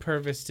 yelled at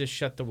Purvis to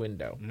shut the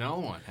window? No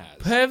one has.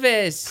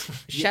 Purvis,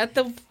 shut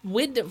the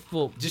window.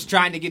 Just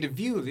trying to get a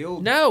view of the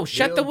old. No,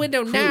 shut the old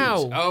window cruise.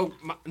 now. Oh,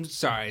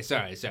 sorry.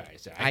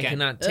 I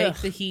cannot take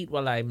the heat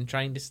while I'm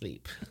trying to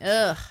sleep.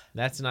 Ugh.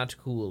 That's not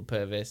cool,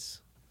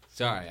 Purvis.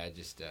 Sorry, I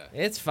just.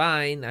 It's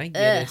fine. I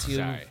get it. You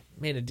Sorry.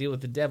 made a deal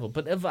with the devil,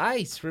 but of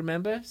ice,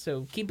 remember?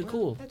 So keep it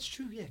cool. That's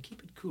true. Yeah,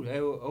 keep it cool.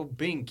 Oh,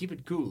 Bing, keep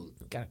it cool.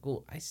 Got a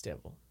cool ice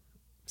devil.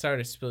 Sorry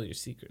to spill your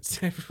secrets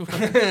to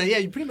everyone. Yeah,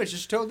 you pretty much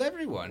just told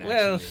everyone. Actually.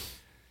 Well,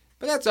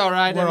 but that's all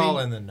right. We're all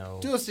in the know.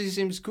 Dulcie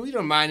seems cool. You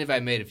don't mind if I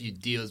made a few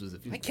deals with a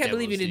few. I can't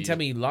believe you devils didn't tell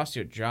me you lost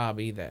your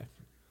job either.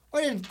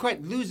 I didn't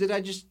quite lose it.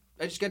 I just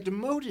got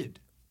demoted.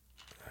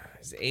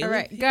 Is All Aelith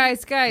right, here?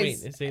 guys. Wait,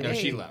 is Aelith No,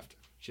 here? she left.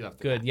 She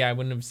left. Good. Yeah, I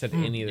wouldn't have said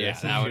any of Yeah,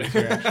 this. that if would she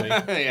was here,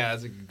 actually. Yeah,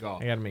 that's a good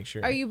call. I gotta make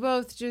sure. Are you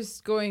both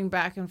just going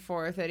back and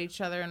forth at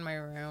each other in my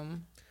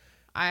room?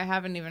 I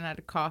haven't even had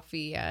a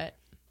coffee yet.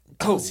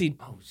 Oh, See,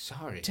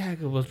 sorry.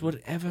 Daggerbolt,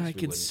 whatever I we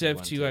can wouldn't serve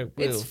want to you, to. I will.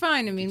 It's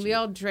fine. I mean, we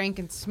all drank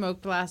and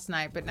smoked last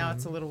night, but now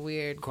it's a little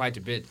weird. Quite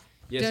a bit.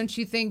 Yes. Don't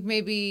you think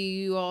maybe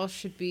you all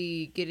should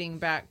be getting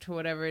back to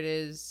whatever it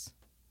is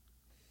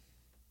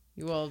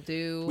you all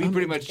do We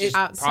pretty much just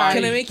outside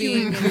Can I of make you-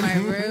 being in my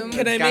room?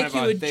 Can I It's kind make of you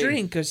our a thing.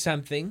 drink or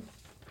something?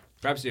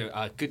 Perhaps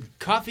a good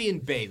coffee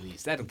and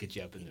Bailey's. That'll get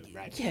you up in the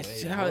right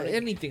Yes, way.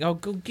 anything. I'll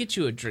go get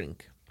you a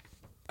drink.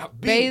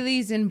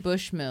 Bailey's and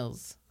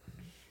Bushmills.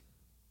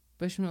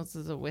 Bushmills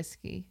is a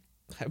whiskey.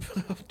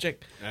 I'll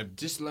check. I've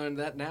just learned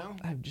that now.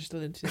 I'm just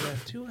into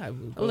that too. I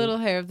will go. A little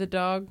hair of the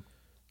dog.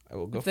 I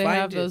will go If they find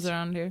have it. those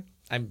around here.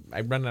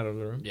 I run out of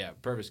the room. Yeah,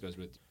 Purvis goes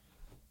with.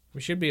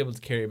 We should be able to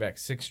carry back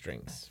 6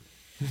 drinks.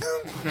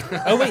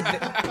 Oh wait.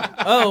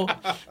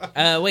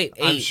 Wait.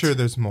 8. I'm sure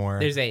there's more.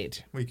 There's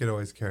 8. We could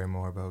always carry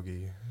more,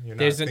 Bogey. You're not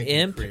There's an thinking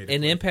imp. creatively.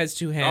 An imp has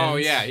 2 hands. Oh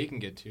yeah, you can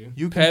get 2.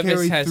 You can Purvis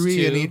carry has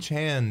 3 in 2. each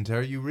hand.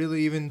 Are you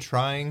really even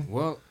trying?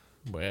 Well,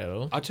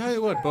 Well, I'll tell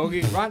you what,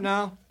 Bogey. Right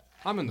now,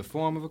 I'm in the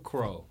form of a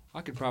crow.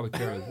 I could probably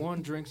carry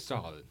 1 drink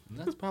solid, and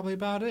that's probably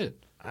about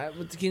it.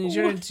 can you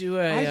turn into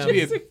I a?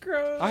 hate to be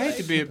I hate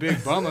to be a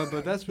big bummer,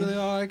 but that's really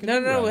all I can do.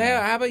 No. right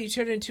now. How about you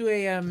turn into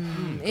a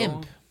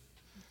imp?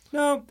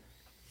 No,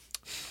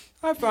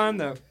 I find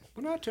that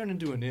when I turn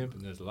into an imp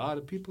and there's a lot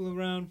of people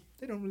around,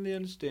 they don't really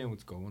understand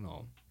what's going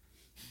on.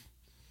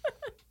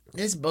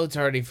 This boat's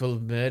already full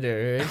of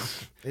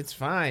murderers. It's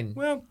fine.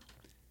 Well,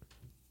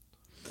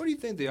 what do you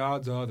think the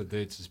odds are that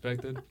they'd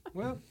suspect it?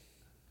 Well,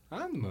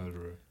 I'm the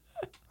murderer.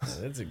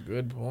 That's a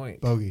good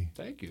point. Bogey,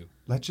 Thank you.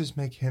 let's just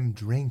make him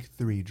drink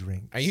 3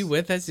 drinks. Are you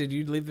with us? Did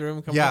you leave the room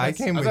and come Yeah, with I us?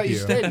 came I with thought you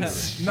you.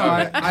 stayed. No,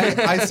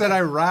 I said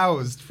I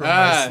roused from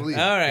my sleep.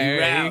 All right, You all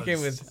right, you roused.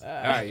 came with. All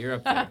right, you're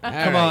up there.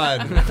 Come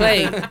on.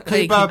 Clay.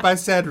 Keep up, I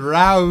said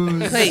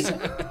rouse.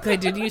 Clay,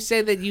 did you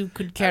say that you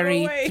could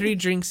carry away. 3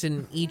 drinks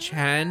in each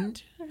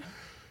hand?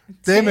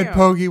 Damn it, Damn.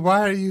 Pogey,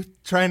 why are you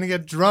trying to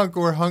get drunk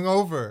or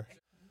hungover?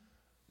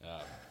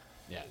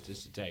 Yeah,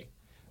 just to take.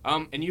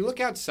 And you look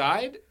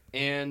outside,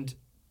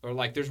 or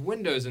like there's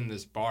windows in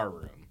this bar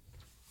room.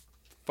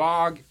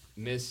 Fog,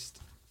 mist,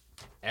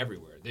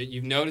 everywhere.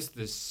 You've noticed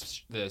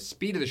the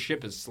speed of the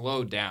ship has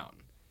slowed down,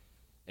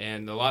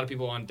 and a lot of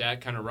people on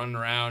deck kind of running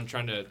around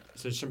trying to.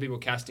 So there's some people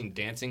casting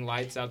dancing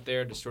lights out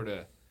there to sort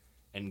of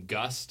and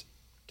gust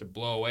to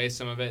blow away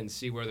some of it and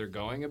see where they're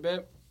going a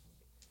bit.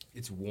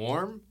 It's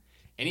warm.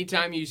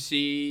 Anytime you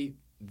see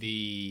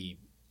the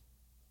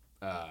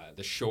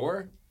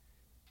shore.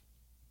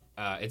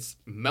 It's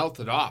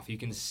melted off. You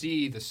can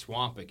see the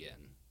swamp again.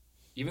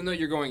 Even though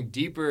you're going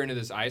deeper into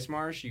this ice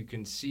marsh, you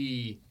can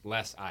see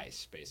less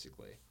ice,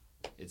 basically.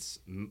 It's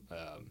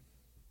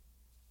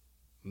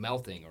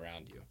melting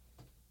around you.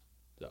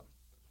 So,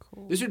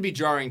 Cool. this would be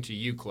jarring to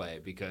you, Clay,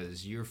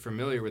 because you're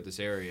familiar with this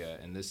area,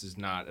 and this is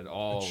not at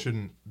all... It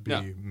shouldn't be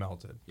No.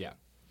 melted. Yeah,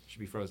 it should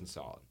be frozen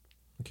solid.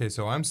 Okay,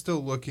 so I'm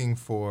still looking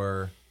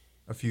for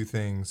a few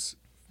things.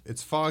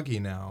 It's foggy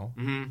now.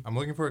 Mm-hmm. I'm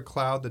looking for a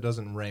cloud that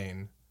doesn't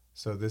rain.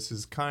 So this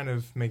is kind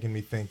of making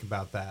me think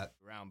about that.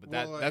 Around, but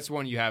Well, that's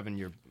one you have in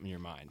your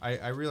mind.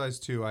 I realize,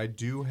 too, I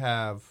do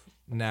have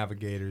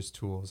navigator's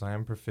tools. I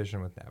am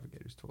proficient with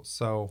navigator's tools.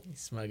 So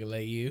Smuggle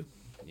you.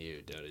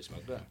 You dirty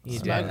smuggler. You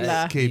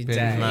Smuggler. did. keeping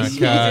You my did.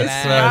 cards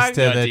He's a close to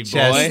the dirty boy.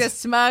 chest. He's a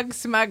smug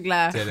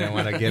smuggler. Didn't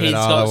want to give He's it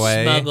all got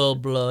away. smuggle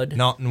blood.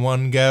 Not in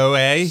one go,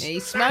 eh?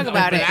 He's smug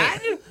about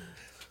it.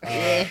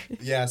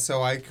 Yeah,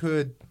 so I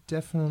could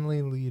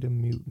definitely lead a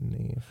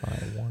mutiny if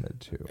I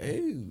wanted to.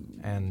 Ooh.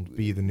 And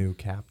be the new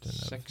captain of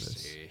Sexy.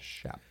 this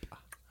ship.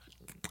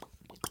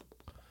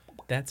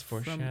 That's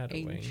From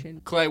foreshadowing.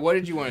 ancient. Clay, what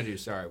did you want to do?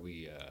 Sorry,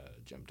 we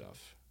jumped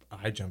off.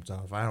 I jumped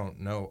off. I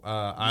don't know. You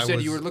I said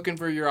was, you were looking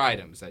for your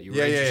items that you were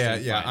Yeah, interested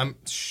in yeah. finding.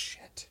 I'm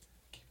shit.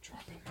 Keep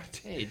dropping my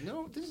Hey,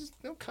 no, this is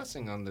no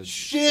cussing on the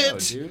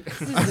Shit. show, dude.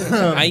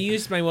 I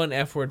used my one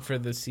F word for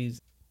the season.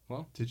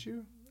 Did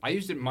you? I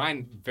used it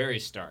mine very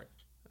start.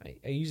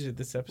 I used it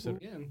this episode.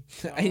 Again.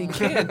 I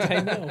can't. I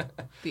know.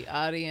 The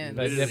audience.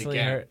 But I Literally definitely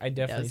can't. heard. I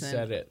definitely Doesn't.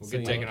 said it. We'll so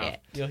get taken you'll, off.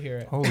 you'll hear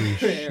it. Holy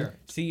shit. There.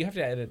 See, you have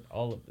to edit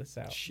all of this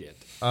out. Shit.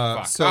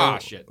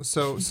 Fuck. Shit.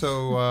 So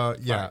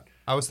yeah. Fuck.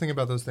 I was thinking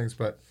about those things,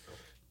 but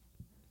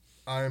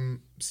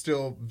I'm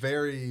still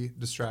very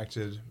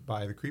distracted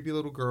by the creepy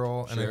little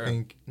girl, and Sure. I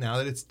think now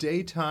that it's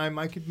daytime,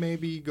 I could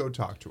maybe go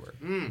talk to her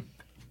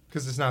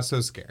because it's not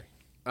so scary.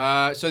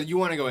 So you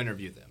want to go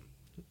interview them?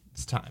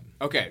 It's time.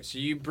 Okay, so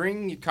you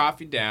bring your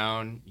coffee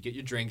down, you get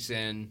your drinks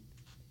in,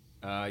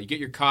 you get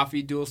your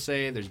coffee, Dulce.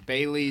 There's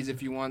Bailey's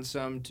if you want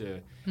some.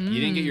 You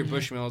didn't get your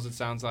Bushmills, it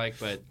sounds like,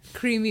 but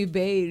Creamy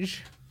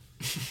beige.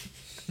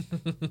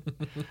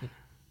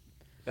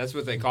 that's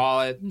what they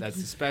call it. That's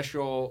the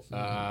special.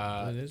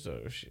 That is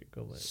a shit.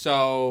 Go let.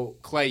 So,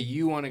 Clay,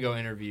 you want to go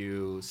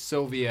interview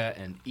Sylvia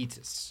and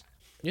Etis.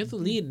 You're the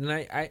lead, and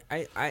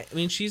I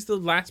mean, she's the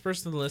last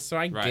person on the list, so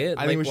I Right. get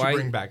I think we should why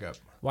bring back up.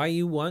 why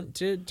you want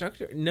to talk to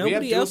her. We have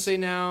Nobody else. Dulce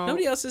now.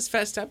 Nobody else is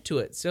fessed up to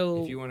it,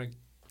 so If you want to.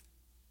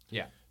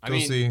 Yeah. I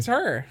Dulce, mean, it's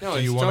her. no, do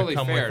it's you want totally to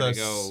come fair with us?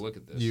 to go look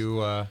at this.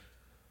 You,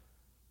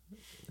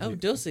 Oh,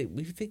 Dulce,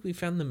 we think we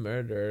found the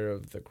murderer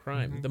of the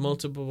crime, the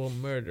multiple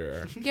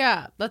murderer.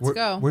 Yeah, let's we're,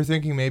 go. we're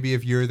thinking maybe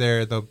if you're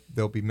there,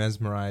 they'll be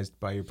mesmerized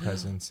by your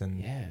presence,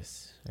 and,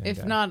 Yes. and,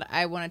 If not,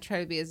 I want to try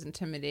to be as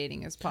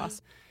intimidating as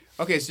possible.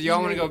 Okay, so y'all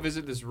want to go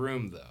visit this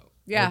room, though.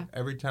 Yeah.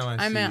 Every time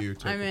I I'm see in. you,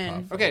 take I'm a in.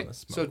 puff, I Okay, wanna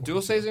smoke so one.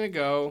 Dulce's going to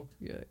go.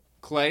 Yeah.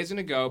 Clay's going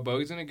to go.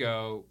 Bogey's going to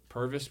go.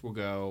 Purvis will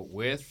go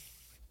with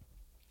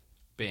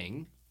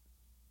Bing.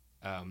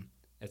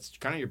 It's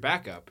kind of your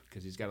backup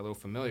because he's got a little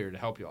familiar to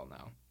help you all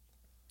now.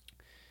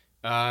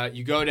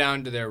 You go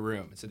down to their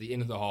room. It's at the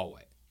end of the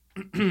hallway.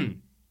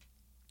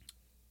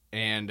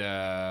 And,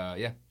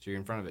 yeah, so you're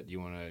in front of it. Do you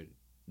want to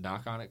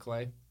knock on it,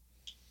 Clay?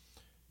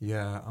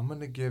 Yeah, I'm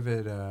gonna give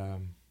it.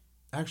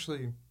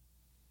 Actually,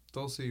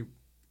 Dulce,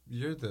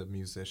 you're the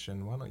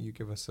musician. Why don't you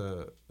give us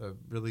a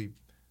really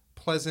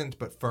pleasant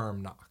but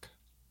firm knock?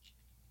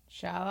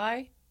 Shall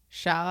I?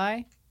 Shall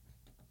I?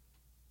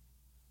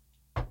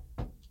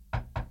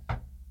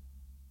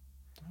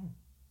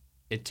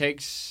 It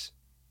takes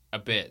a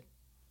bit,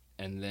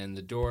 and then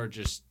the door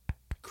just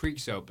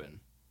creaks open,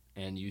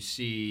 and you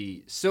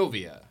see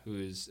Sylvia, who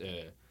is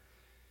a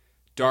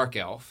dark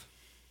elf.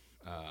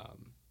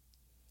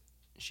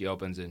 She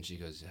opens and she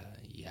goes,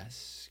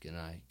 "Yes, can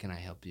I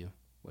help you?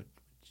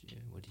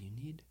 What do you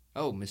need?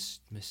 Oh, Miss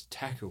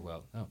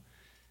Tackerwell. Oh,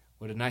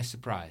 what a nice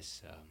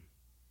surprise.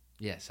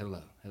 Yes,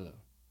 hello.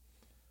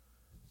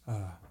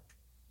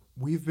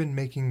 We've been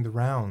making the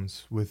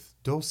rounds with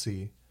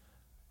Dulce,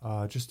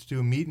 just to do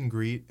a meet and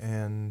greet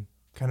and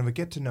kind of a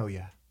get to know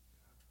ya.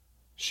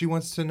 She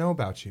wants to know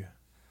about you.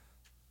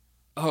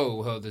 Oh,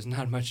 well, there's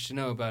not much to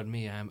know about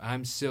me.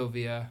 I'm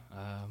Sylvia.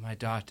 My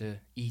daughter,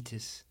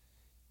 Etis,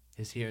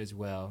 is here as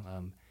well.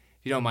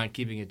 If you don't mind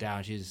keeping it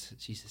down, she's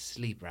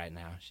asleep right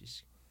now.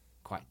 She's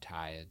quite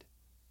tired.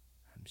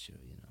 I'm sure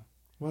you know.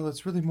 Well,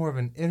 it's really more of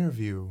an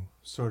interview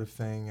sort of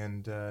thing,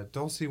 and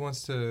Dulcie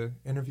wants to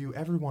interview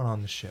everyone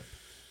on the ship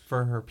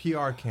for her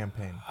PR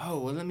campaign. Oh,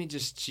 well, let me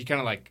just... She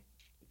kind of, like,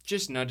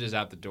 just nudges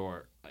out the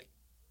door, like,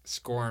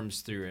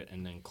 squirms through it,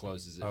 and then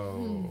closes it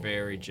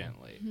very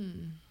gently.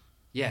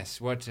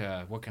 Yes, what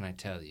can I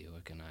tell you?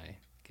 What can I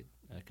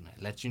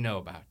let you know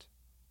about?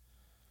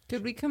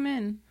 Could we come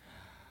in?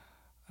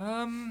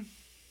 I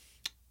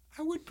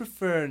would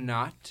prefer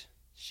not.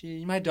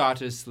 My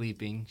daughter's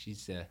sleeping.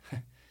 She's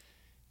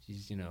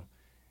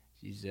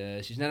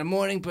not a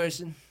morning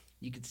person,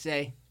 you could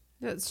say.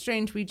 That's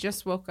strange. We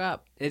just woke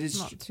up. It is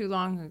not too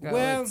long ago.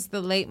 Well, it's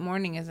the late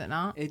morning, is it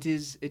not? It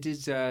is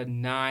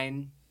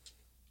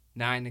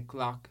 9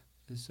 o'clock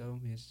or so.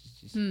 Yes,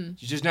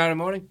 she's just not a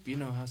morning. You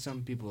know how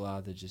some people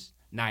are. They're just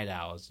night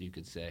owls, you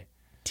could say.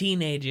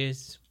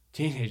 Teenagers.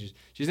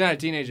 She's not a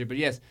teenager, but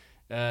yes,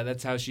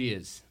 that's how she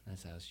is.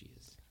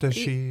 Does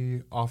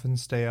she often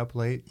stay up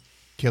late,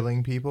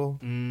 killing people?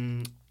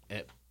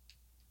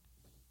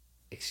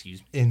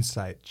 Excuse me.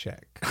 Insight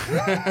check.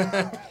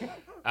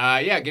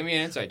 Yeah, give me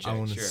an insight check. I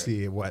want to sure.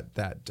 see what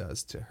that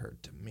does to her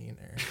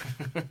demeanor.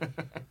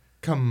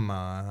 Come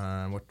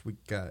on, what we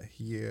got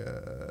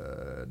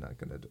here? Not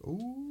gonna do.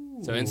 Ooh.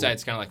 So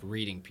insight's kind of like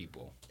reading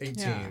people.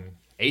 18. Yeah.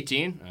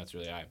 18? Oh, that's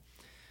really high.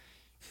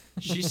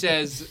 She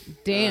says,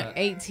 Damn,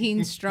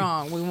 18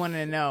 strong. We want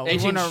to know. We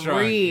 18 want to strong,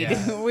 read.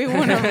 yeah. We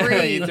want to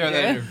read. You throw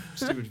that in her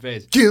stupid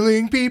face.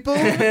 Killing people.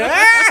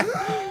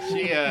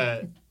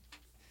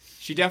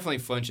 She definitely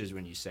flinches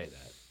when you say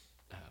that,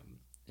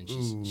 and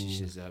she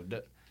says,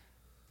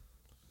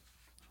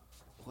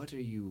 "What are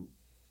you?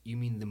 You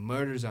mean the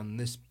murders on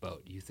this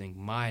boat? You think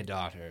my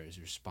daughter is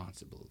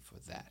responsible for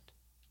that?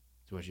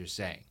 Is what you're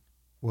saying?"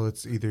 Well,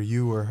 it's either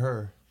you or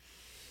her.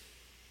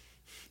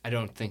 I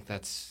don't think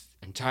that's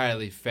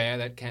entirely fair.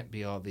 That can't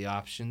be all the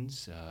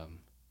options.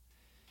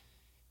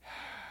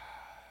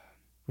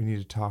 We need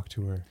to talk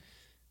to her.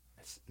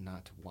 That's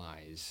not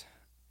wise.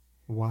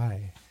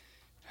 Why?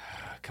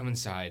 Come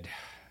inside.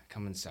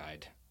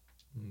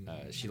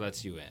 She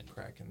lets you in.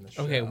 Cracking the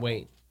Okay, shell.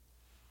 wait.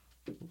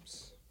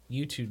 Oops.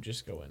 You two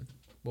just go in.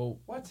 Well,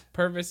 What?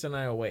 Purvis and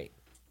I will wait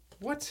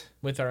What?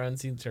 with our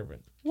unseen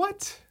servant.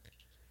 What?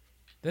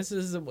 This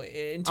is the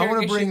way. I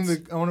want to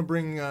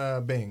bring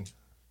Bing.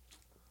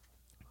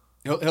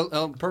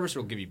 He'll Purvis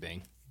will give you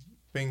Bing.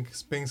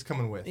 Bing's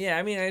coming with. Yeah,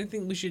 I mean, I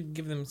think we should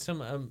give them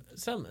some.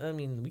 I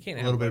mean, we can't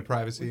A have little bit like, of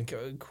privacy.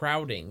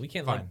 crowding. We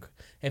can't Fine. like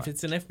if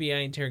it's an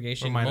FBI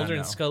interrogation. We might not Mulder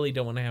and know. Scully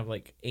don't want to have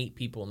like 8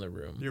 people in the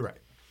room. You're right.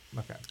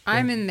 Okay.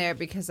 I'm in there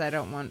because I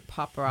don't want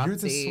paparazzi. You're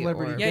the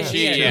celebrity or guest. She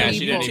didn't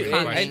you even two.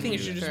 question I think it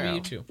should you. just be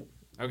you two.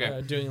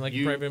 Okay. Doing like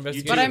You- private you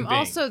investigation. But two I'm Bing.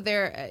 also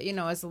there,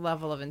 as a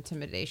level of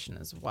intimidation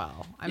as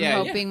well. I'm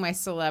Yeah, hoping my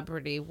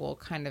celebrity will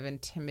kind of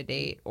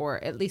intimidate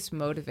or at least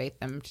motivate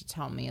them to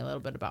tell me a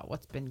little bit about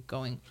what's been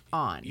going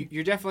on.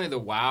 You're definitely the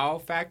wow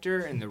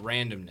factor and the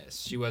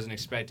randomness. She wasn't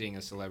expecting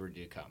a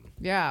celebrity to come.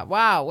 Yeah.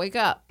 Wow. Wake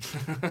up.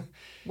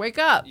 Wake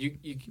up. You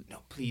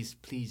no, please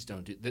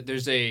don't do.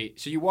 There's a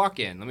so you walk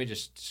in. Let me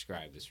just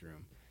describe this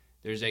room.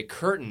 There's a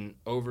curtain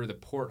over the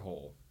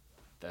porthole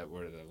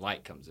where the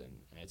light comes in,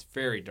 and it's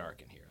very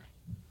dark in here.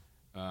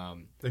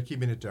 They're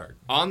keeping it dark.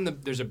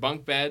 There's a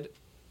bunk bed.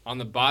 On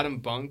the bottom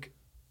bunk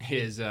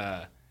is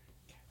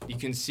you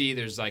can see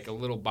there's like a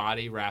little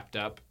body wrapped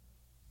up,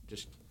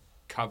 just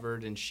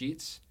covered in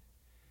sheets.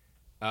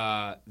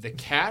 The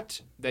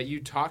cat that you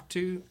talked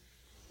to,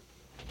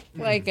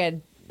 Like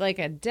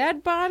a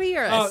dead body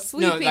or a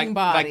sleeping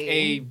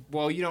body.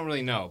 Well, you don't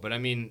really know, but I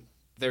mean,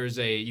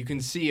 you can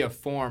see a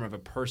form of a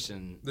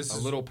person,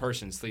 little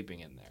person sleeping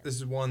in there. This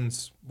is one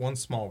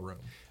small room.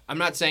 I'm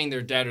not saying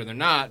they're dead or they're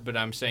not, but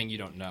I'm saying you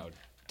don't know.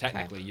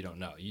 Technically, you don't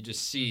know. You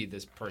just see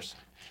this person.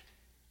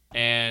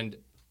 And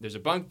there's a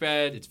bunk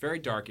bed. It's very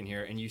dark in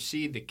here. And you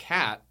see the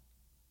cat,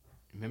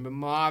 remember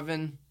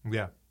Marvin?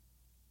 Yeah.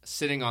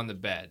 Sitting on the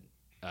bed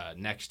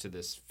next to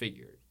this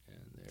figure.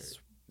 And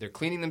they're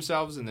cleaning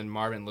themselves, and then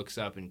Marvin looks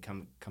up and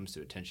comes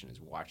to attention, is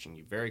watching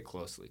you very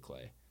closely,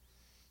 Clay.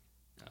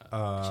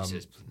 She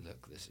says,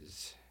 "Look,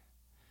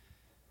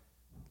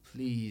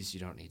 please,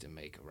 you don't need to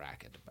make a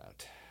racket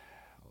about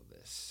all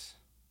this.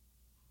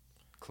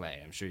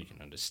 Clay, I'm sure you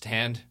can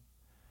understand."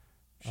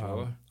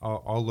 Sure.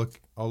 I'll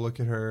look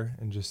at her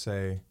and just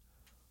say,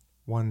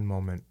 "One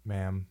moment,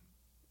 ma'am,"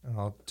 and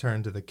I'll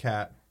turn to the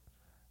cat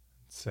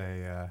and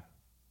say,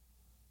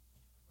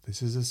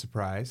 "This is a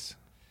surprise."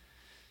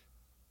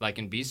 Like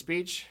in Beast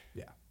Speech?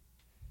 Yeah.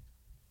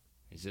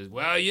 He says,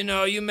 "Well,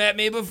 you met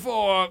me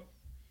before.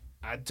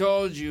 I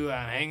told you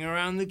I hang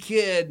around the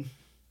kid.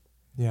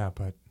 Yeah,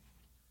 but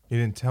you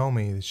didn't tell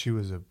me that she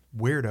was a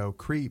weirdo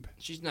creep.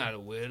 She's not a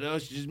weirdo.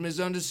 She's just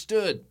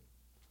misunderstood."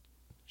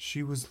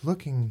 She was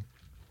looking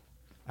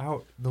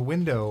out the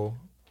window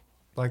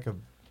like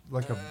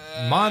like a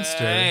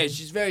monster. Hey,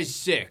 she's very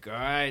sick, all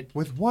right?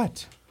 With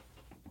what?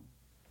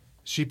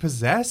 She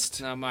possessed?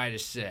 It's not mine to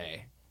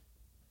say.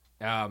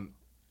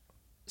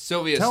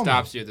 Sylvia Tell me.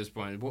 stops you at this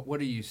point. What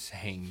are you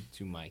saying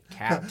to my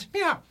cat?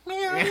 Meow.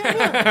 meow,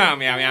 meow,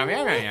 meow, meow,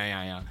 meow,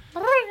 meow,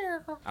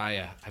 meow.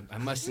 I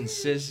must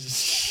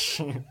insist.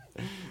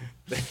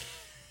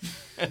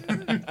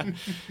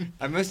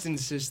 I must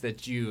insist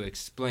that you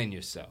explain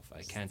yourself.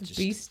 I can't just.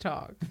 Beast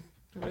talk.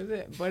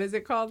 What is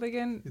it called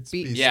again? It's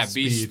Be- beast Yeah,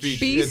 beast speech. speech.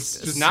 Beast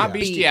It's It's not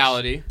speech.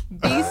 bestiality.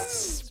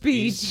 Beast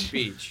Beast speech.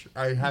 speech.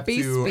 I have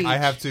Beast to. speech. I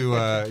have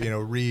to.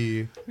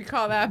 Re. We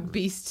call that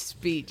beast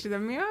speech. The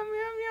meow meow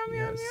meow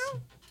meow Yes.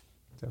 meow.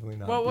 Definitely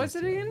not. What was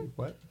it bestiality. again?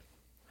 What?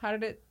 How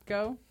did it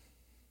go?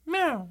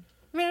 Meow.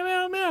 Meow,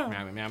 meow, meow.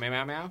 Meow, meow, meow,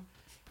 meow, meow.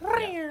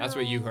 Yeah, that's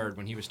what you heard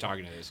when he was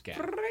talking to this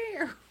cat.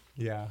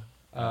 Yeah.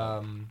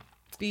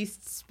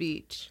 Beast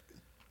speech.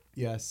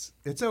 Yes.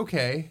 It's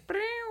okay.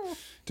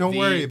 Don't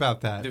worry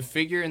about that. The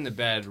figure in the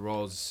bed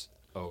rolls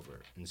over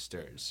and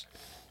stirs,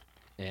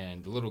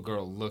 and the little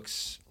girl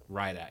looks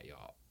right at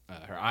y'all.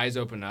 Her eyes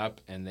open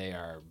up, and they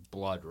are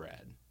blood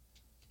red.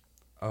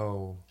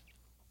 Oh.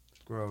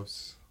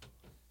 Gross.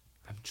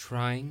 I'm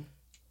trying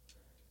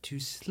to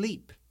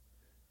sleep.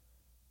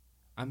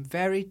 I'm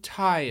very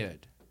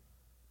tired.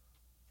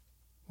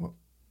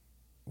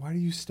 Why do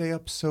you stay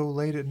up so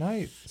late at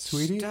night,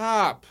 sweetie?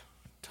 Stop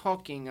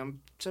talking.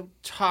 I'm so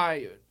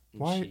tired.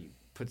 And Why- She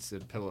puts the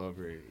pillow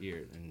over her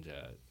ear and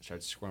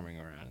starts squirming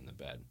around in the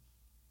bed.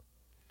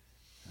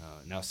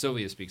 Now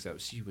Sylvia speaks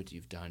up. See what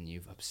you've done.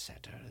 You've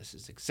upset her. This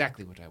is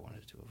exactly what I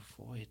wanted to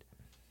avoid.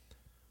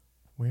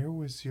 Where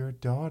was your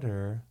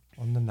daughter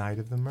on the night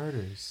of the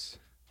murders?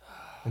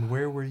 And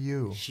where were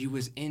you? She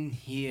was in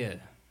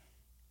here.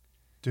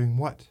 Doing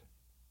what?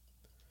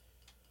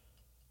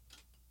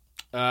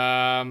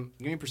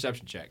 Give me a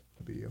perception check.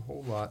 Be a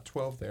whole lot.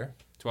 12 there.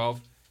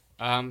 12.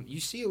 You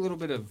see a little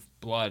bit of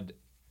blood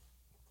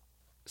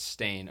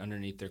stain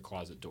underneath their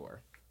closet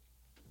door.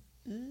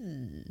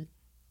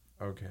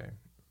 Okay.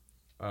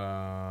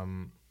 As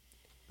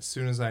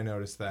soon as I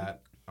notice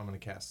that, I'm going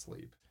to cast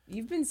sleep.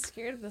 You've been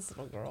scared of this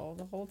little girl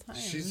the whole time.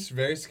 She's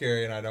very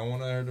scary, and I don't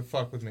want her to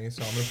fuck with me,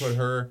 so I'm going to put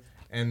her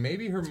and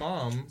maybe her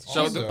mom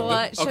So also. the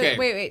blood. okay.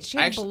 Wait. She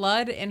had Actually-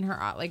 blood in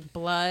her eye, like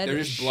blood. There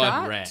is blood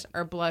shot red.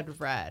 or blood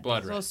red.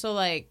 Blood red. So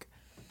like,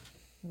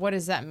 what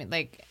does that mean?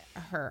 Like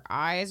her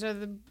eyes are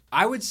the.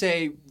 I would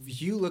say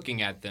you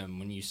looking at them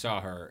when you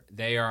saw her,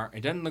 they are.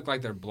 It doesn't look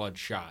like they're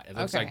bloodshot. It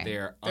looks like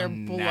they're blood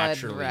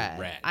unnaturally red.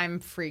 red. I'm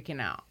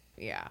freaking out.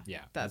 Yeah.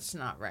 Yeah, That's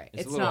not right.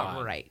 it's a It's little not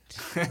odd. right.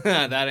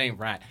 That ain't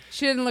right.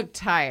 She didn't look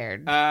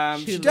tired.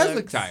 She does look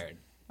looks- tired,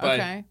 but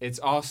Okay. it's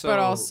also but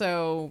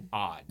also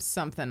odd.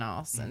 something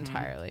else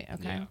entirely.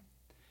 Okay. Yeah.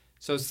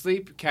 So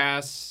sleep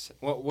casts.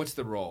 What's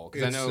the roll?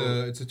 Because I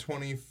know. It's a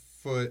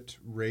 20-foot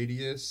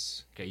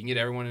radius. Okay, you can get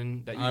everyone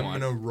in that you I'm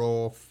want. going to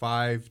roll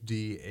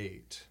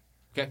 5d8.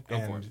 Okay, go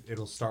for it. And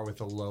it'll start with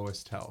the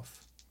lowest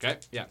health. Okay,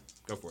 yeah,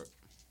 go for it.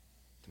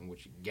 Tell me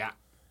what you got.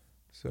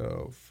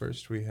 So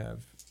first we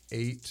have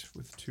 8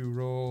 with 2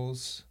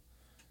 rolls.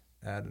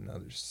 Add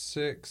another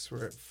 6.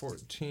 We're at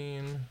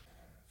 14.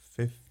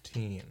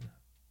 15.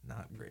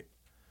 Not great.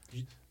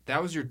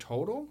 That was your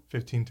total?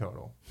 15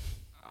 total.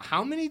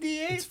 How many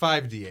D8? It's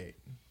 5d8.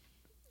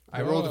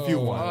 I rolled a few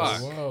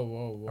ones.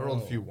 Whoa. I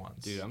rolled a few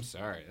ones. Dude, I'm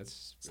sorry.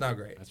 It's not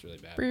great. That's really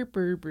bad.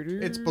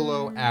 It's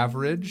below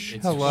average.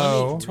 It's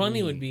Hello.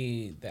 20 would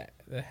be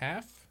the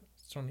half.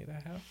 It's 20 the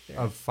half. There.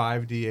 Of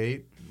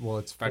 5d8. Well,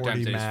 it's 5 40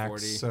 times 8 is max,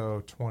 40.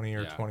 so 20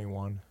 or Yeah.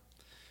 21.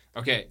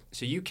 Okay,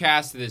 so you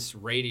cast this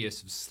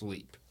radius of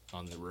sleep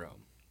on the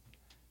room.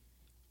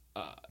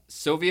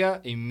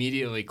 Sylvia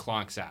immediately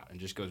clonks out and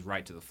just goes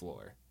right to the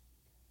floor.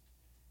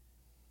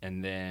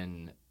 And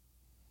then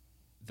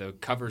the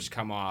covers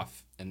come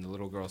off and the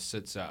little girl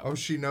sits up. Oh,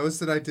 she knows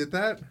that I did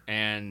that?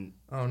 And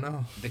Oh,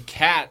 no. the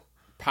cat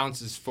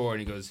pounces forward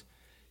and he goes,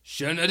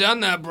 "Shouldn't have done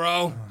that,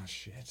 bro." Oh,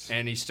 shit.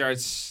 And he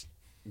starts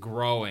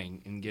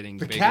growing and getting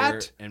The bigger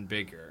cat? and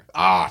bigger.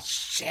 Oh,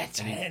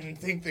 shit. I didn't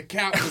think the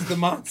cat was the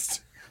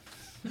monster.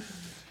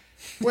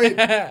 Wait.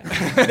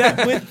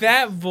 With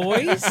that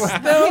voice,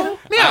 though?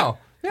 Meow.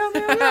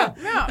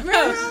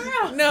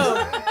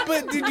 No,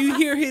 but did you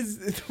hear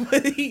his?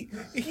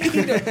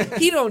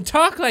 He don't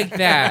talk like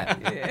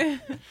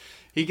that.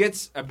 He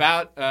gets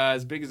about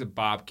as big as a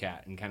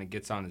bobcat and kind of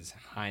gets on his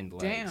hind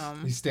legs.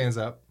 Damn. He stands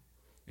up.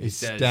 He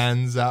says-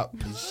 stands up.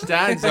 He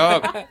stands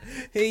up.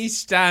 He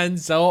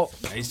stands up.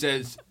 He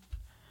says,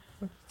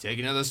 "Take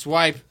another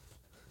swipe.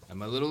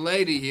 I'm a little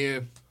lady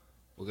here.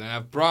 We're going to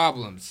have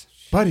problems."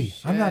 Buddy,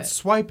 I'm not Shit.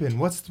 swiping.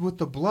 What's with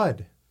the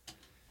blood?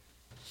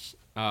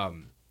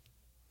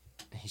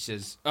 He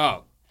says,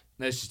 "Oh,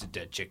 that's just a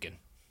dead chicken.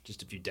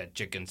 Just a few dead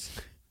chickens.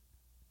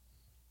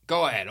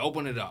 Go ahead,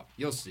 open it up.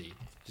 You'll see.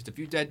 Just a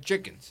few dead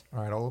chickens."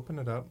 All right, I'll open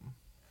it up.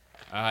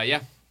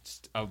 Yeah,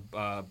 just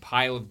a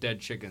pile of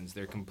dead chickens.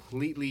 They're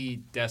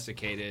completely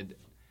desiccated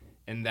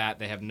in that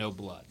they have no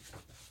blood.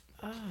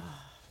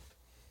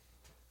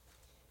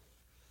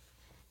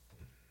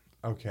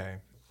 Okay.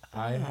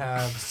 I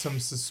have some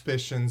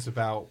suspicions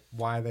about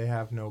why they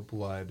have no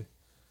blood.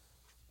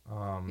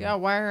 Yeah,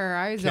 why are her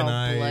eyes all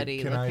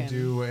bloody Can looking? I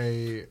do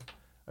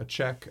a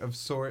check of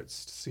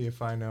sorts to see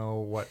if I know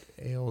what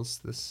ails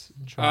this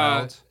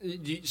child?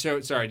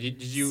 Sorry.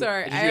 Did you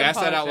Sorry, did I you ask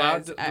that out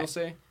loud? apologize.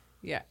 Dulce?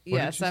 Yeah. did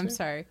Yes, you I'm say?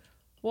 sorry.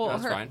 Well,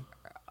 That's her fine.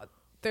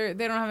 they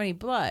don't have any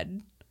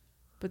blood,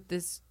 but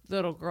this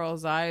little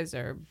girl's eyes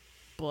are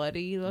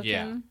bloody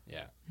looking.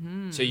 Yeah.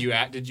 So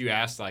did you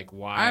ask like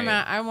why?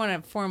 I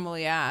want to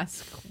formally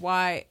ask,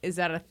 why is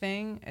that a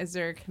thing? Is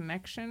there a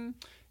connection?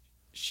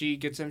 She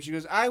gets him. She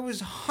goes, "I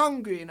was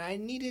hungry and I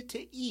needed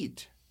to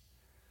eat."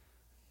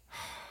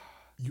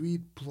 You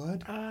eat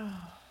blood?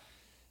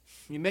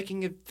 You're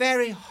making it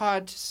very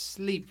hard to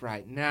sleep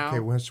right now. Okay,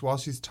 while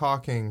she's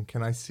talking,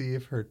 can I see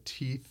if her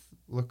teeth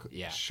look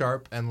Yeah.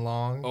 sharp and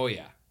long? Oh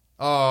yeah.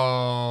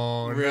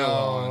 Oh,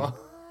 Real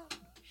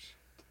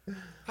no.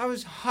 I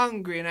was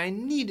hungry and I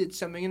needed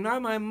something, and now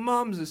my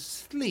mom's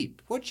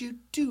asleep. What'd you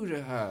do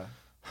to her?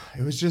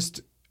 It was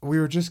just, we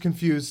were just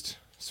confused.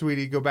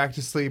 Sweetie, go back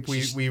to sleep.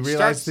 We She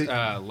realized starts,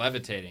 that...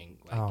 levitating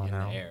like Oh, in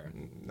no. the air.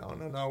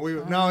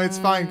 No, it's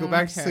fine. Go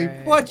back to sleep.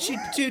 Okay. What'd you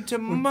do to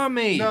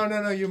mommy?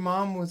 No. Your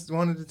mom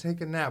wanted to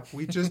take a nap.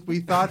 We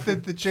thought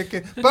that the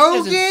chicken... That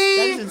Bogey!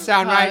 doesn't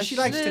sound right. She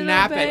Hush, likes to little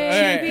nap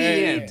at 2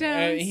 baby. p.m.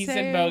 Don't he say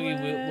said a Bogey.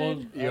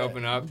 word. We'll You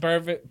open up.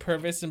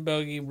 Purvis and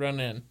Bogey run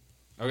in.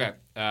 Okay.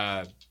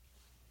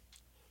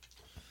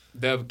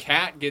 The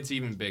cat gets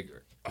even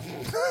bigger.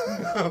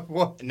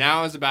 What?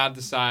 Now it's about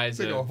the size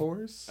It's like a of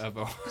horse?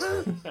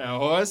 a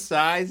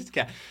horse-sized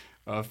cat.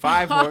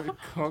 5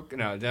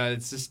 no,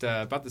 it's just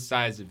about the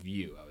size of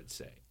you, I would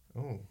say.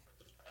 Oh.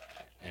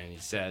 And he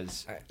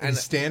says, And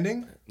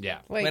standing? "Yeah,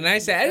 Like- When I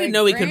said I didn't like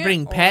know we could Grant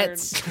bring or-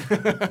 pets.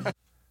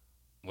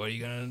 what are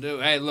you gonna do?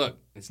 Hey, look,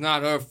 it's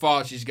not her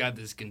fault. She's got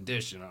this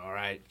condition, all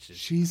right.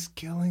 She's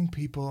killing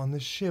people on the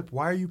ship.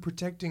 Why are you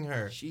protecting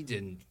her? She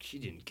didn't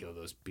kill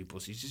those people.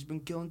 She's just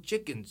been killing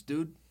chickens,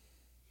 dude.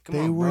 Come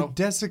They on, were bro.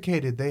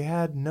 desiccated. They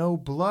had no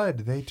blood.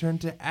 They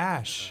turned to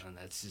ash.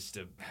 That's just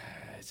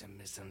it's a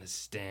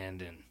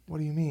misunderstanding. What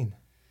do you mean?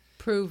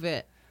 Prove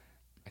it.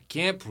 I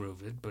can't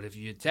prove it, but if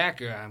you attack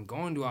her, I'm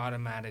going to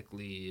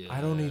automatically.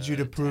 I don't need you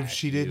to prove attack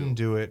she you. didn't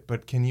do it,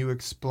 but can you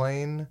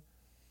explain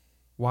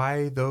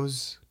why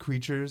those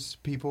creatures,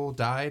 people,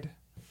 died?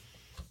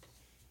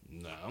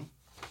 No,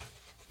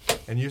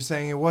 And you're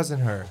saying it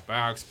wasn't her. but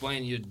I'll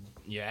explain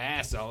your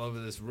ass all over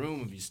this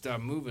room if you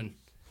start moving.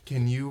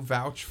 Can you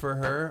vouch for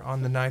her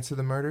on the nights of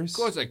the murders? Of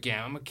course I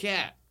can. I'm a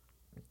cat.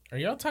 Are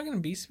y'all talking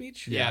in beast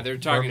speech? Yeah, they're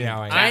talking Or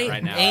meowing. cat I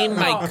right now. aim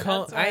my Oh,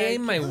 that's I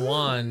aim my right.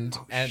 wand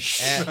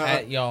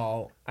at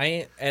y'all.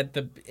 At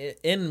the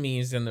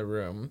enemies in the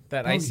room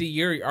that I see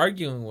you're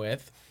arguing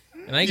with,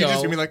 and I You go. just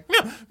gonna be like,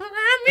 meow,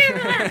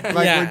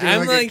 Yeah, we're doing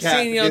I'm a like cat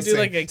seeing y'all do hissing.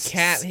 like a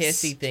cat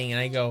hissy thing, and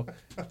I go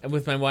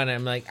with my wand.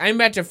 I'm like, I'm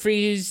about to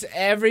freeze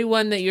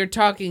everyone that you're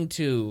talking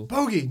to.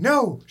 Bogey,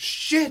 no,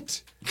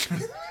 shit.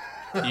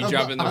 You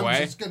jump in the I'm way.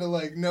 just gonna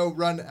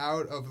run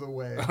out of the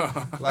way.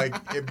 Like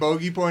a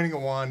bogey pointing a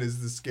wand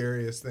is the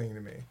scariest thing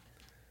to me.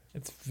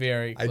 It's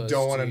very. I Close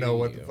don't want to to know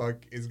what you. the fuck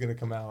is gonna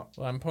come out.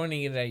 Well, I'm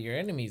pointing it at your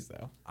enemies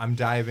though. I'm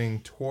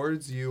diving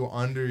towards you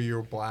under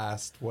your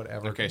blast,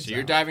 whatever. Okay, comes so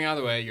you're out. diving out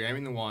of the way. You're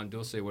aiming the wand.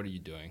 Dulce, what are you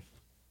doing?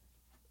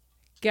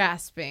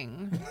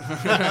 Gasping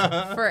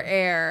for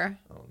air.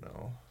 Oh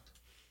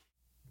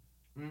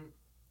no.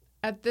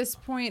 At this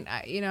point,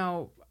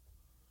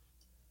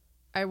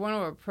 I want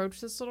to approach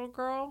this little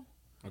girl,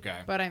 Okay.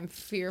 but I'm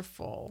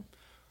fearful.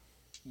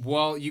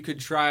 Well, you could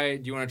try.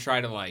 Do you want to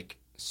try to like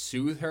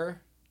soothe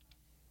her?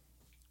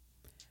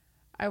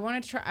 I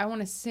want to try. I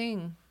want to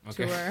sing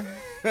Okay. to her.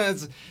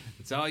 that's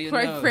all you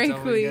Quite know. That's all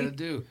frankly, you gotta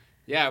do.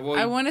 Yeah. Well.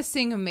 I want to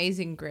sing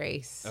 "Amazing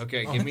Grace."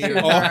 Okay. Give me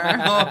your.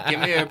 her. Give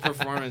me a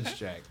performance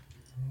check.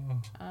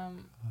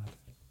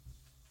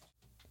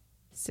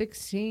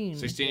 16.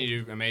 16.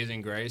 You do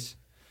Amazing Grace.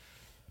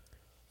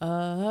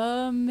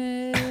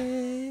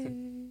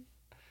 Amazing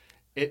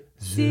It.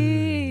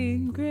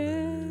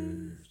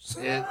 Grace.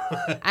 It.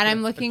 And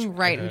I'm looking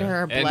right into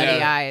her And,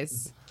 bloody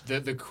eyes.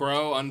 The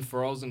crow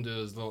unfurls into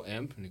his little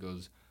imp, and he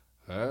goes,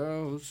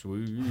 "How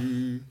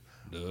sweet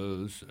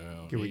the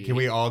sound." Can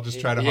we all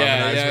just try to Yeah,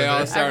 harmonize yeah, with I'll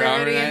her? start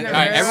Everybody in harmonizing. the All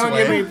right, room. everyone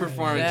give me a Sway.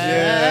 performance.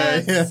 Yeah.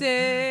 That's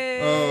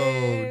it.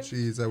 Oh,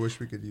 jeez, I wish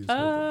we could use her.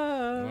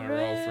 I'm gonna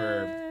roll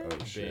for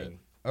Oh, shit. being.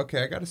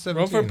 Okay, I got a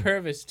Roll 17. for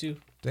Purvis too.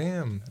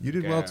 Damn, you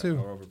did well I'll too.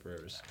 roll for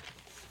Purvis.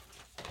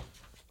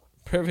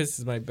 Purvis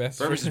is my best.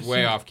 Purvis is friend.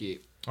 way off key.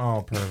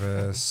 Oh,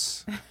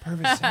 Purvis.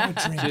 Purvis, have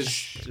a drink.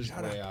 Just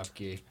way off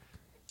key.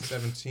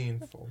 17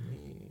 for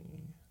me.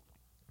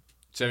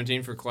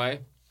 17 for Clay.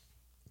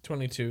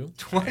 22.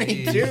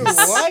 22.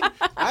 What?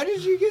 How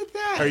did you get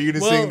that? Are you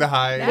gonna Well, sing the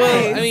high?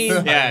 well, I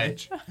mean-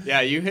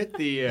 Yeah, you hit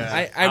the.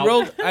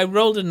 I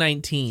rolled a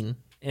 19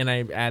 and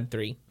I add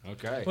 3,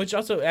 Okay. which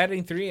also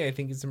adding 3 I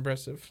think is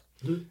impressive.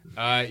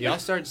 Y'all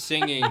start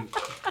singing.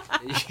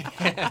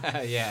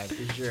 yeah,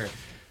 for sure.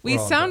 We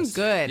We're all sound best.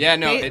 good. Yeah,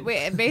 no,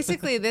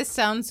 Basically, this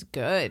sounds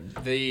good.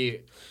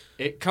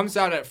 It comes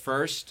out at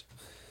first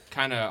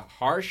kind of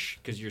harsh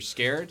because you're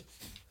scared,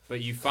 but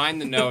you find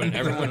the note and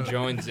everyone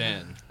joins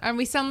in. And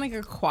we sound like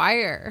a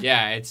choir.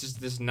 Yeah, it's just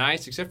this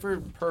nice, except for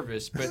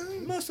Purvis, but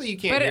mostly you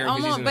can't But hear him 'cause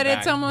he's in the but back.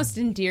 it's almost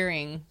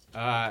endearing.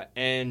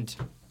 And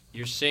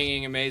you're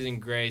singing Amazing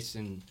Grace,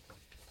 and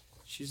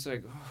she's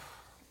like, oh,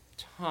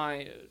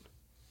 tired,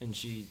 and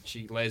she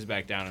lays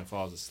back down and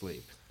falls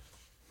asleep.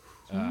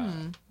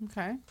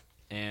 Okay.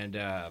 And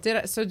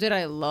Did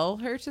I lull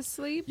her to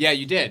sleep? yeah,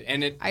 you did,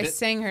 and I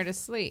sang her to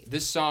sleep.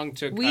 this song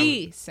took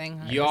We sang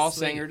her. you all to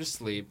sleep. sang her to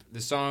sleep.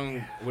 The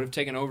song would have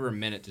taken over a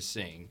minute to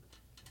sing,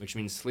 which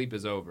means sleep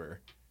is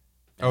over.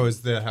 Oh,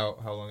 is that how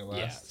long it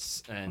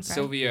lasts? Yes, and Okay.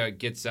 Sylvia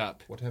gets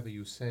up. Whatever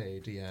you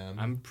say, DM.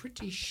 I'm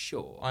pretty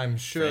sure. I'm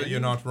sure Friend? you're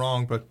not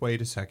wrong, but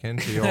wait a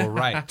second. You're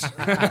right.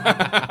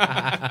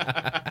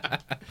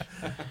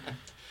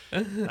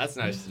 That's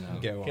nice to know.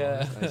 Go on.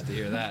 Yeah. Nice to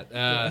hear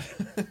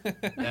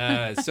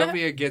that.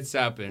 Sylvia gets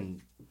up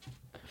and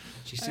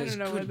she I says, don't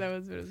know "Good what that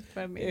was, but it was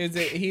funny.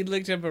 He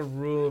looked up a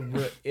rule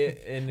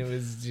and it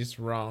was just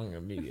wrong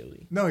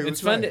immediately. No, he it's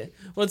was fun right.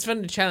 it's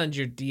fun to challenge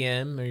your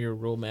DM or your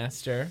rule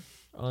master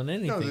on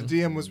anything. No, the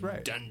DM was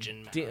right.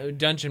 dungeon."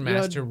 Dungeon Your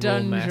master, rule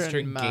dungeon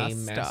master, game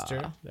master.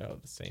 master. They're all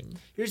the same.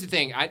 Here's the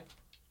thing. I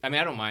mean,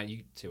 I don't mind. You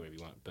can say whatever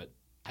you want, but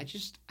I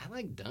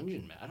like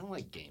dungeon. I don't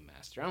like game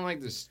master. I don't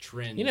like this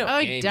trend. You know, of I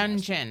like game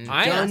dungeon.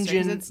 I- Master, 'cause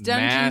Dungeon it's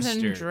Dungeons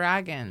Master. and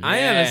Dragons. I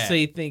Yeah.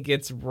 honestly think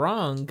it's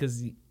wrong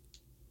because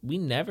we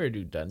never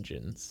do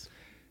dungeons.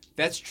 Master.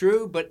 That's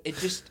true, but it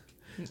just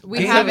we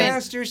Game haven't.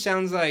 master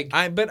sounds like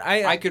I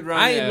could run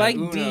I a like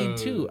Uno. D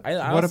too. I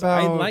What also,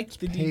 I about like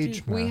the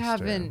Page D2. We Master?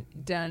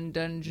 haven't done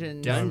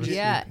dungeons Dungeon-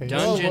 yet. Page-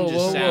 Dungeon just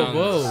whoa, sounds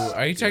whoa!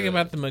 Are you talking good.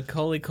 about the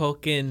Macaulay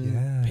Culkin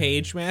Yeah.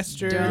 Page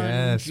Master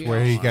Yes,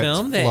 where he gets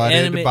film? The,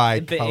 flooded by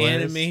the colors.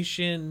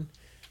 animation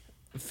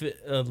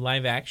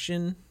live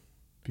action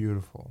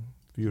Beautiful.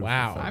 Beautiful.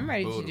 Wow. film. I'm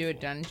ready to do a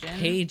Beautiful. dungeon.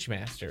 Page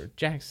Master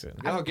Jackson.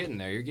 Y'all are getting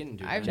there. You're getting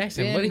to it. I've-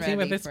 Jackson, been what do you think about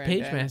ready this for a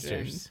Page dungeon.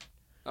 Masters?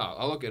 Oh,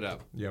 I'll look it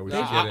up. Yeah, we No,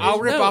 should get it. I'll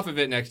rip No. off of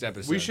it next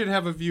episode. We should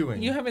have a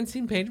viewing. You haven't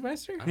seen Page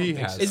Master? I don't He think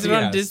has. so. Is it He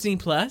on has. Disney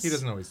Plus? He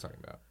doesn't know what he's talking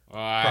about. All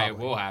right,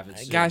 Probably. we'll have it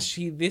soon. Gosh,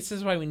 this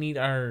is why we need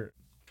our.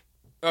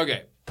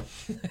 Okay.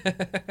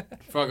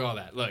 Fuck all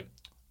that. Look,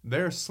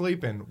 They're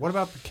sleeping. What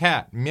about the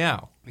cat?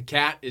 Meow. the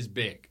cat is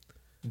big.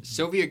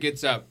 Sylvia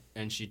gets up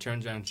and she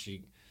turns around. And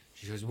she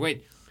goes,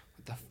 "Wait,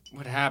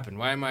 what happened?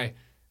 Why am I?"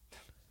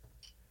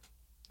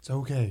 It's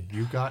okay.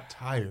 You got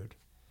tired.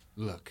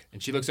 Look,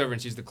 and she looks over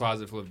and sees the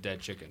closet full of dead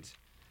chickens.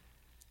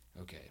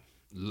 Okay,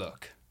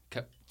 look.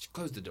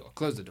 Close the door.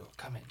 Close the door.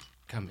 Come in.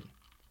 Come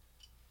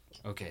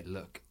in. Okay,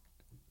 look.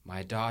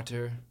 My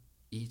daughter,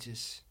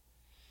 Etis.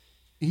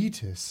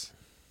 Eatus.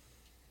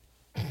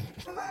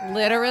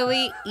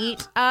 Literally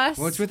eat us.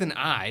 Well, it's with an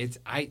I. It's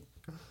I.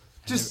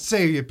 Just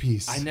say your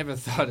piece. I never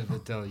thought of it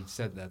until you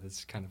said that.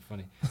 That's kind of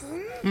funny.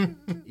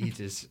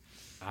 Etis,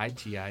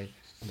 I-T-I.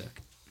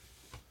 Look,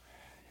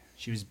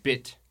 she was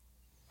bit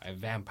by a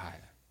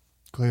vampire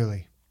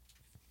Clearly.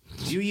 a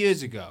few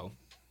years ago.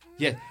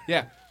 Yeah.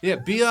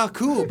 Be all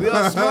cool. Be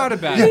all smart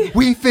about it.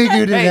 We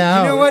figured it Hey,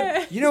 out.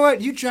 You know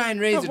what? You try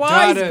and raise a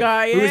Wise daughter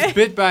guy, who eh? was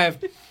bit by a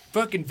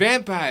fucking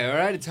vampire. All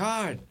right, it's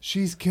hard.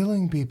 She's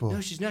killing people.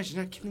 No, she's not. She's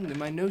not killing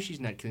them. I know she's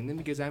not killing them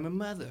because I'm a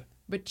mother.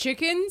 But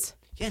chickens?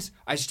 Yes,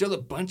 I stole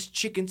a bunch of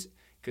chickens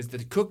because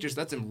the cook just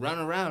lets them run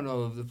around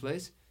all over the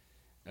place.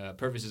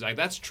 Purvis is like,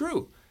 that's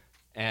true.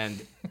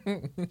 And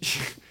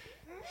she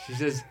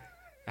says,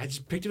 I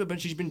just picked up a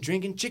bunch. She's been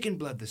drinking chicken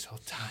blood this whole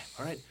time,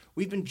 all right?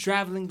 We've been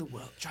traveling the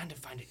world trying to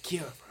find a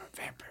cure for her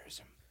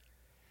vampirism.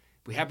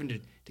 We happened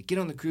to get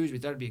on the cruise. We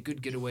thought it'd be a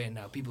good getaway, and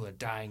now people are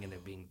dying and they're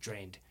being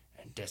drained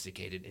and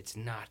desiccated. It's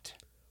not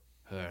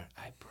her,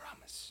 I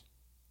promise.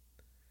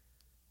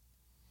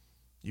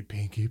 You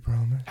pinky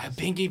promise? I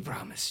pinky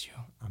promise you.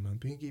 I'm a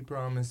pinky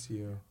promise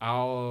you.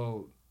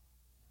 I'll,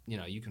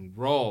 you can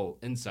roll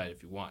insight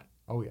if you want.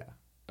 Oh, yeah.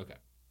 Okay.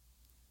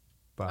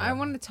 But I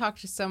want to talk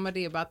to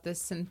somebody about this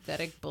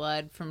synthetic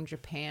blood from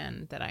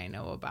Japan that I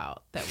know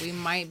about that we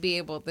might be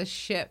able to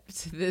ship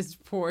to this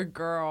poor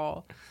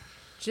girl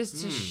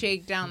just to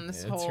shake down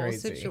this That's whole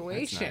crazy. That's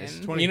situation. nice.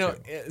 22. You know,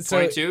 so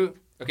 22?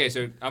 Okay,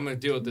 so I'm going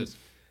to deal with this.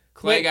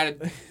 Clay got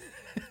it.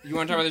 You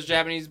want to talk about this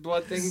Japanese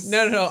blood thing?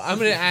 no. I'm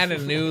gonna add a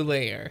new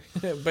layer,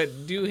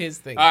 but do his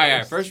thing. All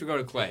right, first we go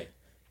to Clay.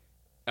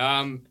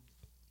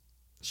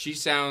 She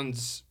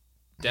sounds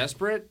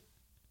desperate,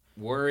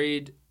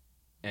 worried,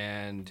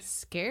 and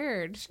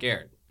Scared.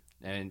 scared.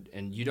 And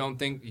you don't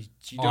think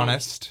you don't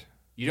honest.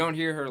 You don't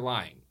hear her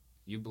lying.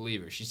 You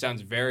believe her. She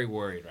sounds very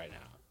worried right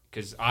now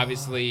because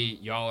obviously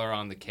y'all are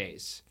on the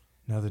case.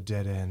 Another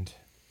dead end.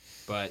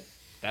 But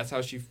that's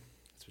what she's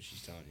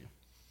telling you.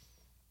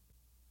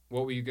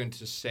 What were you going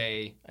to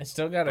say? I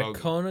still got a Bogey.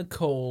 Kona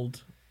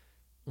Cold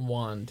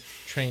wand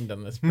trained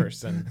on this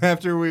person.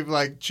 After we've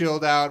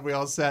chilled out, we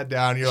all sat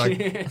down. You're like,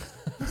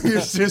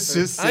 you're just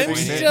sitting I'm there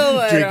still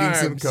at drinking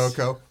some arms.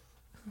 cocoa.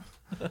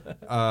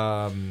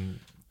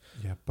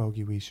 Yeah,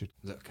 Bogey, we should.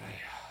 Look,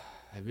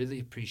 I really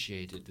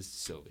appreciate it. This is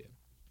Sylvia.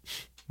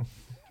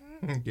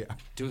 Yeah.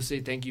 Dulce,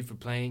 thank you for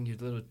playing your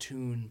little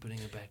tune, putting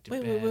it back to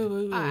Wait, bed.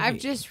 wait. I've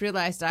just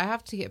realized I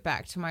have to get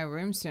back to my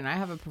room soon. I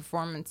have a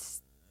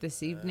performance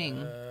this evening.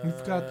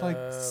 We've got like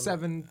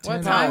 7, 10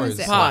 What time hours. is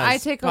it? Pause, I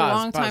take a pause,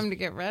 long pause. time to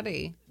get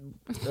ready.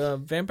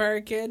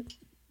 Vampire kid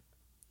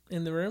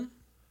in the room?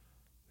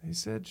 They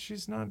said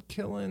she's not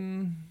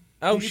killing.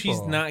 Oh, people.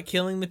 she's not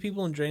killing the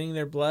people and draining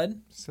their blood?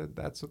 Said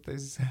that's what they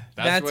said.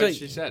 That's That's what what-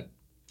 she said.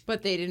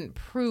 But they didn't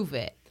prove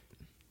it.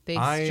 They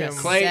I just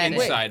am- Clay said it.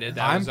 incited.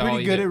 That I'm was all pretty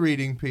he good did. at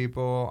reading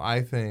people,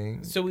 I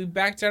think. So we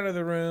backed out of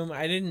the room.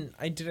 I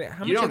did it.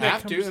 How You much don't of that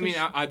have to. I mean,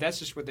 conversation- that's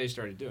just what they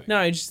started doing.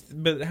 No,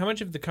 but how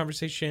much of the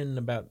conversation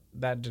about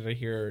that did I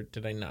hear or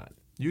did I not?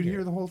 You'd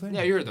hear the whole thing.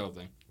 Yeah, you heard the whole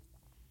thing.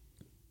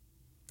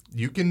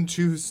 You can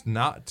choose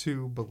not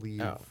to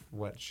believe Oh.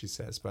 what she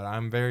says, but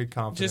I'm very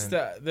confident. Just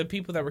the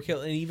people that were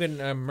killed, and even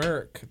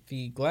Merc,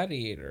 the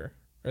gladiator,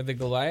 or the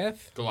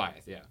Goliath,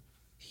 Goliath, yeah.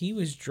 he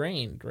was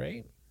drained,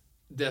 right?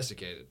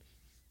 Desiccated.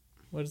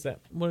 What does that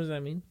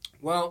mean?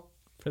 Well,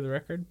 For the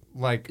record?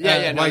 like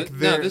Yeah, no, like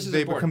no, this is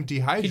they important. become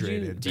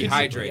dehydrated. Could you-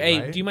 Dehydrate, Hey,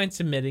 right? do you mind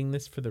submitting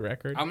this for the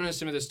record? I'm going to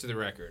submit this to the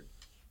record.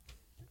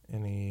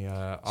 Any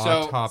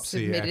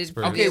autopsy Submitted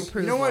expert? for Okay, the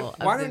you know what?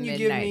 approval Why of the don't you give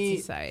Midnight me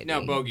Society.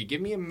 no Bogey?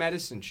 Give me a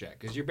medicine check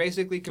because you're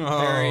basically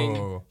comparing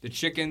Oh. the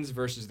chickens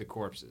versus the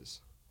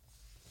corpses.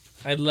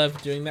 I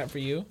love doing that for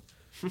you.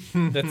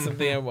 That's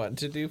something I want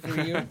to do for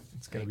you,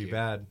 It's gonna Thank be you.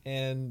 bad.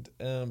 and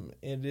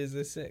it is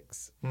a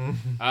 6.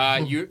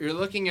 You're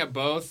looking at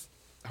both.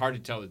 Hard to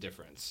tell the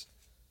difference.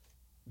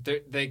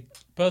 They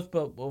Both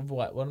of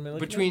what? What am I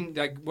looking between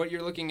like what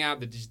you're looking at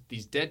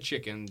these dead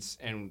chickens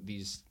and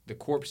the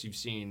corpse you've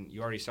seen.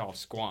 You already saw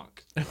Squonk.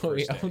 the at? Oh,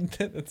 first yeah,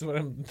 day. that's what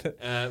I'm.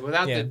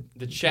 Without Yeah.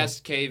 the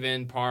chest cave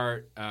in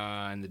part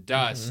and the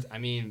dust. I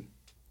mean,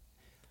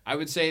 I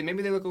would say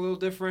maybe they look a little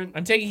different.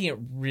 I'm taking it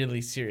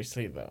really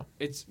seriously though.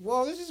 This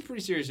is a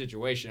pretty serious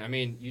situation. I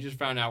mean, you just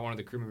found out one of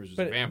the crew members was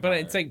a vampire. But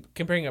it's like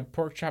comparing a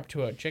pork chop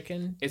to a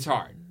chicken. it's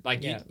hard.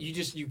 Like Yeah.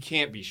 you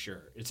can't be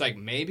sure. It's like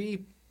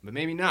maybe, but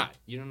maybe not.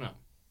 You don't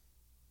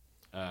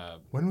know.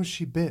 When was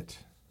she bit?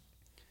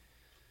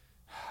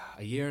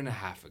 A year and a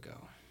half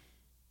ago.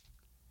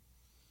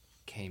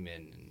 Came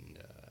in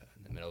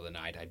the middle of the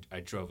night. I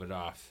drove it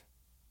off,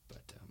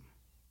 but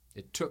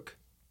it took.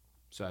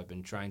 So I've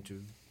been trying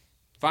to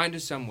find her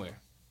somewhere.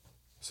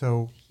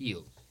 So,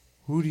 Heal.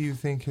 who do you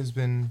think has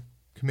been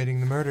committing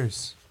the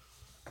murders?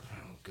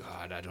 Oh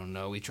God, I don't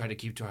know. We try to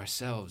keep to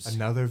ourselves.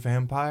 Another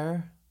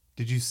vampire?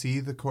 Did you see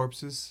the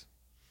corpses?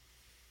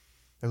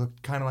 They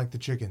looked kind of like the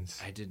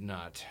chickens. I did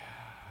not.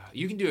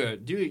 You can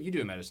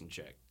do a medicine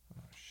check.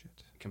 Oh shit!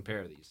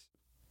 Compare these.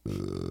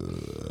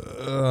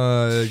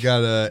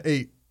 Got a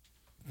 8.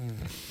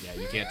 Yeah,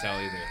 you can't tell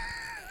either.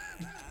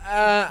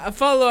 A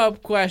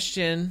follow-up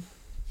question.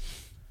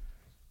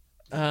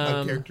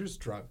 My character's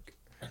drunk.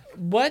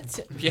 What?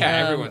 Yeah,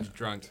 everyone's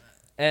drunk.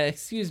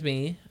 Excuse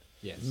me,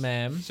 Yes.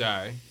 ma'am.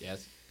 Sorry.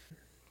 Yes.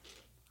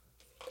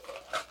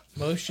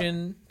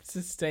 Motion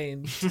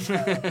sustained.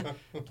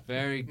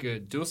 Very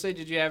good. Dulce,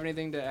 did you have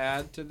anything to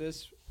add to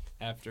this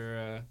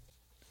after?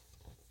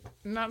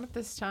 Not at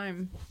this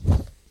time.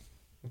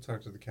 We'll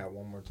talk to the cat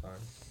one more time.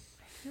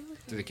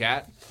 To the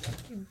cat?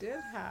 You did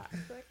have.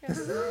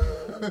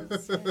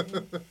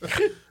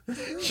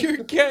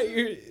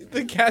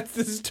 The cat's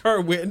the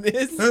star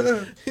witness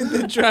in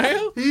the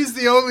trial. He's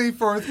the only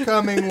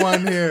forthcoming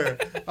one here.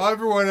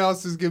 Everyone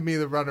else is giving me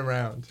the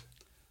runaround.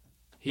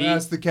 He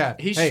That's the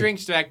cat. he Hey,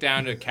 shrinks back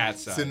down to cat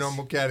size. It's a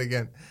normal cat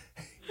again.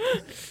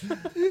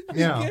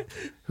 Meow.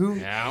 Who?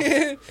 Now.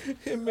 Maybe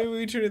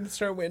we turn into the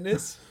star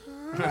witness.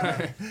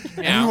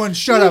 Everyone,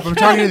 shut up! I'm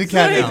talking to the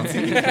cat now.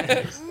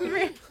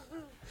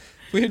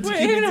 We have to Wait,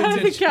 keep its how did the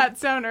attention. cat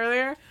sound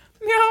earlier?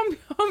 Meow,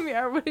 meow,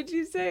 meow. What did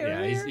you say Yeah,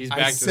 earlier? he's back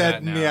I to said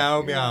that now.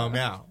 meow, meow,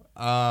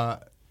 meow.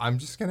 I'm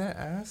just gonna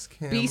ask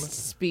him. Beast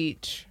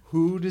speech.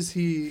 Who do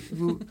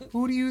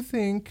you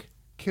think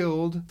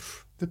killed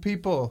the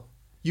people?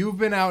 You've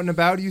been out and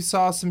about. You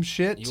saw some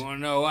shit. You want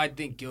to know who I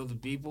think killed the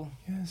people?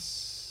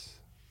 Yes.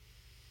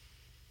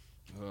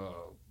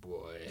 Oh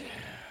boy.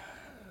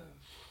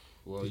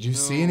 Well, Did you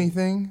see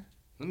anything?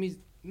 Let me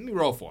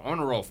roll for him. I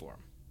want to roll for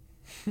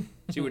him.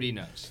 See what he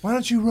knows. Why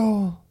don't you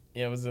roll?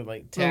 Yeah, was it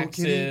like Little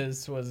kitty.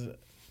 taxes? Was it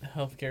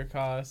healthcare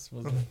costs?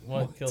 Was it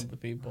what killed the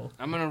people?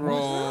 I'm gonna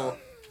roll.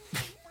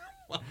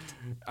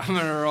 I'm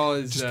gonna roll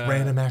his. Just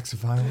random acts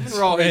of I'm violence.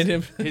 gonna roll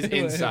Random. his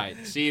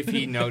insight. See if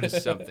he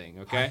noticed something.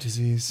 Okay. Heart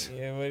disease.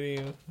 Yeah, what are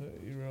you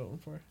rolling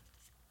for?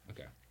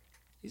 Okay.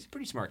 He's a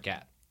pretty smart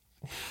cat.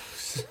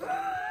 He's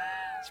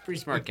a pretty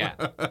smart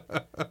cat.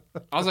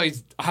 Also,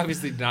 he's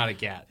obviously not a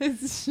cat.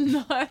 It's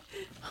not.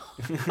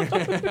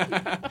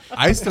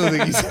 I still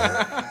think he's.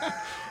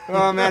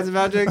 Oh, Matt's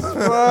about to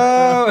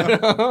explode.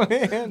 Oh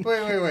man.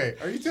 Wait.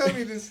 Are you telling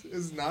me this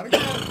is not a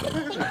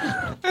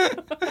cat?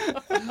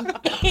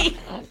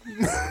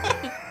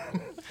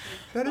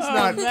 That is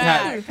not Matt,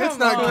 cat. That's come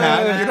not on,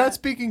 cat. Matt. You're not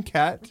speaking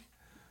cat.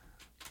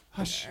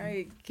 Hush.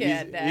 I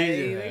can't,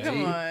 Daddy.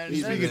 Come on.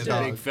 He's Speaking That's of a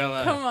big dogs.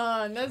 fella. Come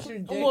on, that's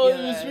ridiculous. Well,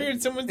 it was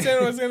weird. Someone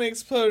said I was gonna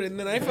explode, and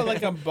then I felt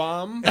like a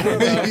bomb. From, You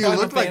Final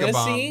look like a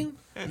Fantasy. bomb.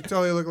 You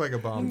totally look like a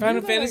bomb. Final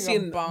look like Fantasy, a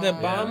and bomb. the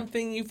bomb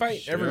thing you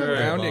fight every Sure.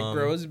 round, it Bomb.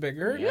 grows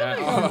bigger. Yeah.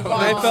 And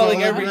I felt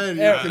like every Red,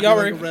 you could be y'all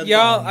like were a red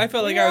y'all. bomb. I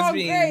felt like You're I was all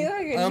being great.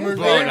 Look at I'm you. a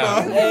Blown great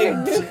up. bomb.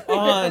 egged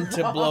on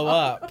to blow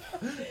up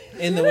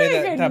in the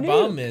way Like that a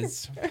bomb nuke.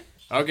 is.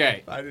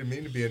 Okay, I didn't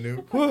mean to be a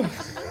nuke.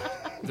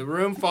 the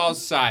room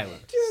falls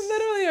silent. He's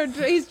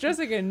literally he's dressed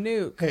like a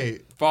nuke. Hey,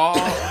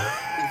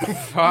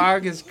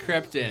 Fog has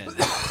crept in a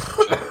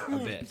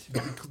bit.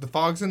 the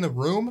fog's in the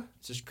room?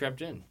 It's just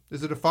crept in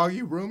Is it a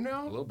foggy room a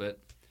now? little bit.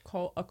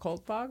 A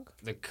cold fog?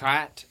 The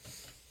cat,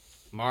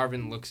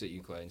 Marvin, looks at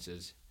you, Clay, and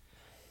says,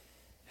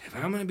 "If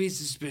I'm gonna be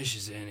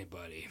suspicious of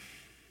anybody,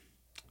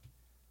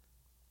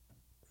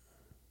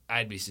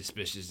 I'd be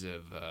suspicious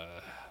of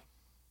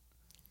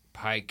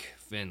Pike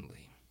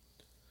Finley."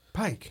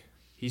 Pike.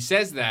 He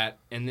says that,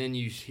 and then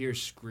you hear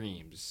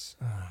screams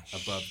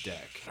above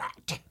deck.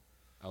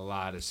 A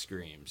lot of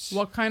screams.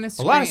 What kind of A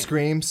scream? lot of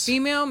screams.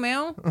 Female,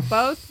 male,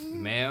 both?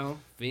 Male,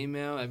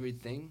 female,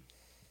 everything.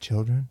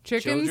 Children.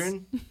 Chickens?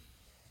 Children.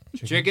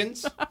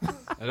 Chickens.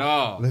 At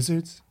all.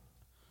 Lizards.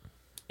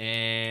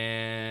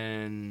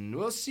 And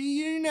we'll see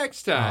you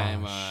next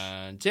time Oh,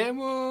 on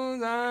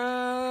Tables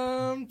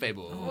on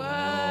Fables.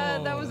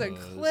 What? That was a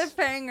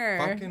cliffhanger.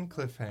 Fucking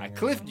cliffhanger. I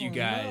cliffed you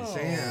guys.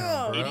 no.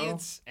 Damn, bro.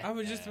 Idiots. I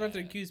was just about to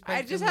accuse. I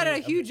Pike just had a Finley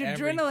of huge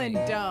everything.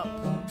 adrenaline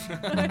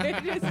dump.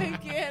 I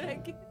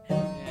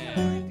can't.